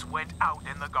lights went out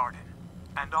in the garden,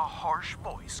 and a harsh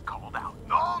voice called out.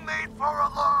 No need for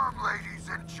alarm, ladies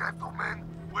and gentlemen.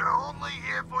 We're only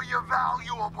here for your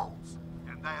valuables.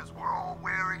 And as we're all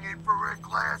wearing infrared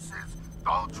glasses,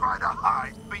 don't try to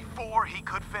hide. Before he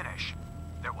could finish,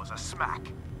 there was a smack,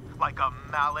 like a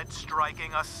mallet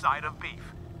striking a side of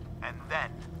beef. And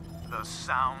then, The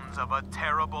sounds of a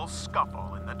terrible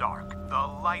scuffle in the dark. The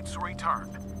lights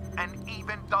returned. An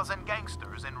even dozen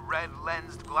gangsters in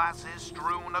red-lensed glasses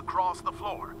strewn across the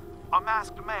floor. A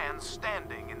masked man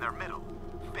standing in their middle,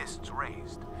 fists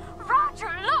raised.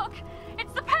 Roger, look!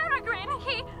 It's the Peregrine!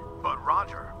 But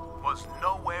Roger was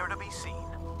nowhere to be seen.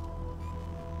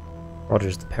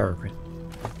 Roger's the Peregrine.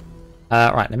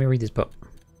 Right, let me read this book.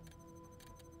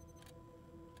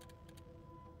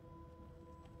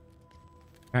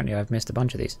 Apparently I've missed a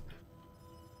bunch of these.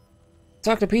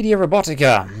 Encyclopedia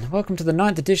Robotica. Welcome to the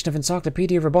 9th edition of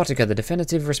Encyclopedia Robotica, the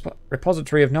definitive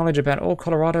repository of knowledge about all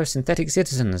Colorado synthetic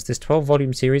citizens. This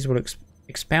 12-volume series will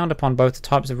expound upon both the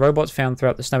types of robots found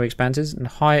throughout the snowy expanses and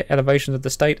high elevations of the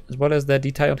state, as well as their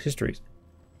detailed histories.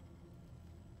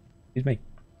 Excuse me.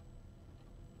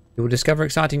 You will discover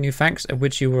exciting new facts of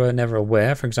which you were never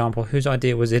aware. For example, whose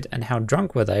idea was it and how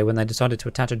drunk were they when they decided to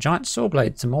attach a giant saw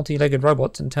blade to multi-legged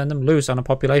robots and turn them loose on a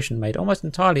population made almost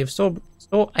entirely of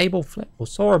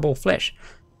sawable flesh.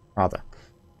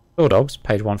 Saw dogs,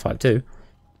 page 152.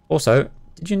 Also,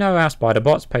 did you know our spider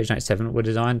bots, page 97, were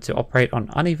designed to operate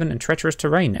on uneven and treacherous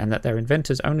terrain, and that their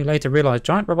inventors only later realized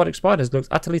giant robotic spiders looked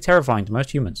utterly terrifying to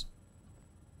most humans?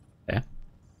 Yeah.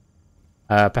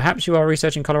 Perhaps you are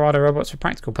researching Colorado robots for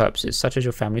practical purposes, such as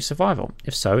your family's survival.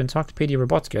 If so, Encyclopedia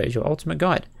Robotica is your ultimate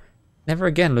guide. Never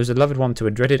again lose a loved one to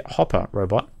a dreaded Hopper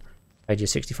robot,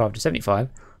 pages 65 to 75.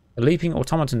 A leaping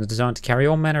automaton is designed to carry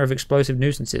all manner of explosive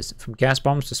nuisances, from gas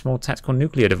bombs to small tactical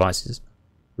nuclear devices.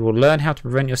 You will learn how to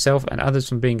prevent yourself and others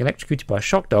from being electrocuted by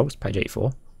shock dogs, page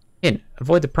 84. Hint,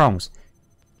 avoid the prongs.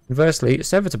 Conversely,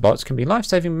 servitor bots can be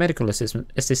life-saving medical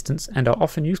assistants and are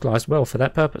often utilized well for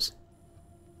that purpose.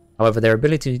 However, their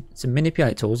ability to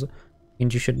manipulate tools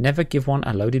means you should never give one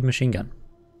a loaded machine gun.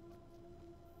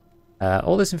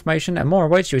 All this information and more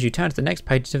awaits you as you turn to the next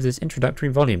pages of this introductory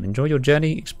volume. Enjoy your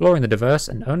journey exploring the diverse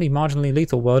and only marginally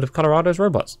lethal world of Colorado's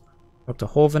robots. Dr.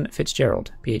 Horvan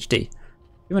Fitzgerald, PhD.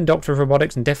 Human doctor of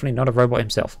robotics and definitely not a robot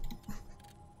himself.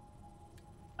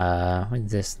 What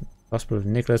is this? Gospel of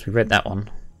Nicholas, we read that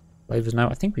one. Flavors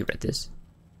Note, I think we read this.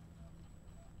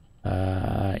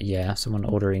 Yeah, someone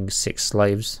ordering 6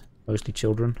 slaves. Mostly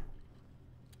children.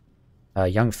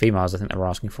 Young females, I think they were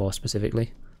asking for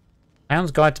specifically.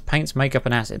 Clown's Guide to Paints, Makeup,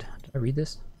 and Acid. Did I read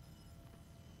this?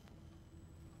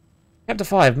 Chapter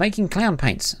 5, Making Clown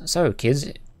Paints. So,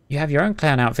 kids, you have your own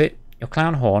clown outfit, your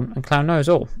clown horn, and clown nose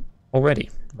already.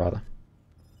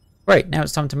 Great, now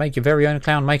it's time to make your very own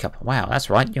clown makeup. Wow, that's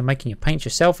right, you're making your paints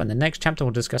yourself, and the next chapter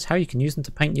will discuss how you can use them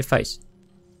to paint your face.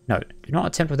 Note, do not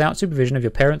attempt without supervision of your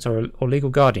parents or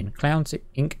legal guardian. Clown's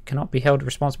ink cannot be held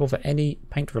responsible for any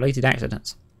paint-related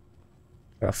accidents.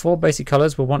 There are 4 basic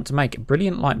colours we'll want to make. A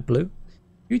brilliant light blue,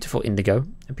 beautiful indigo,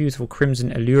 a beautiful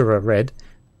crimson allura red,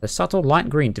 a subtle light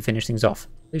green to finish things off.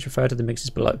 Please refer to the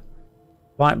mixes below.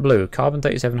 Light blue, carbon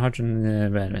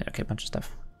 3700, okay, a bunch of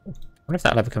stuff. I wonder if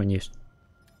that'll ever come in use.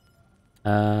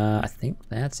 I think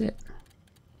that's it.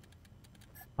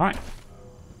 Alright.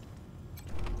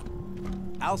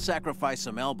 I'll sacrifice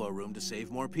some elbow room to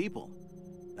save more people.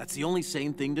 That's the only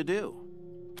sane thing to do.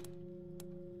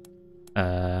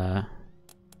 Okay,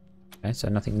 so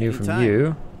nothing new from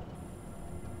you.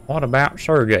 What about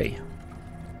Sergey?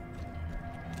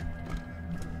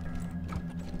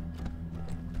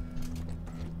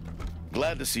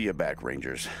 Glad to see you back,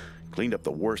 Rangers. Cleaned up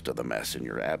the worst of the mess in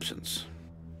your absence.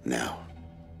 Now,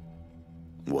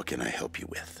 what can I help you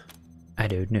with? I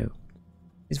don't know.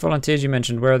 These volunteers you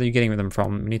mentioned, where are you getting them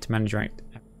from? We need to manage your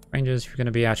Rangers. If you're going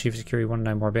to be our chief of security, we want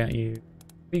to know more about you. Where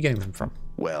are you getting them from?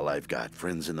 Well, I've got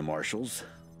friends in the Marshals,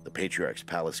 the Patriarch's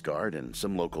Palace Guard, and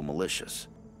some local militias.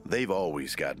 They've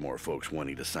always got more folks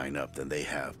wanting to sign up than they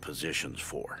have positions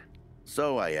for.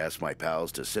 So I asked my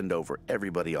pals to send over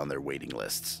everybody on their waiting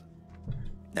lists.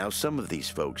 Now, some of these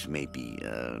folks may be,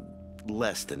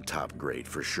 less than top grade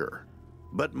for sure,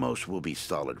 but most will be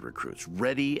solid recruits,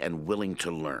 ready and willing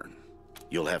to learn.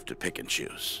 You'll have to pick and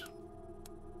choose.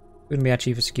 You're going to be our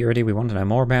chief of security. We want to know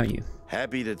more about you.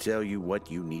 Happy to tell you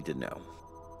what you need to know.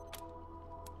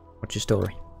 What's your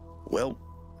story? Well,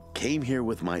 came here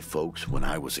with my folks when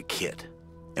I was a kid,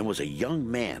 and was a young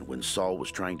man when Saul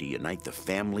was trying to unite the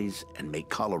families and make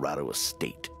Colorado a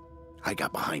state. I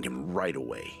got behind him right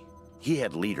away. He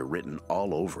had leader written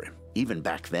all over him, even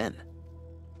back then.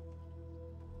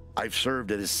 I've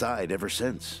served at his side ever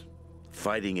since,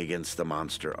 fighting against the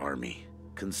monster army,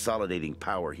 consolidating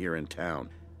power here in town,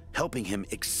 helping him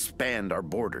expand our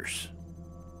borders.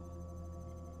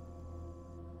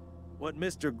 What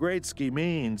Mr. Greatsky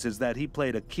means is that he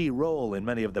played a key role in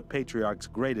many of the Patriarch's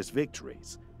greatest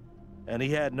victories, and he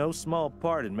had no small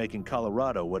part in making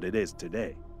Colorado what it is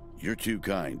today. You're too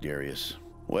kind, Darius.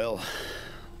 Well,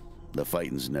 the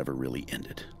fighting's never really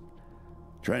ended.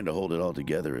 Trying to hold it all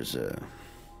together is a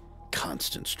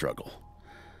constant struggle.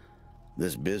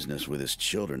 This business with his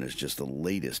children is just the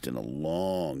latest in a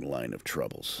long line of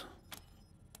troubles.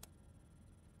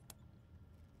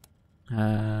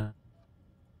 There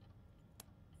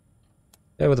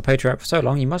with the Patriarch for so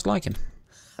long, you must like him.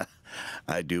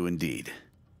 I do indeed.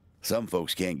 Some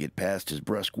folks can't get past his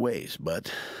brusque ways,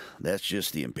 but that's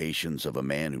just the impatience of a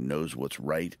man who knows what's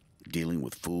right, dealing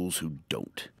with fools who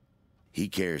don't. He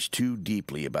cares too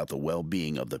deeply about the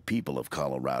well-being of the people of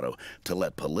Colorado to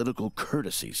let political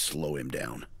courtesy slow him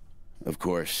down. Of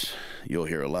course, you'll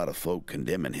hear a lot of folk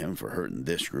condemning him for hurting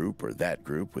this group or that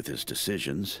group with his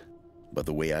decisions, but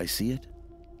the way I see it,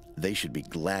 they should be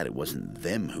glad it wasn't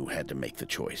them who had to make the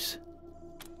choice.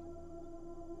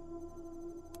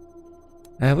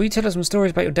 Will you tell us some stories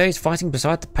about your days fighting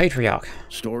beside the Patriarch?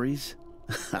 Stories?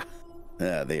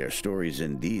 They are stories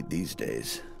indeed these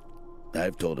days.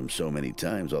 I've told him so many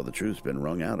times all the truth's been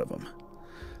wrung out of him.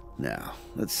 Now,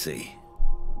 let's see.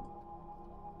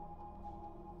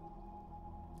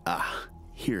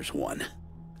 Here's one.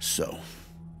 So,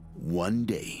 one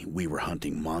day we were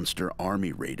hunting monster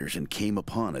army raiders and came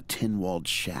upon a tin-walled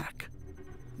shack.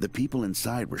 The people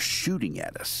inside were shooting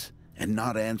at us and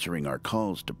not answering our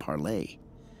calls to parley.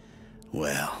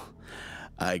 Well,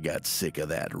 I got sick of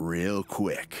that real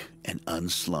quick and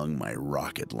unslung my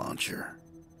rocket launcher.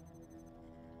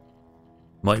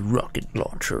 My rocket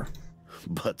launcher.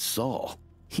 But Saul,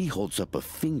 he holds up a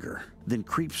finger, then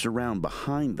creeps around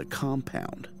behind the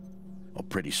compound. Well,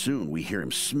 pretty soon we hear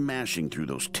him smashing through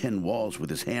those tin walls with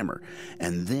his hammer,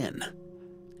 and then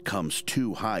comes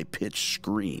two high-pitched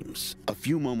screams. A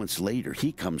few moments later,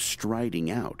 he comes striding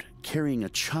out, carrying a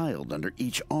child under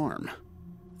each arm.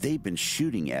 They've been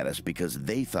shooting at us because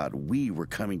they thought we were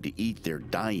coming to eat their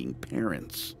dying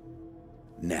parents.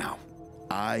 Now,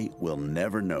 I will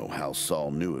never know how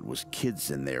Saul knew it was kids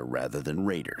in there rather than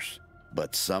raiders,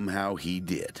 but somehow he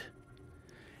did.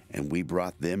 And we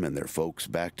brought them and their folks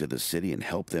back to the city and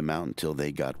helped them out until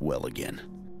they got well again.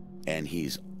 And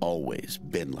he's always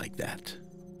been like that.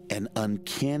 An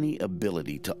uncanny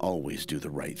ability to always do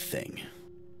the right thing.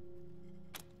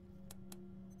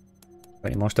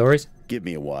 Any more stories? Give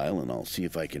me a while and I'll see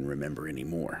if I can remember any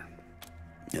more.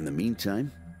 In the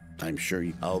meantime, I'm sure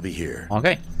I'll be here.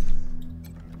 Okay.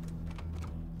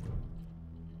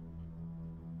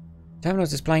 Terminal is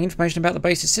displaying information about the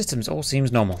base's systems. All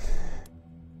seems normal.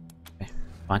 Okay,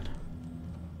 fine.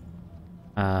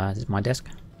 This is my desk.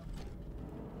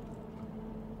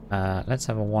 Let's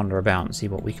have a wander about and see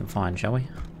what we can find, shall we?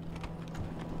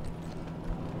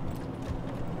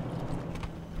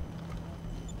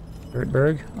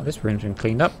 Berg. Oh, this room's been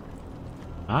cleaned up.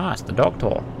 Ah, it's the doctor.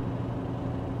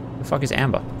 Who the fuck is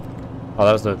Amber? Oh,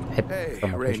 that was the head. Hey,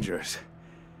 Rangers.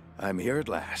 I'm here at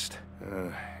last.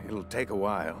 It'll take a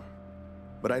while.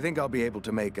 But I think I'll be able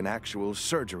to make an actual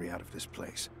surgery out of this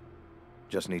place.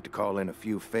 Just need to call in a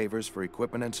few favors for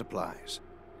equipment and supplies.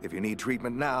 If you need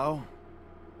treatment now,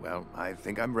 well, I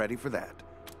think I'm ready for that.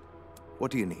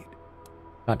 What do you need?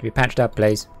 Like to be patched up,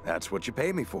 please. That's what you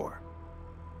pay me for.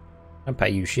 Don't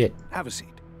pay you shit. Have a seat.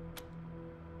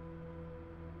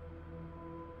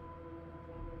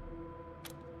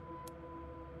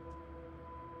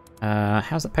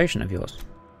 How's that patient of yours?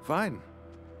 Fine.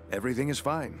 Everything is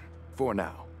fine. For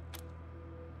now.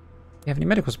 You have any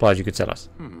medical supplies you could sell us?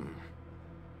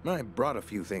 I brought a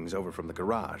few things over from the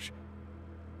garage.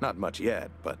 Not much yet,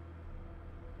 but...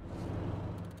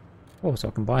 Oh, so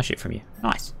I can buy shit from you.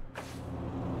 Nice.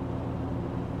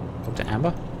 Talk to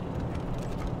Amber.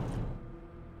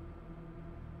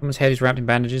 Woman's head is wrapped in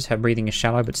bandages. Her breathing is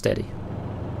shallow but steady.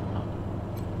 Oh.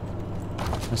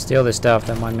 I'll steal this stuff,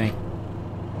 don't mind me.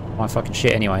 My fucking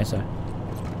shit anyway, so.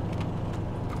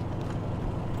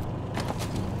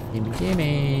 Gimme,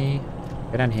 gimme.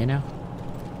 Go down here now.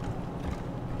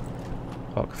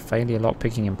 Lock failure, lock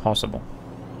picking impossible.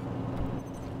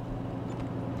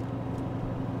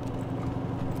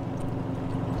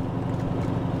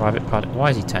 Private party. Why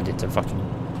is he turned into fucking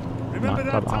Remember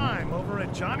that nightclub time over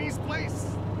at Johnny's place?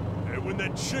 And when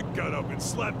that chick got up and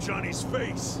slapped Johnny's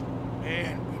face.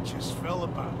 Man, we just fell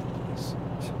about the place.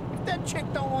 If that chick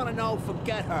don't want to know,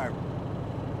 forget her.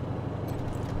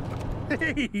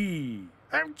 Hey,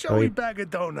 I'm Joey Bag of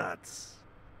Donuts.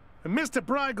 And Mr.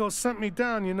 Brygo sent me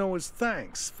down, you know, as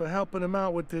thanks for helping him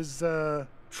out with his,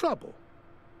 trouble.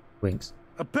 Winks.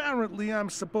 Apparently, I'm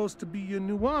supposed to be your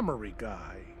new armory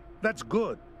guy. That's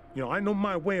good. You know, I know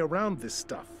my way around this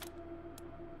stuff.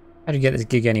 How'd you get this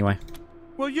gig anyway?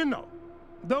 Well, you know,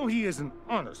 though he is an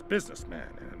honest businessman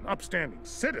and an upstanding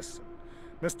citizen,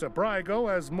 Mr. Brygo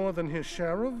has more than his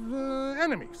share of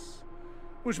enemies,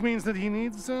 which means that he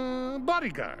needs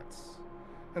bodyguards.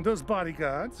 And those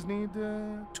bodyguards need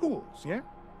tools, yeah?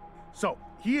 So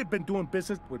he had been doing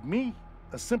business with me,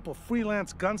 a simple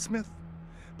freelance gunsmith,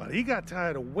 but he got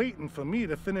tired of waiting for me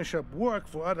to finish up work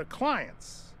for other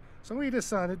clients. So he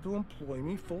decided to employ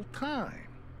me full-time.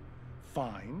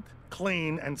 Find,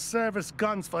 clean, and service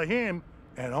guns for him,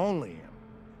 and only him.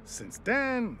 Since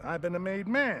then, I've been a made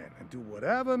man and do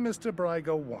whatever Mr.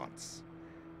 Brygo wants.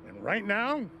 And right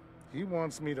now, he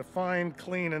wants me to find,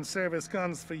 clean, and service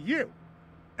guns for you.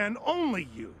 And only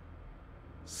you.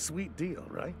 Sweet deal,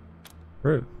 right?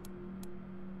 True.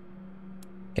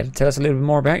 Care to tell us a little bit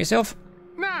more about yourself?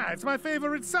 Nah, it's my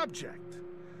favorite subject.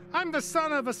 I'm the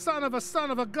son of a son of a son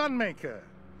of a gunmaker.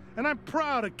 And I'm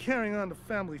proud of carrying on the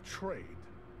family trade.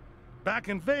 Back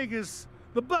in Vegas,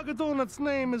 the Bag of Donuts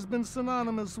name has been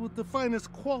synonymous with the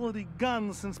finest quality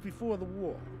guns since before the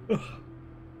war.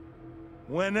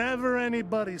 Whenever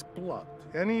anybody's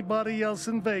plugged anybody else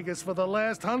in Vegas for the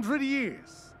last 100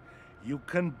 years, you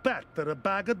can bet that a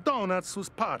Bag of Donuts was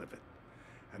part of it.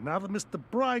 And now that Mr.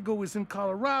 Brygo is in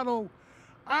Colorado,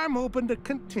 I'm hoping to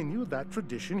continue that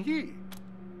tradition here.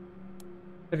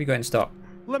 Have you got in stock?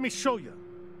 Let me show you.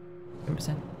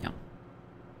 10%? Yeah.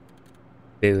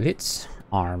 Bullets,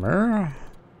 armor.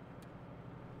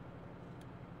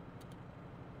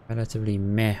 Relatively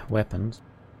meh weapons.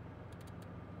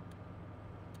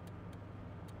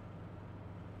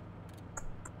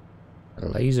 A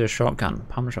laser shotgun,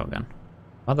 pump shotgun.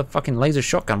 Motherfucking laser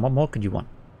shotgun, what more could you want?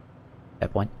 Fair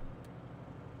point.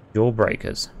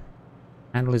 Jawbreakers.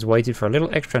 Handle is weighted for a little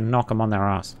extra knock them on their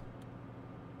ass.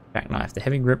 Jackknife. The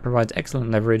heavy grip provides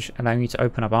excellent leverage, allowing you to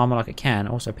open up armor like a can.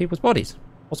 Also people's bodies.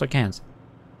 Also cans.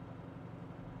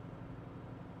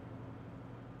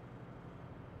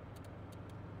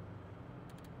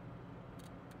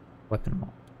 Weapon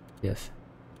mod. Diff.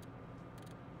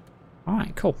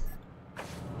 Alright, cool.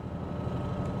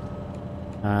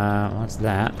 What's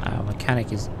that?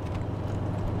 Mechanic is...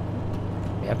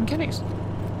 We have mechanics.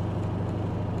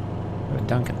 We're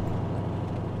Duncan.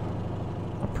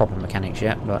 Not proper mechanics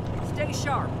yet, but... Stay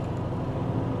sharp.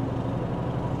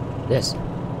 This.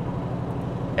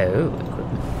 Oh,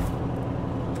 equipment.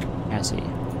 Chassis.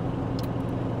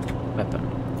 Weapon.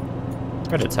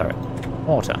 Predator turret.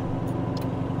 Mortar.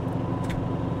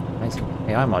 Amazing.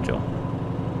 AI module.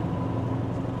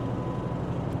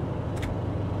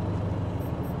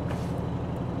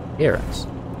 Appearance.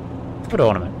 Foot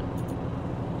ornament.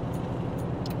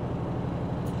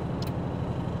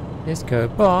 Disco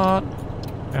bot.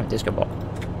 Oh, disco bot.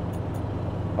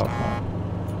 Oh.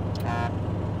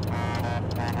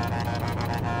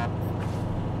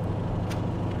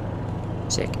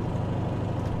 Sick.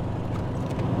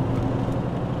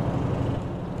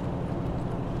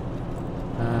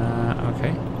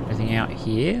 Okay. Anything out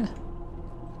here? The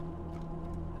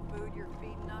food you're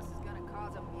feeding us is gonna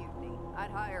cause a mutiny.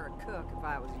 I'd hire a cook if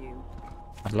I was you.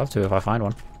 I'd love to if I find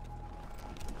one.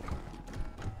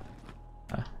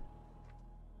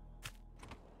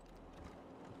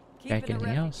 Keeping anything the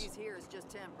else? refugees here is just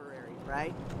temporary,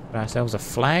 right? Got ourselves a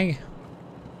flag.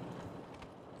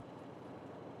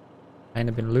 Ain't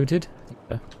have been looted. I think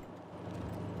so.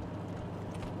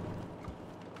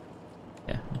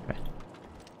 Yeah, okay.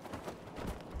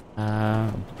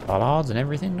 Bollards and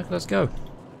everything. Look, let's go. You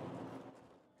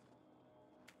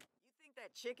think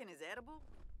that chicken is edible?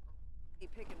 Be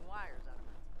picking wires out of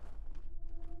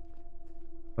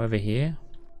it. Over here.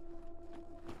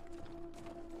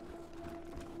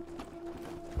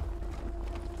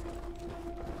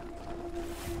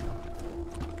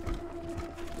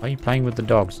 Why are you playing with the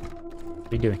dogs?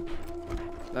 What are you doing?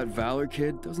 That Valor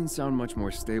kid doesn't sound much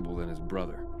more stable than his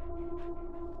brother.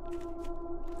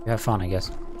 You have fun, I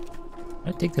guess.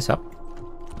 Let's dig this up.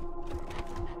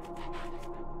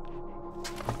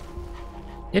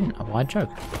 Didn't. A wide choke.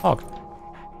 Hog.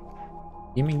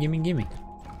 Gimme, gimme, gimme.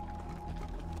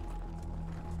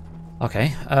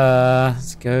 Okay,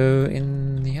 let's go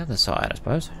in the other side, I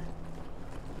suppose.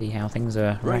 See how things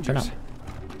are wrapping up.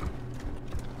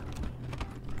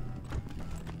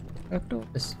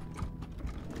 This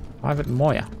Private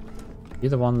Moya. You're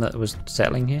the one that was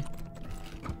settling here?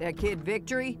 That kid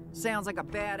Victory sounds like a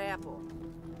bad apple.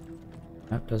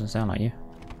 Nope, doesn't sound like you.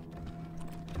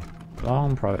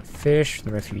 Long, Private Fish,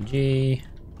 the refugee.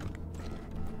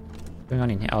 What's going on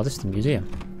in here? Oh, this is the museum.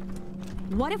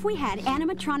 What if we had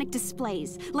animatronic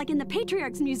displays, like in the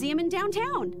Patriarch's Museum in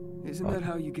downtown? Isn't that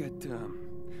how you get,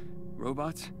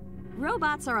 robots?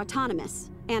 Robots are autonomous.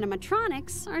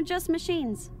 Animatronics are just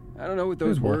machines. I don't know what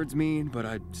those words mean, but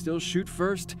I'd still shoot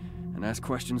first and ask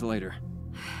questions later.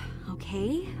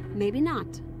 Okay, maybe not.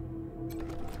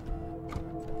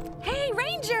 Hey,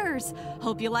 Rangers!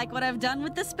 Hope you like what I've done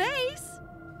with the space.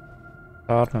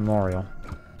 Guard Memorial.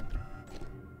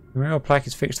 The memorial plaque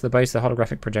is fixed to the base of the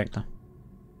holographic projector.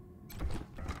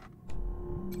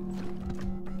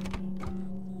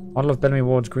 Model of Bellamy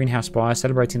Ward's greenhouse spire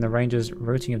celebrating the Rangers'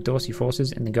 routing of Dorsey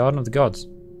forces in the Garden of the Gods.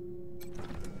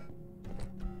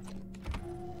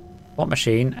 What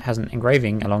machine has an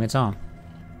engraving along its arm?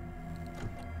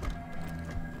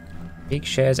 Peak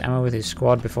shares ammo with his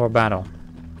squad before a battle.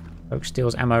 Oak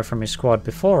steals ammo from his squad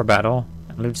before a battle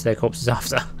and loots their corpses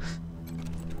after.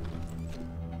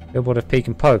 Billboard of Peak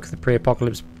and Poke, the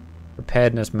pre-apocalypse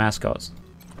preparedness mascots.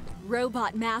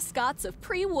 Robot mascots of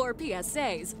pre-war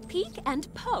PSAs, Peek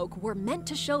and Poke were meant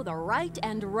to show the right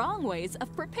and wrong ways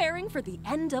of preparing for the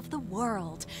end of the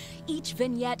world. Each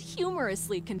vignette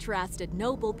humorously contrasted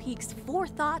Noble Peek's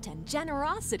forethought and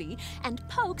generosity and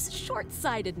Poke's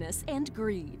short-sightedness and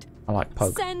greed. I like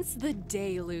Poke. Since the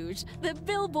deluge, the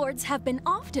billboards have been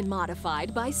often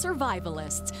modified by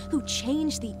survivalists who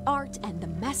change the art and the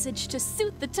message to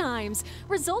suit the times,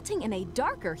 resulting in a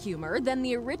darker humor than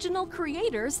the original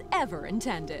creators ever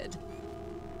intended.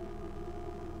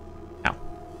 Ow.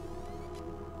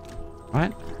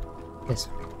 Alright. Yes.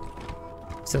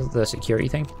 Still the security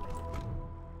thing.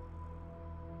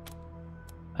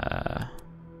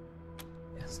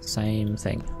 It's the same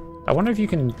thing. I wonder if you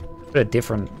can put a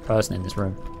different person in this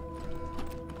room.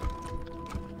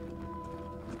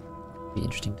 Be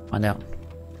interesting to find out.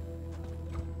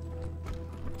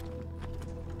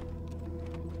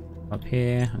 Up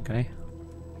here, okay.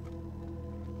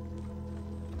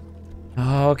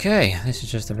 Okay, this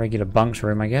is just a regular bunks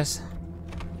room, I guess.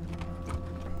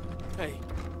 Hey,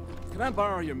 can I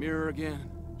borrow your mirror again?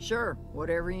 Sure,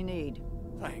 whatever you need.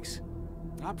 Thanks.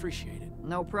 I appreciate it.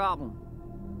 No problem.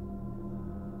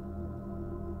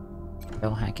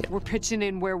 They'll hack it. We're pitching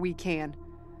in where we can.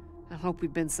 I hope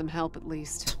we've been some help at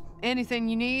least. Anything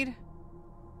you need?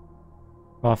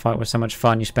 Bar fight was so much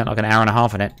fun, you spent like an hour and a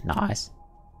half on it. Nice.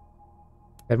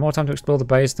 We had more time to explore the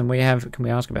base than we have. Can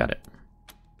we ask about it?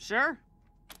 Sure.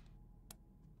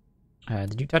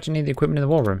 Did you touch any of the equipment in the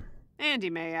war room?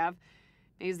 Andy may have.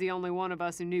 He's the only one of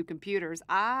us who knew computers.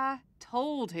 I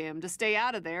told him to stay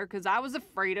out of there because I was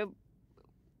afraid of,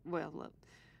 well,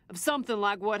 of something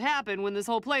like what happened when this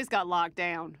whole place got locked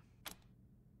down.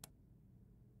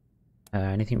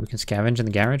 Anything we can scavenge in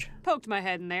the garage? Poked my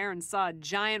head in there and saw a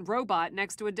giant robot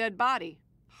next to a dead body.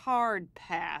 Hard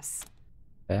pass.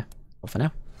 Fair. Well, for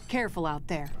now. Careful out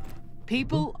there.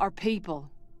 People are people,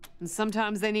 and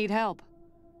sometimes they need help.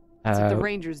 That's what the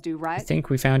Rangers do, right? I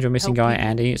think we found your missing guy,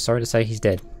 Andy. Sorry to say he's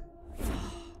dead.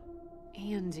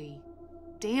 Andy.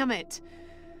 Damn it.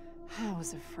 I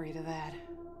was afraid of that.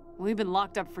 We've been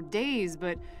locked up for days,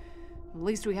 but at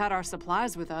least we had our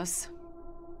supplies with us.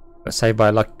 But saved by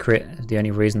a lucky crit is the only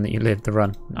reason that you lived the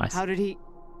run. Nice. How did he...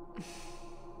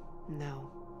 No.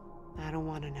 I don't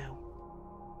want to know.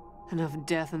 Enough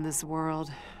death in this world.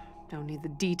 Don't need the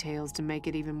details to make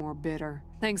it even more bitter.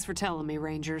 Thanks for telling me,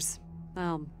 Rangers.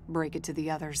 I'll break it to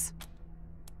the others.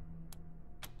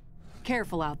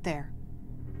 Careful out there.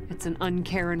 It's an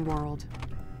uncaring world.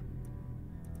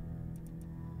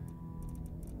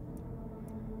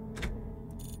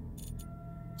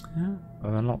 Yeah,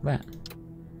 I've unlocked that.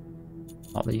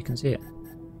 Not that you can see it.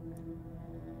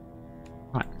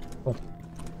 Right, cool.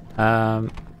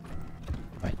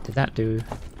 Wait, did that do...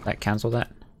 that cancel that?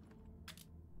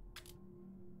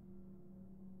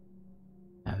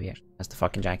 Oh, yeah, that's the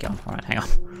fucking jacket on. Alright, hang on.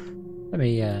 Let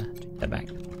me, take that back.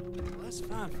 Well, that's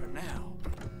fine for now.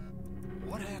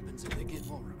 What happens if they get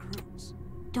more recruits?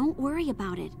 Don't worry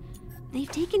about it.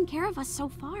 They've taken care of us so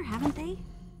far, haven't they?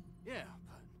 Yeah,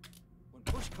 but when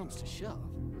push comes to shove...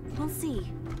 We'll see.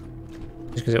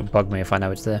 Just because it'll bug me if I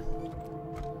know it's there.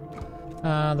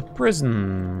 The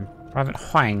prison. Private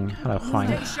Huang. Hello, Huang.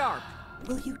 Stay sharp.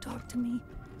 Will you talk to me?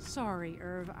 Sorry,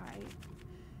 Irv.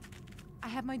 I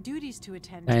have my duties to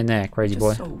attend Stay in there, crazy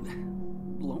boy. So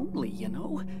lonely, you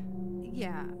know?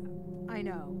 Yeah, I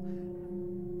know.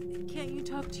 Can't you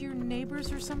talk to your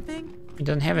neighbors or something? He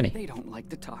doesn't have any. They don't like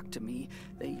to talk to me.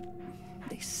 They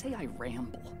say I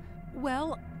ramble.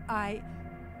 Well, I'm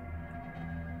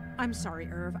sorry,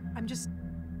 Irv. I'm just...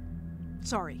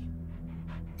 sorry.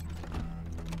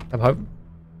 Have hope.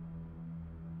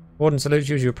 Warden salutes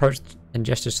you as you approach and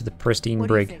gestures to the pristine What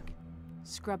brig. do you think?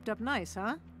 Scrubbed up nice,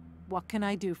 huh? What can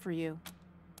I do for you?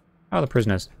 How are the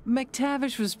prisoners?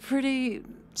 McTavish was pretty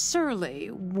surly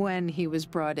when he was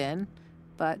brought in,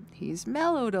 but he's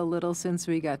mellowed a little since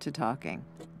we got to talking.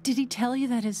 Did he tell you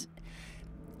that his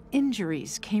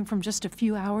injuries came from just a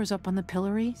few hours up on the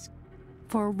pillory?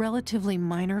 For a relatively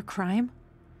minor crime?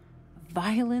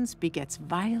 Violence begets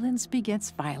violence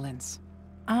begets violence.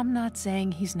 I'm not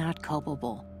saying he's not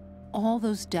culpable. All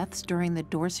those deaths during the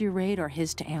Dorsey raid are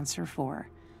his to answer for.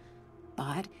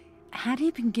 But had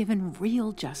he been given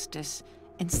real justice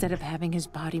instead of having his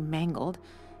body mangled,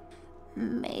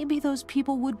 maybe those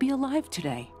people would be alive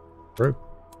today. True.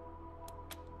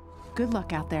 Good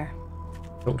luck out there.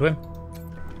 Talk to him.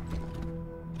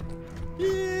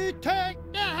 You take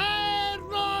the high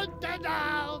road and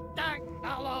I'll take the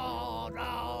low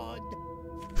road.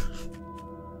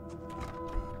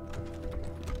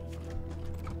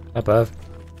 Above.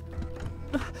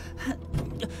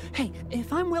 Hey,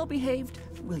 if I'm well behaved,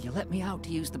 will you let me out to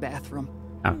use the bathroom?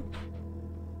 Oh.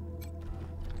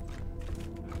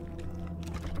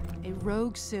 A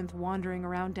rogue synth wandering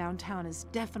around downtown is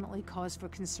definitely cause for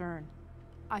concern.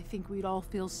 I think we'd all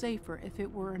feel safer if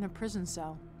it were in a prison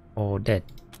cell. Or dead.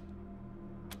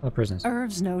 Or prisoners.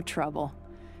 Irv's no trouble.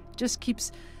 Just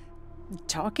keeps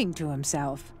talking to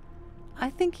himself. I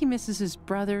think he misses his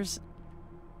brothers,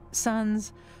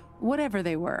 sons, whatever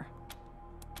they were.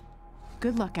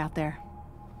 Good luck out there.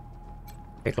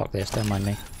 Big lock this, don't mind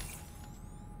me.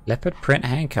 Leopard print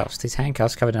handcuffs. These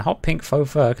handcuffs covered in hot pink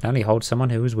faux fur can only hold someone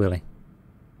who is willing.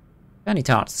 Bernie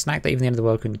tarts, the snack that even the end of the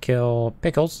world couldn't kill.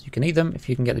 Pickles, you can eat them if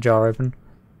you can get the jar open.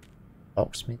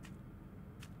 Locksmith.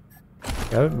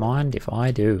 Don't mind if I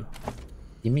do.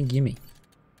 Gimme, gimme.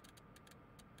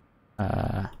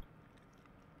 What's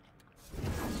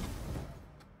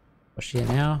she at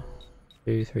now?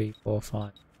 2, 3, 4,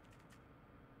 5.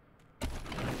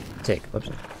 Tick. Whoops.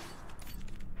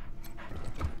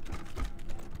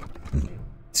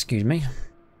 Excuse me.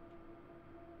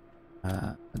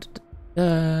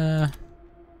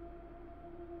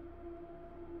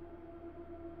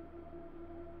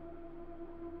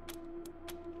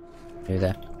 Do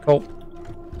there. Cool.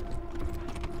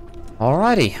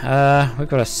 Alrighty. We've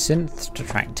got a synth to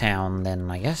track down then,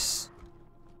 I guess.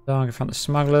 So I can confront the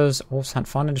smugglers. Also hunt,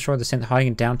 find and destroy the synth hiding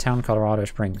in downtown Colorado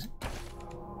Springs.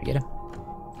 Get him.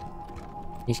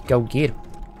 Let's go get him.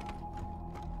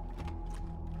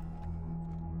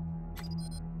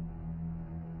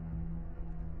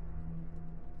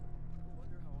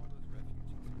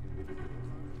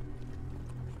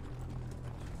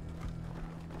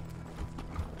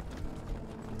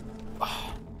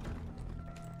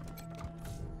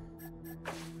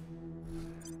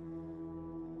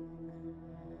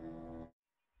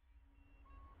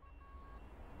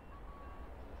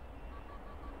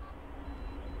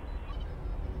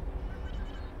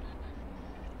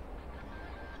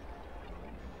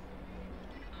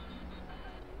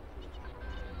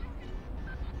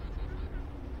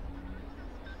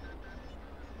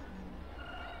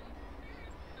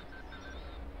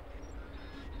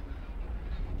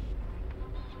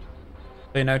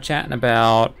 So, you know, chat in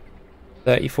about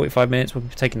 30-45 minutes. We'll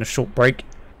be taking a short break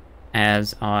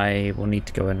as I will need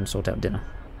to go in and sort out dinner.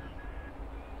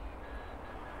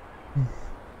 I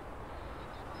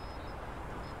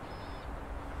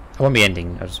won't be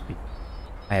ending. I'll just be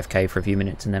AFK for a few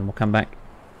minutes and then we'll come back.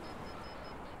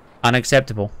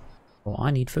 Unacceptable. Well,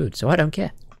 I need food, so I don't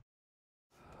care.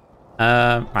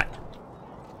 Right.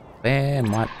 Where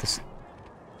might this...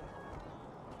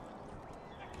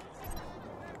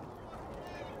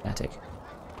 Static.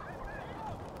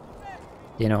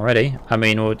 In already. I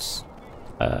mean, well, it's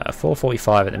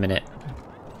 4:45 at the minute,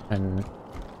 and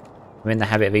I'm in the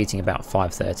habit of eating about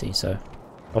 5:30, so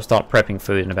I'll start prepping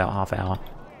food in about half an hour.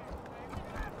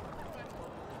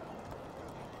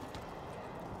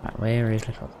 Right, where is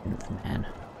little man?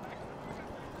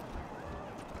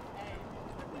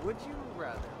 Would you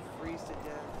rather freeze to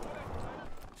death?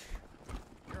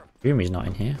 Yumi's not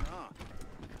in here.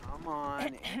 Come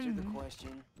on, answer the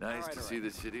question. Nice to see the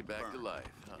city back to life.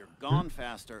 Huh? You're gone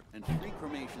faster, and free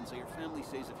cremation so your family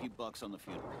saves a few bucks on the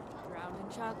funeral. Drowned in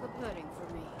chocolate pudding for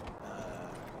me.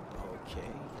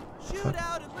 Okay.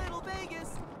 Shootout in Little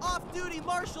Vegas! Off-duty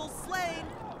marshals slain!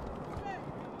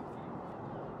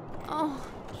 Oh,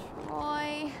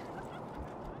 Troy.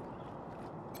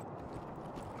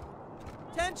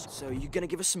 Tension! So you gonna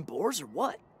give us some boars or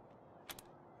what?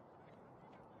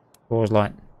 What was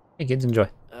light? Hey kids, enjoy.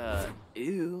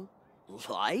 Ew.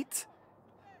 Light?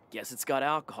 Guess it's got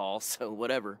alcohol, so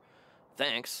whatever.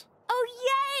 Thanks. Oh,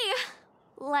 yay!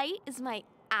 Light is my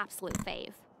absolute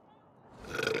fave.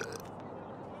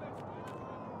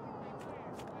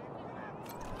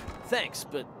 Thanks,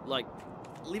 but, like,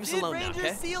 leave us alone now, okay? Did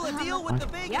Rangers seal a deal with the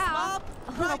Vegas mob?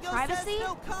 A little privacy?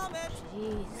 No comment.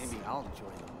 Jeez. Maybe I'll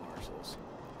join the marshals.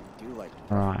 I do like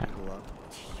to Right. people up.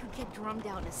 You get drummed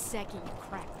out in a second, you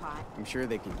crackpot. I'm sure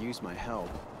they could use my help.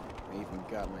 I even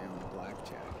got my own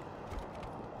blackjack.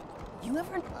 You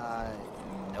ever?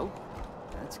 Nope.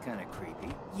 That's kind of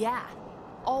creepy. Yeah.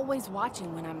 Always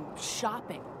watching when I'm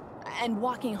shopping and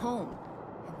walking home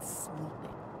and sleeping.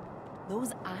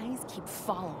 Those eyes keep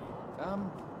following.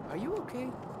 Are you okay?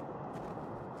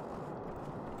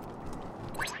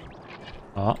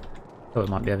 Oh, thought it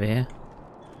might be over here.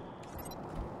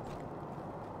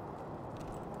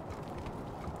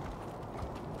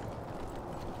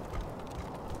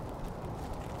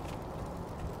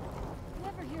 You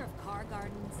ever hear of car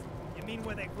gardens? You mean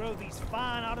where they grow these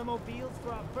fine automobiles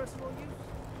for our personal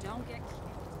use? Don't get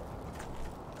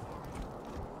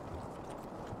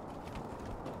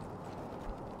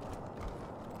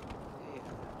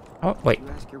Oh, wait. Did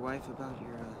you ask your wife about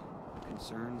your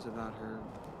concerns about her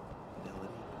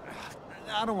ability?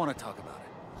 I don't want to talk about it.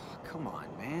 Oh, come on,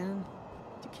 man.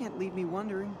 You can't leave me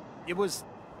wondering. It was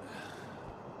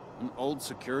an old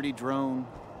security drone.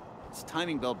 Its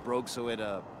timing belt broke, so it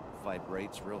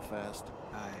vibrates real fast.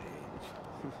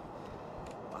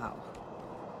 Wow.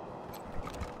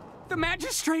 The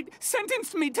magistrate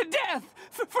sentenced me to death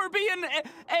for being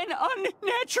an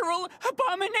unnatural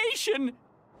abomination.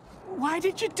 Why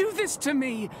did you do this to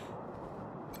me?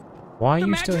 Why are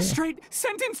you still here? The magistrate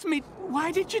sentenced me.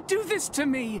 Why did you do this to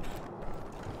me?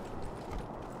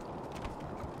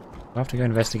 I'll have to go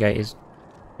investigate his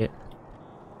shit.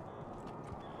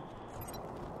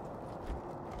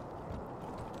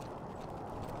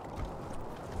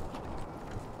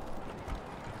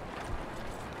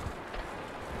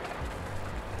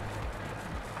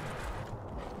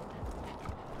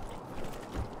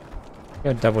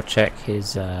 Go double check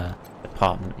his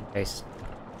apartment in case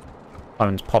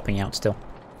phone's popping out still.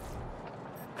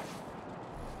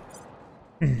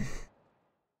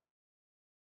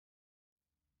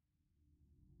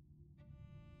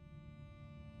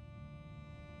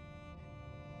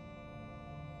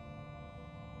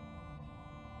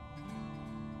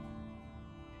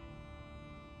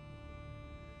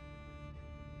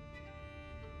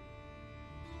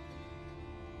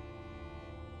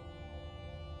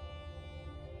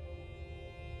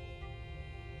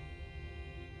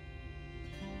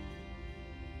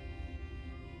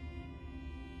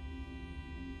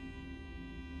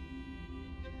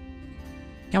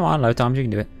 Come on, low times, you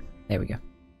can do it. There we go.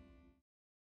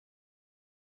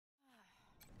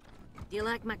 Do you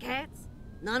like my cats?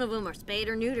 None of them are spayed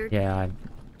or neutered. Yeah,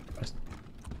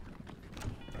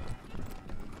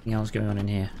 Anything else going on in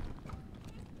here?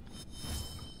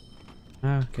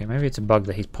 Okay, maybe it's a bug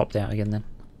that he's popped out again then.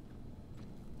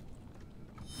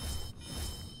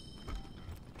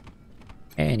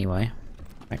 Anyway,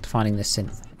 back to finding this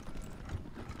synth.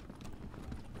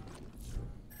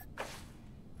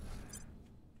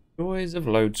 Joys of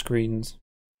load screens.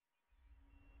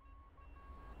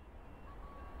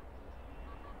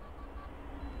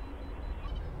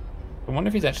 I wonder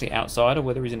if he's actually outside or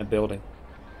whether he's in a building.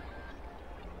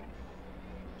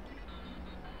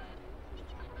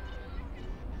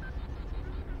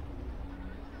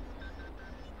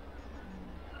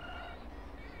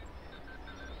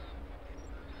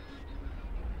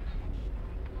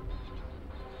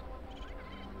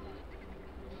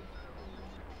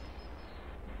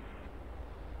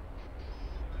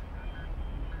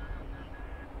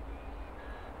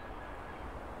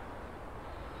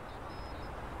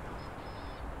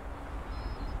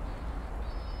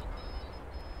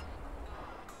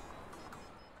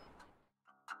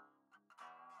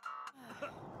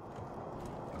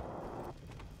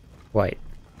 Wait.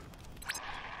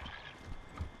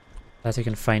 Static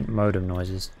and faint modem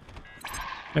noises.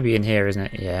 Gonna be in here,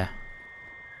 isn't it? Yeah.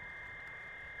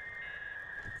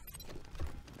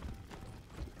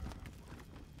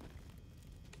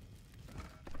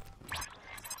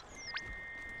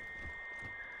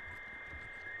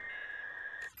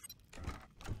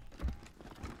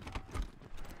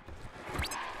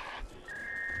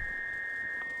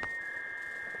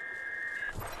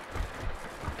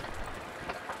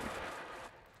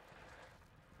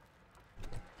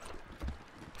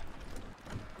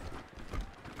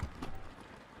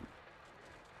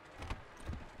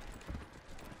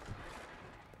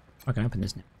 I can open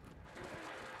this now.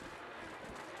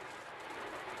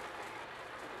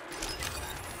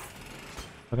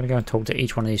 I'm gonna go and talk to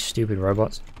each one of these stupid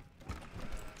robots.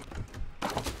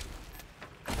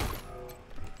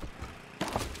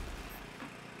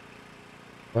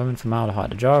 Worm and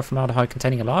formaldehyde. A jar of formaldehyde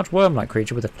containing a large worm-like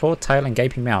creature with a clawed tail and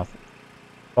gaping mouth.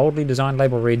 Boldly designed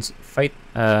label reads,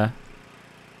 Fetal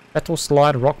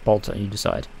Slide Rock Bolter, you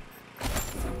decide.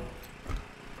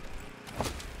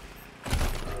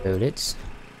 Bullets.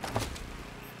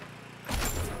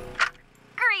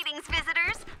 Greetings,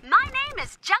 visitors. My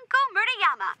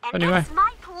Anyway. It's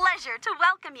my pleasure to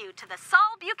welcome you to the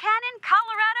Saul Buchanan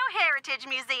Colorado Heritage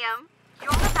Museum.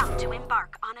 You're about to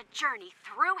embark on a journey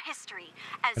through history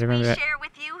as we remember share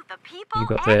with you the people You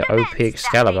got and the OP events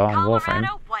Excalibur that made on Warframe.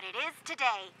 Colorado what it is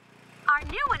today. Our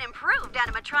new and improved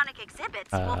animatronic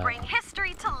exhibits will bring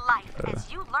history to life as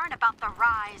you learn about the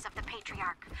rise of the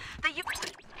Patriarch.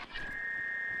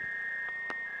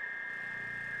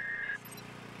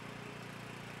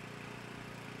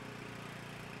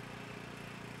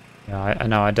 Yeah, I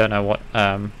know. I don't know what.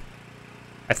 I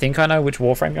think I know which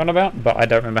Warframe you're on about, but I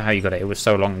don't remember how you got it. It was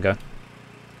so long ago.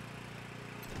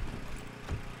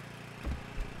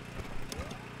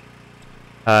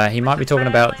 He might be talking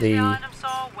about the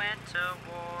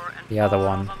other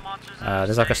one.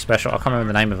 There's like a special. I can't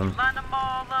remember the name of them.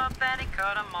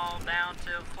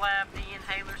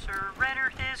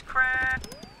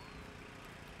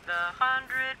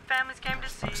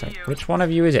 Fuck's sake. Which one of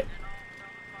you is it?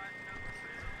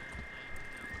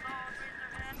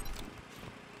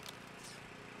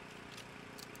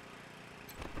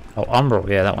 Oh, Umbral,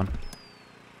 yeah, that one.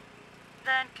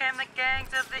 Then came the gangs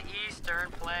of the Eastern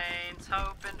Plains,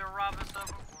 hoping to rob us of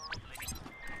a world.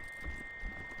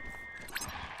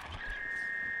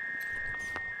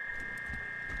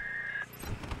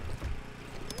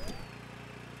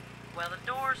 Well, the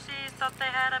Dorseys thought they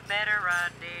had a better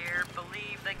idea,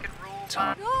 believed they could rule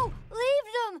by... No, leave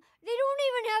them! They don't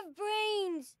even have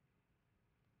brains!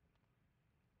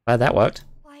 Glad that worked.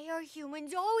 Why are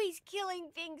humans always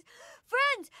killing things?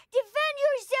 Friends, defend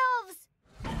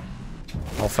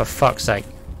yourselves! Oh, for fuck's sake.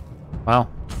 Well,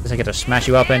 I guess I get to smash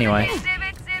you up anyway. I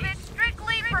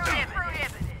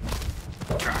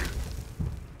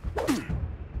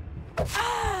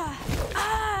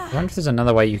wonder if there's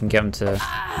another way you can get them to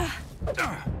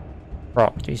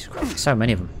rock. Jesus Christ, so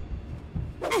many of them.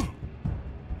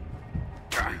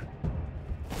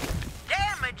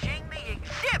 Damaging the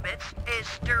exhibits is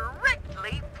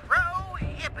strictly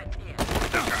prohibited.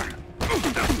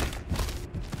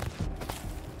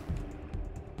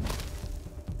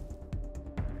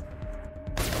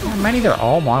 How many there are?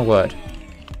 Oh my word.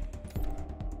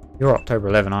 You're October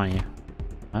 11, aren't you?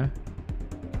 No?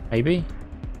 Maybe?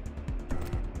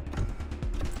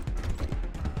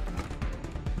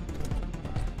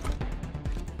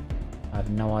 I have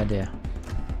no idea.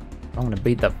 I'm gonna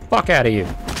beat the fuck out of you.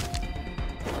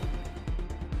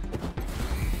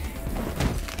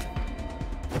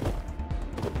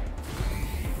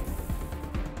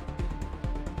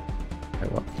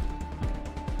 Wait, what?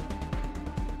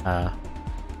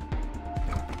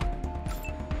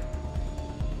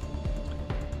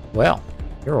 Well,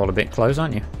 you're all a bit close,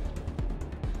 aren't you?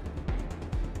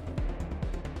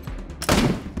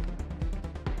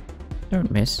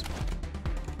 Don't miss.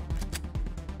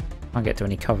 Can't get to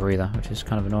any cover either, which is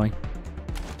kind of annoying.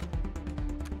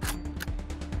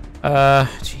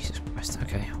 Jesus Christ,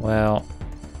 okay, well...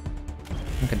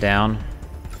 Look it down.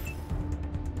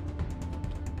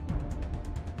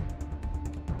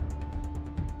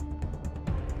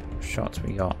 Shots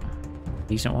we got.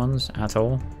 Decent ones, at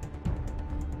all.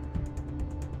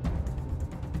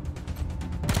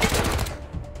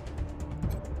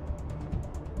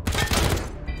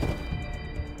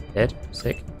 Dead.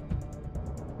 Sick.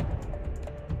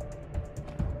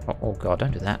 Oh, oh god,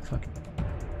 don't do that. Fuck.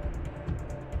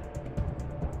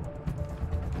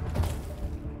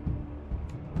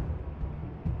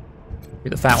 Shoot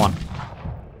the fat one.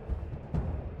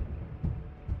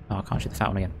 Oh, I can't shoot the fat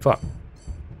one again. Fuck.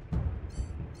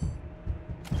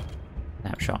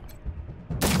 Snapshot.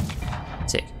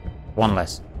 Sick. One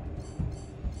less.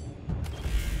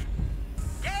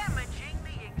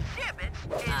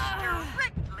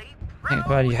 Hey,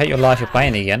 well, you hate your life, you're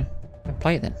playing it again. Go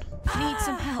play it then. Need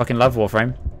some help. Fucking love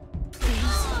Warframe.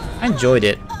 I enjoyed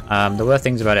it. There were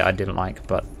things about it I didn't like,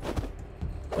 but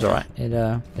it was alright.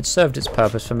 It served its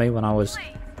purpose for me when I was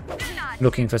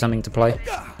looking for something to play.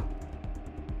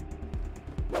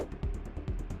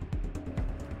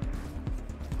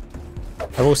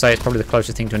 I will say it's probably the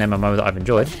closest thing to an MMO that I've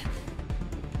enjoyed.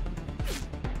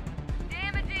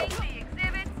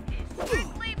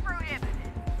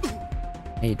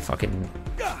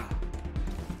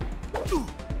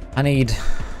 I need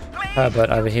Herbert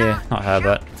over here. Not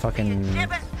Herbert. Fucking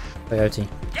Coyote.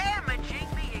 Damaging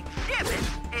the exhibit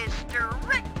is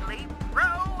strictly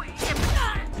prohibited.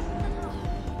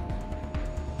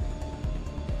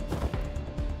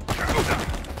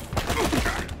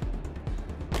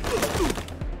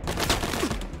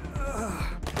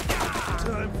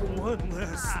 Time for one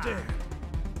last stare.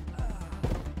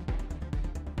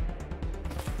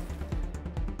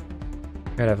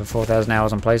 Got over 4,000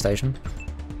 hours on PlayStation.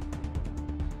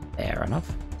 Fair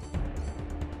enough.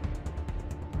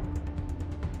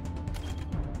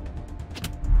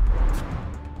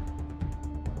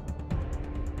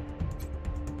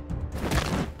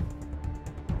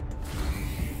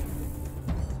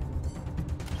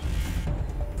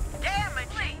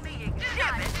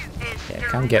 Yeah,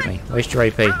 come get me. Waste your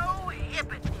AP.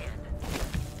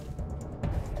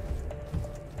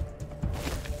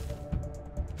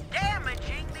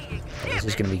 This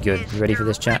is going to be good. You ready for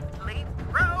this, chat?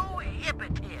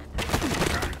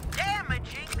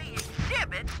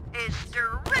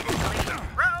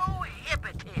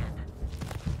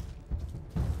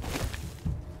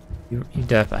 You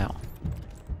derp out.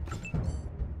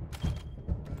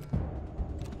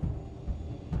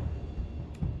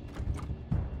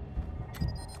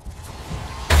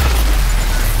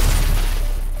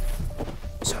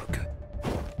 So good.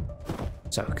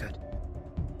 So good.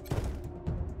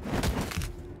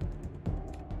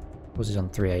 Was it on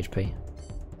 3 HP?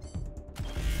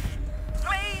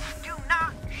 Please do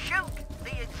not shoot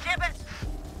the exhibits.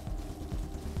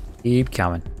 Keep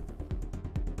coming.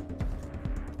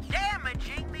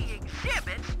 Damaging the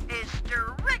exhibits is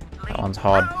directly That one's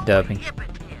hard derping.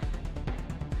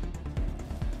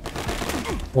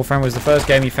 Warframe was the first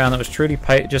game you found that was truly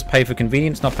just pay for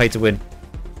convenience, not pay to win.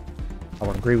 I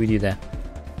would agree with you there.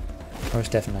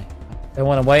 Most definitely. Don't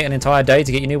want to wait an entire day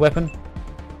to get your new weapon?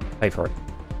 Pay for it.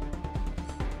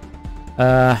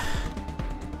 Are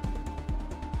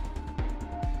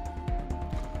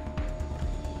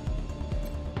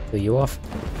you off?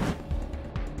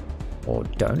 Or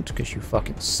don't, because you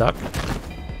fucking suck.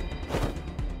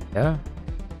 Yeah.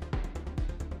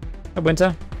 Hey,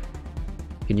 Winter.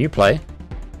 Can you play?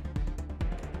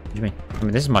 What do you mean? I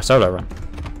mean, this is my solo run. Do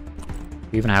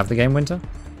you even have the game, Winter?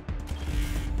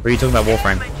 Or are you talking about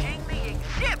Warframe?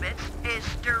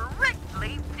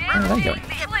 Oh, there you go.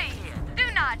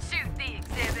 Do not shoot the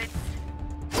exhibits.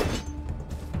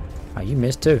 Oh, you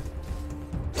missed too.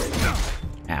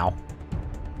 Ow.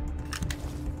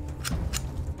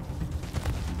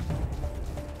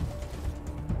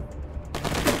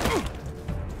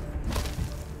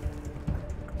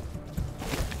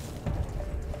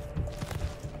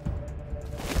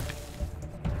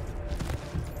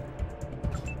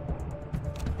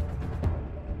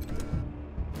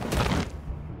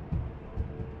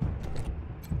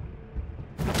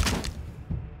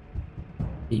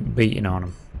 Keep beating on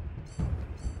him.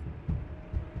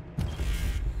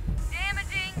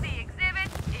 Damaging the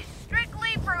exhibits is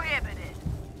strictly prohibited.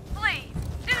 Please,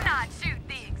 do not shoot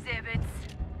the exhibits.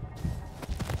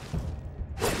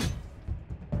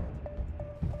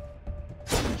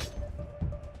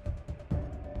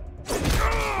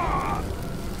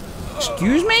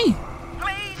 Excuse me?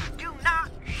 Please do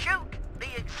not shoot the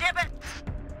exhibits.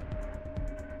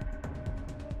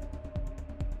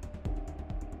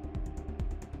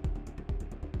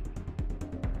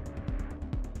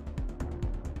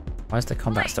 Why is the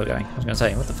combat still going? I was gonna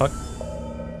say, what the fuck?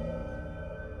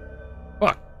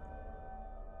 Fuck.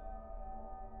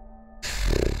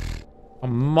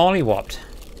 I'm mollywopped.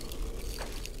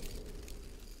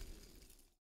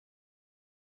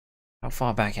 How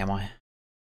far back am I?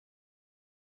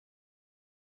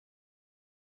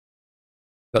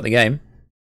 Got the game.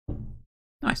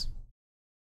 Nice.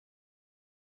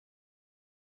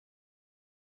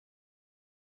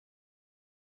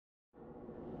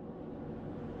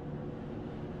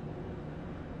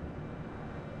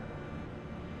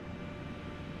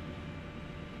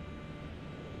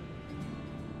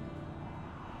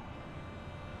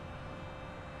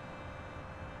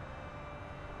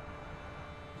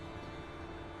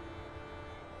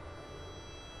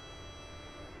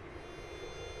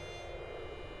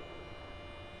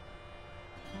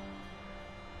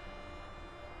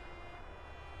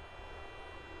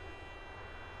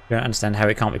 I don't understand how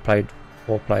it can't be played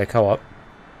 4-player co-op.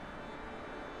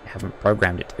 I haven't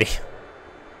programmed it to be.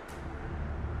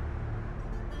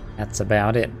 That's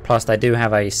about it. Plus, they do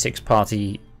have a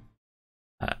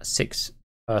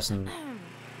 6-person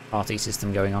party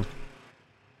system going on.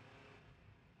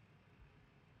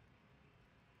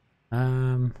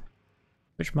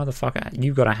 Which motherfucker?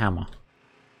 You got a hammer.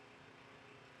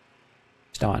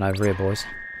 Starting over here, boys.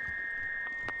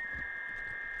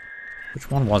 Which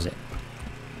one was it?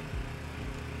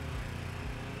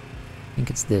 I think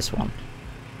it's this one.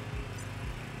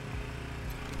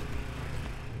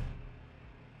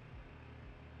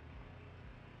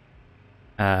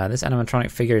 This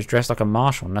animatronic figure is dressed like a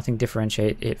marshal. Nothing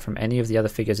differentiates it from any of the other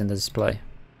figures in the display.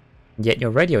 And yet your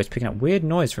radio is picking up weird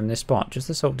noise from this spot, just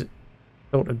the sort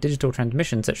of digital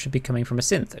transmissions that should be coming from a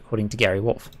synth, according to Gary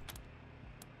Wolf.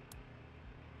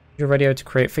 Your radio to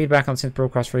create feedback on the synth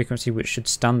broadcast frequency, which should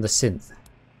stun the synth.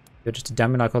 You're just a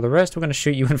dummy like all the rest. We're going to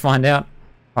shoot you and find out.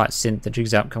 Right, synth, the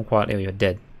jig's up. Come quietly or you're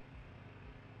dead.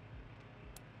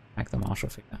 Back the marshal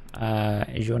figure.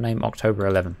 Is your name October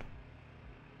 11?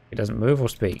 It doesn't move or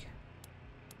speak.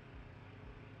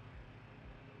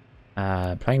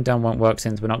 Playing dumb won't work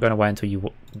since we're not going away until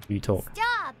you talk.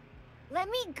 Stop! Let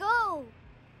me go!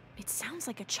 It sounds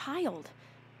like a child.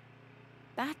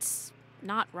 That's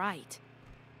not right.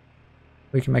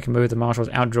 We can make a move. The marshals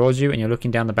outdraws you and you're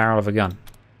looking down the barrel of a gun.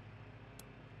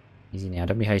 Easy now.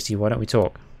 Don't be hasty. Why don't we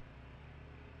talk?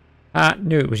 Ah,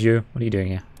 knew it was you. What are you doing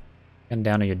here? Gun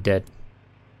down or you're dead.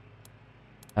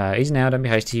 Easy now. Don't be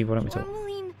hasty. Why don't we talk?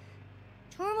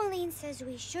 Tourmaline says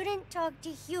we shouldn't talk to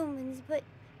humans, but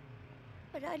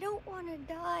I don't want to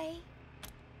die.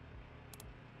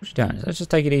 What you doing? Let's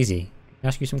just take it easy. Can I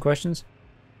ask you some questions?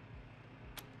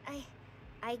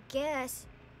 I guess.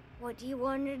 What do you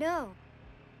want to know?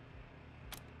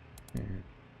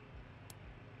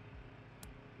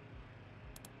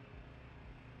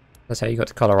 That's how you got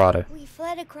to Colorado. We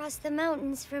fled across the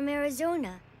mountains from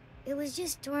Arizona. It was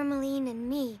just Tourmaline and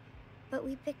me, but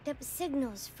we picked up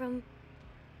signals from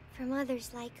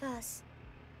others like us.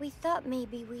 We thought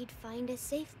maybe we'd find a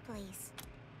safe place.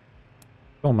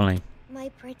 Tourmaline. My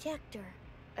protector.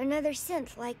 Another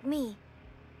synth like me.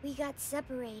 We got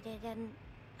separated and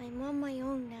I'm on my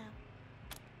own now.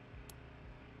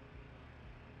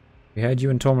 We heard you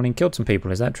and Tourmaline killed some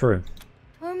people. Is that true?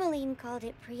 Tourmaline called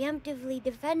it preemptively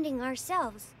defending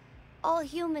ourselves. All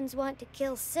humans want to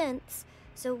kill synths,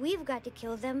 so we've got to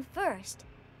kill them first.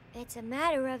 It's a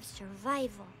matter of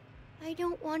survival. I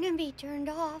don't want to be turned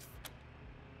off.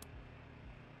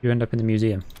 You end up in the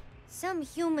museum. Some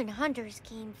human hunters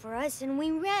came for us and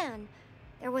we ran.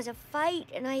 There was a fight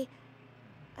and I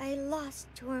lost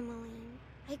Tourmaline.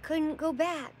 I couldn't go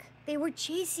back. They were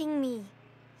chasing me.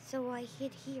 So I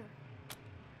hid here.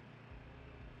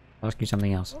 I'll ask you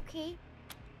something else. Okay.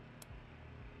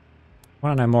 I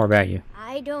want to know more about you.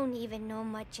 I don't even know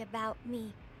much about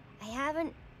me. I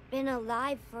haven't been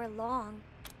alive for long.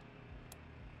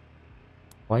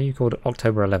 Why are you called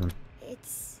October 11?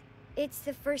 It's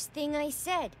the first thing I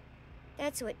said.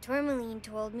 That's what Tourmaline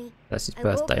told me. That's his birthday,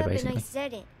 I woke up basically. and I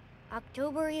said it.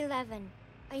 October 11.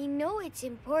 I know it's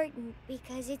important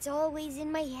because it's always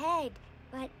in my head,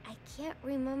 but I can't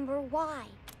remember why.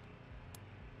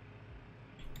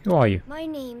 Who are you? My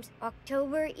name's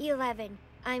October 11.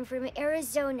 I'm from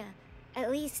Arizona.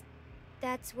 At least,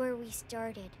 that's where we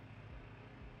started.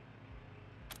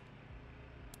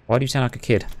 Why do you sound like a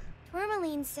kid?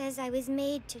 Tourmaline says I was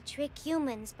made to trick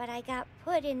humans, but I got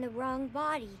put in the wrong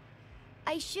body.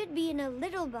 I should be in a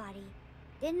little body.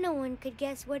 Then no one could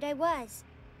guess what I was.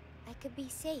 I could be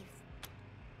safe.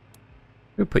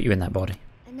 Who put you in that body?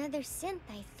 Another synth,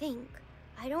 I think.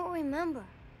 I don't remember.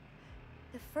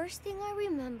 The first thing I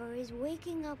remember is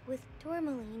waking up with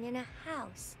Tourmaline in a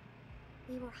house.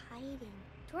 We were hiding.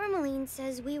 Tourmaline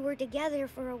says we were together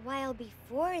for a while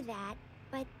before that,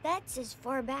 but that's as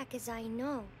far back as I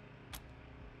know.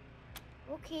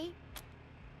 Okay.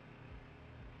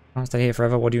 Can't stay here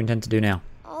forever. What do you intend to do now?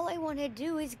 All I want to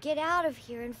do is get out of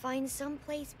here and find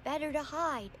someplace better to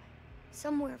hide.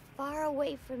 Somewhere far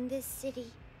away from this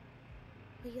city.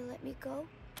 Will you let me go?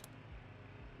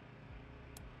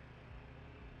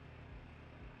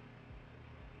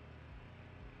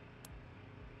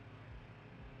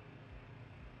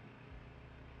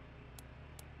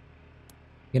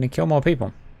 You're gonna kill more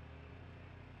people.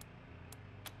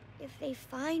 If they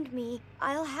find me,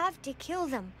 I'll have to kill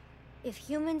them. If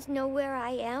humans know where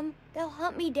I am, they'll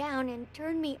hunt me down and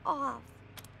turn me off.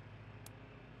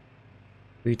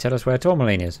 Will you tell us where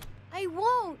Tourmaline is? I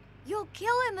won't! You'll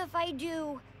kill him if I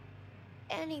do!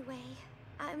 Anyway,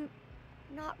 I'm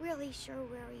not really sure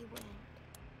where he went.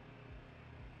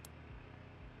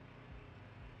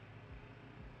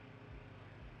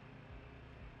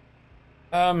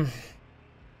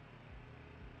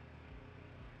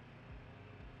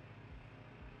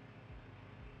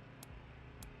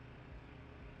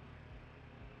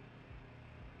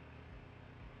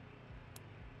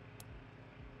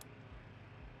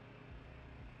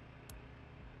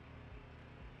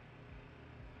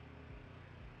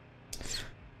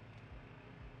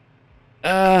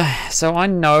 So I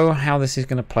know how this is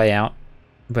going to play out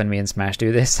when me and Smash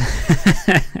do this.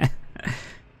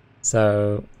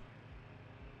 So,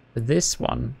 for this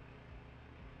one,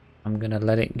 I'm going to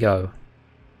let it go.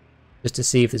 Just to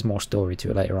see if there's more story to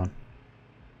it later on.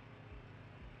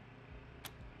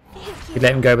 You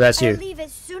let him go, but that's you. I'll leave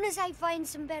as soon as I find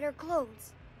some better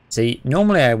clothes. See,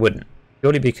 normally I wouldn't.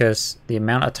 Purely because the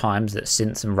amount of times that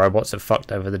synths and robots have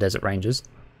fucked over the Desert Rangers,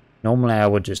 normally I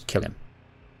would just kill him.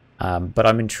 But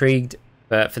I'm intrigued.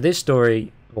 But for this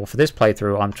story, or for this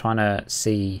playthrough, I'm trying to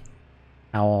see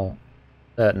how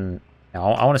certain... I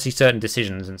want to see certain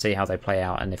decisions and see how they play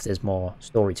out, and if there's more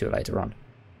story to it later on.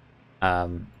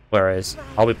 Whereas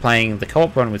I'll be playing the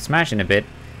co-op run with Smash in a bit,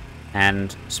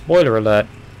 And spoiler alert,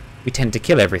 we tend to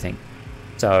kill everything.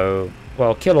 So,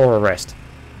 well, kill or arrest.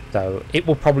 So it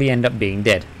will probably end up being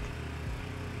dead.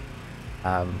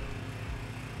 But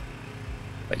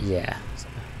yeah. So,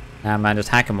 now man, just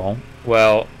hack them all.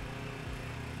 Well,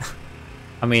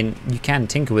 I mean, you can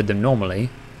tinker with them normally,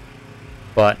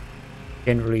 but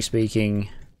generally speaking,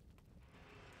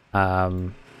 at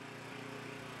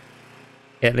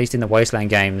least in the Wasteland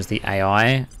games, the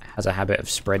AI has a habit of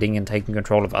spreading and taking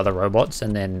control of other robots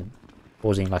and then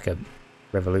causing like a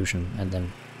revolution and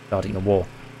then starting a war.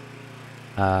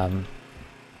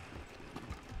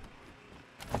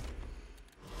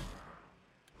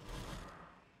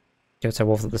 Just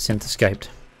so off that the synth escaped.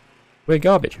 We're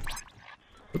garbage.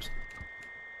 Oops.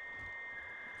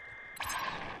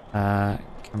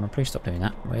 Camera, please stop doing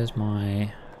that. Where's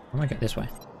my... How do I get this way?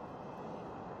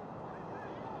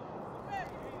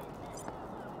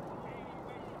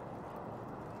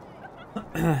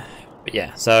 But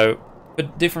yeah, so for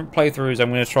different playthroughs,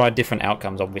 I'm going to try different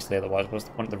outcomes, obviously, otherwise what's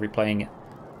the point of the replaying it?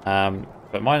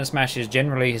 But Minor Smashes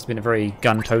generally has been a very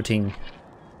gun-toting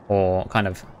or kind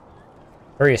of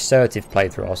very assertive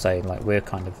playthrough, I'll say. Like, we're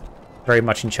kind of very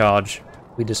much in charge.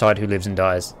 We decide who lives and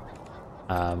dies.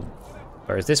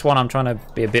 Whereas this one, I'm trying to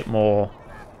be a bit more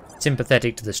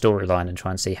sympathetic to the storyline and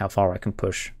try and see how far I can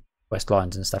push quest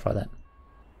lines and stuff like that.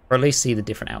 Or at least see the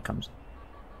different outcomes.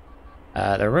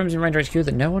 There are rooms in Ranger HQ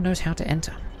that no one knows how to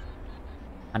enter.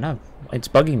 I know. It's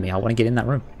bugging me. I want to get in that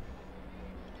room.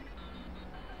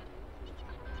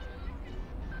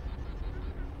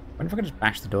 I wonder if I can just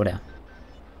bash the door down.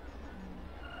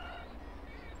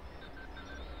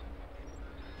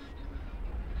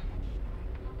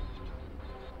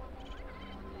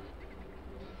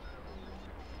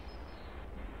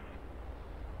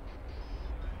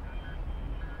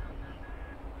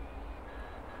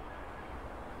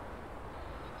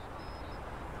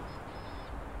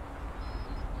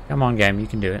 Come on, game, you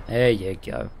can do it. There you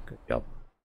go. Good job.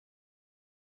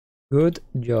 Good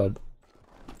job.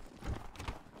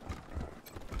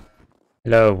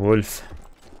 Hello, Wolf.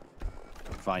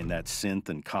 Find that synth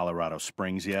in Colorado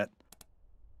Springs yet?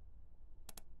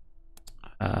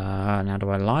 Now do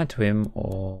I lie to him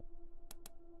or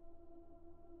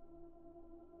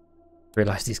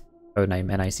realize his code name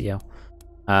NACL?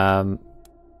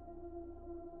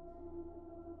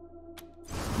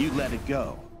 You let it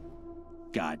go.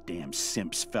 Goddamn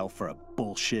simps fell for a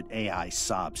bullshit AI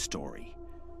sob story.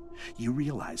 You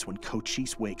realize when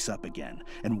Cochise wakes up again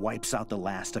and wipes out the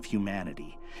last of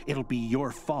humanity, it'll be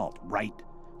your fault, right?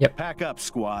 Yep. Pack up,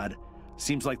 squad.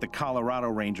 Seems like the Colorado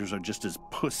Rangers are just as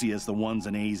pussy as the ones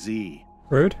in AZ.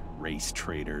 Rude. Race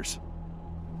traitors.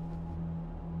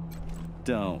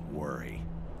 Don't worry.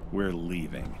 We're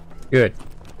leaving. Good.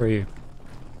 For you.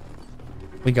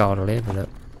 We gotta level up.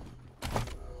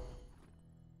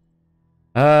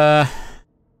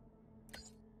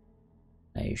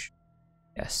 Nation.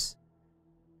 Yes.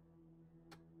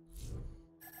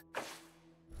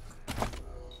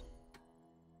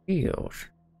 Gosh.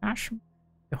 Gosh.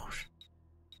 Gosh.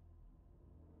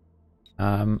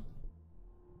 A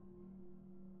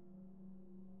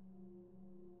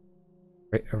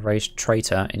race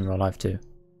traitor in real life too.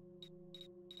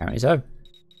 Apparently so.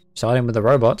 Siding with the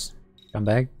robots.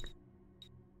 Scumbag.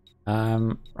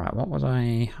 Right, what was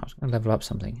I was gonna level up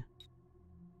something.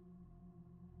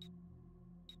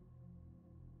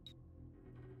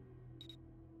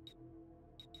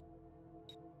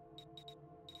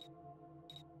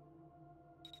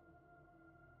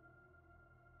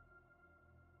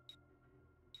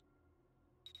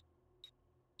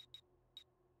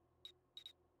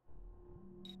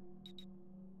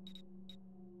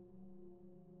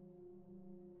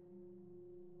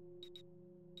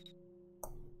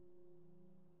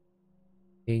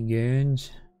 Big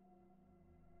goons.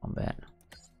 Combat.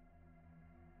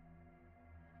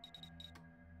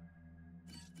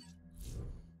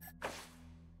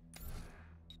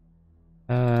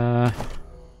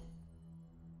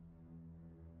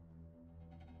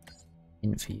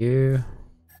 In for you.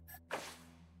 Well,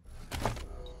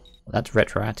 that's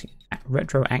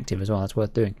retroactive as well. That's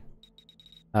worth doing.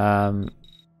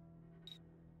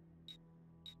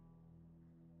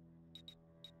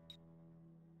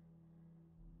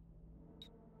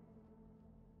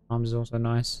 Arms is also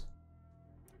nice.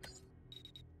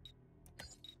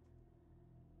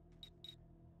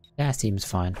 That seems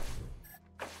fine.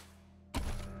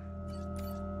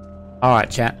 Alright,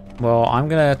 chat. Well, I'm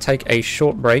gonna take a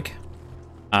short break.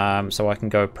 So I can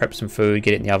go prep some food,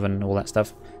 get it in the oven, all that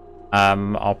stuff.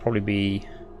 I'll probably be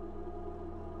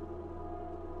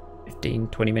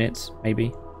 15-20 minutes,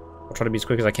 maybe. I'll try to be as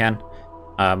quick as I can.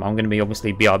 I'm going to be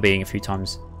obviously BRBing a few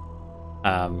times.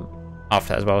 after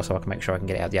that as well, so I can make sure I can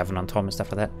get it out the oven on time and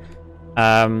stuff like that.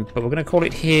 But we're going to call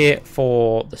it here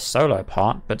for the solo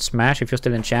part. But Smash, if you're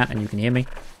still in chat and you can hear me,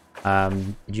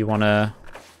 did you want to...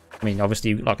 I mean,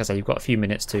 obviously, like I said, you've got a few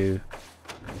minutes to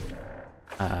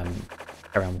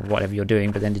carry on with whatever you're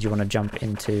doing, but then did you want to jump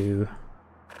into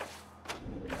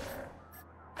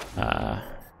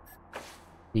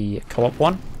the co-op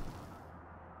one?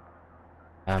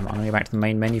 I'm going to go back to the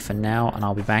main menu for now, and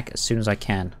I'll be back as soon as I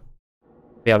can.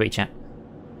 BRB chat.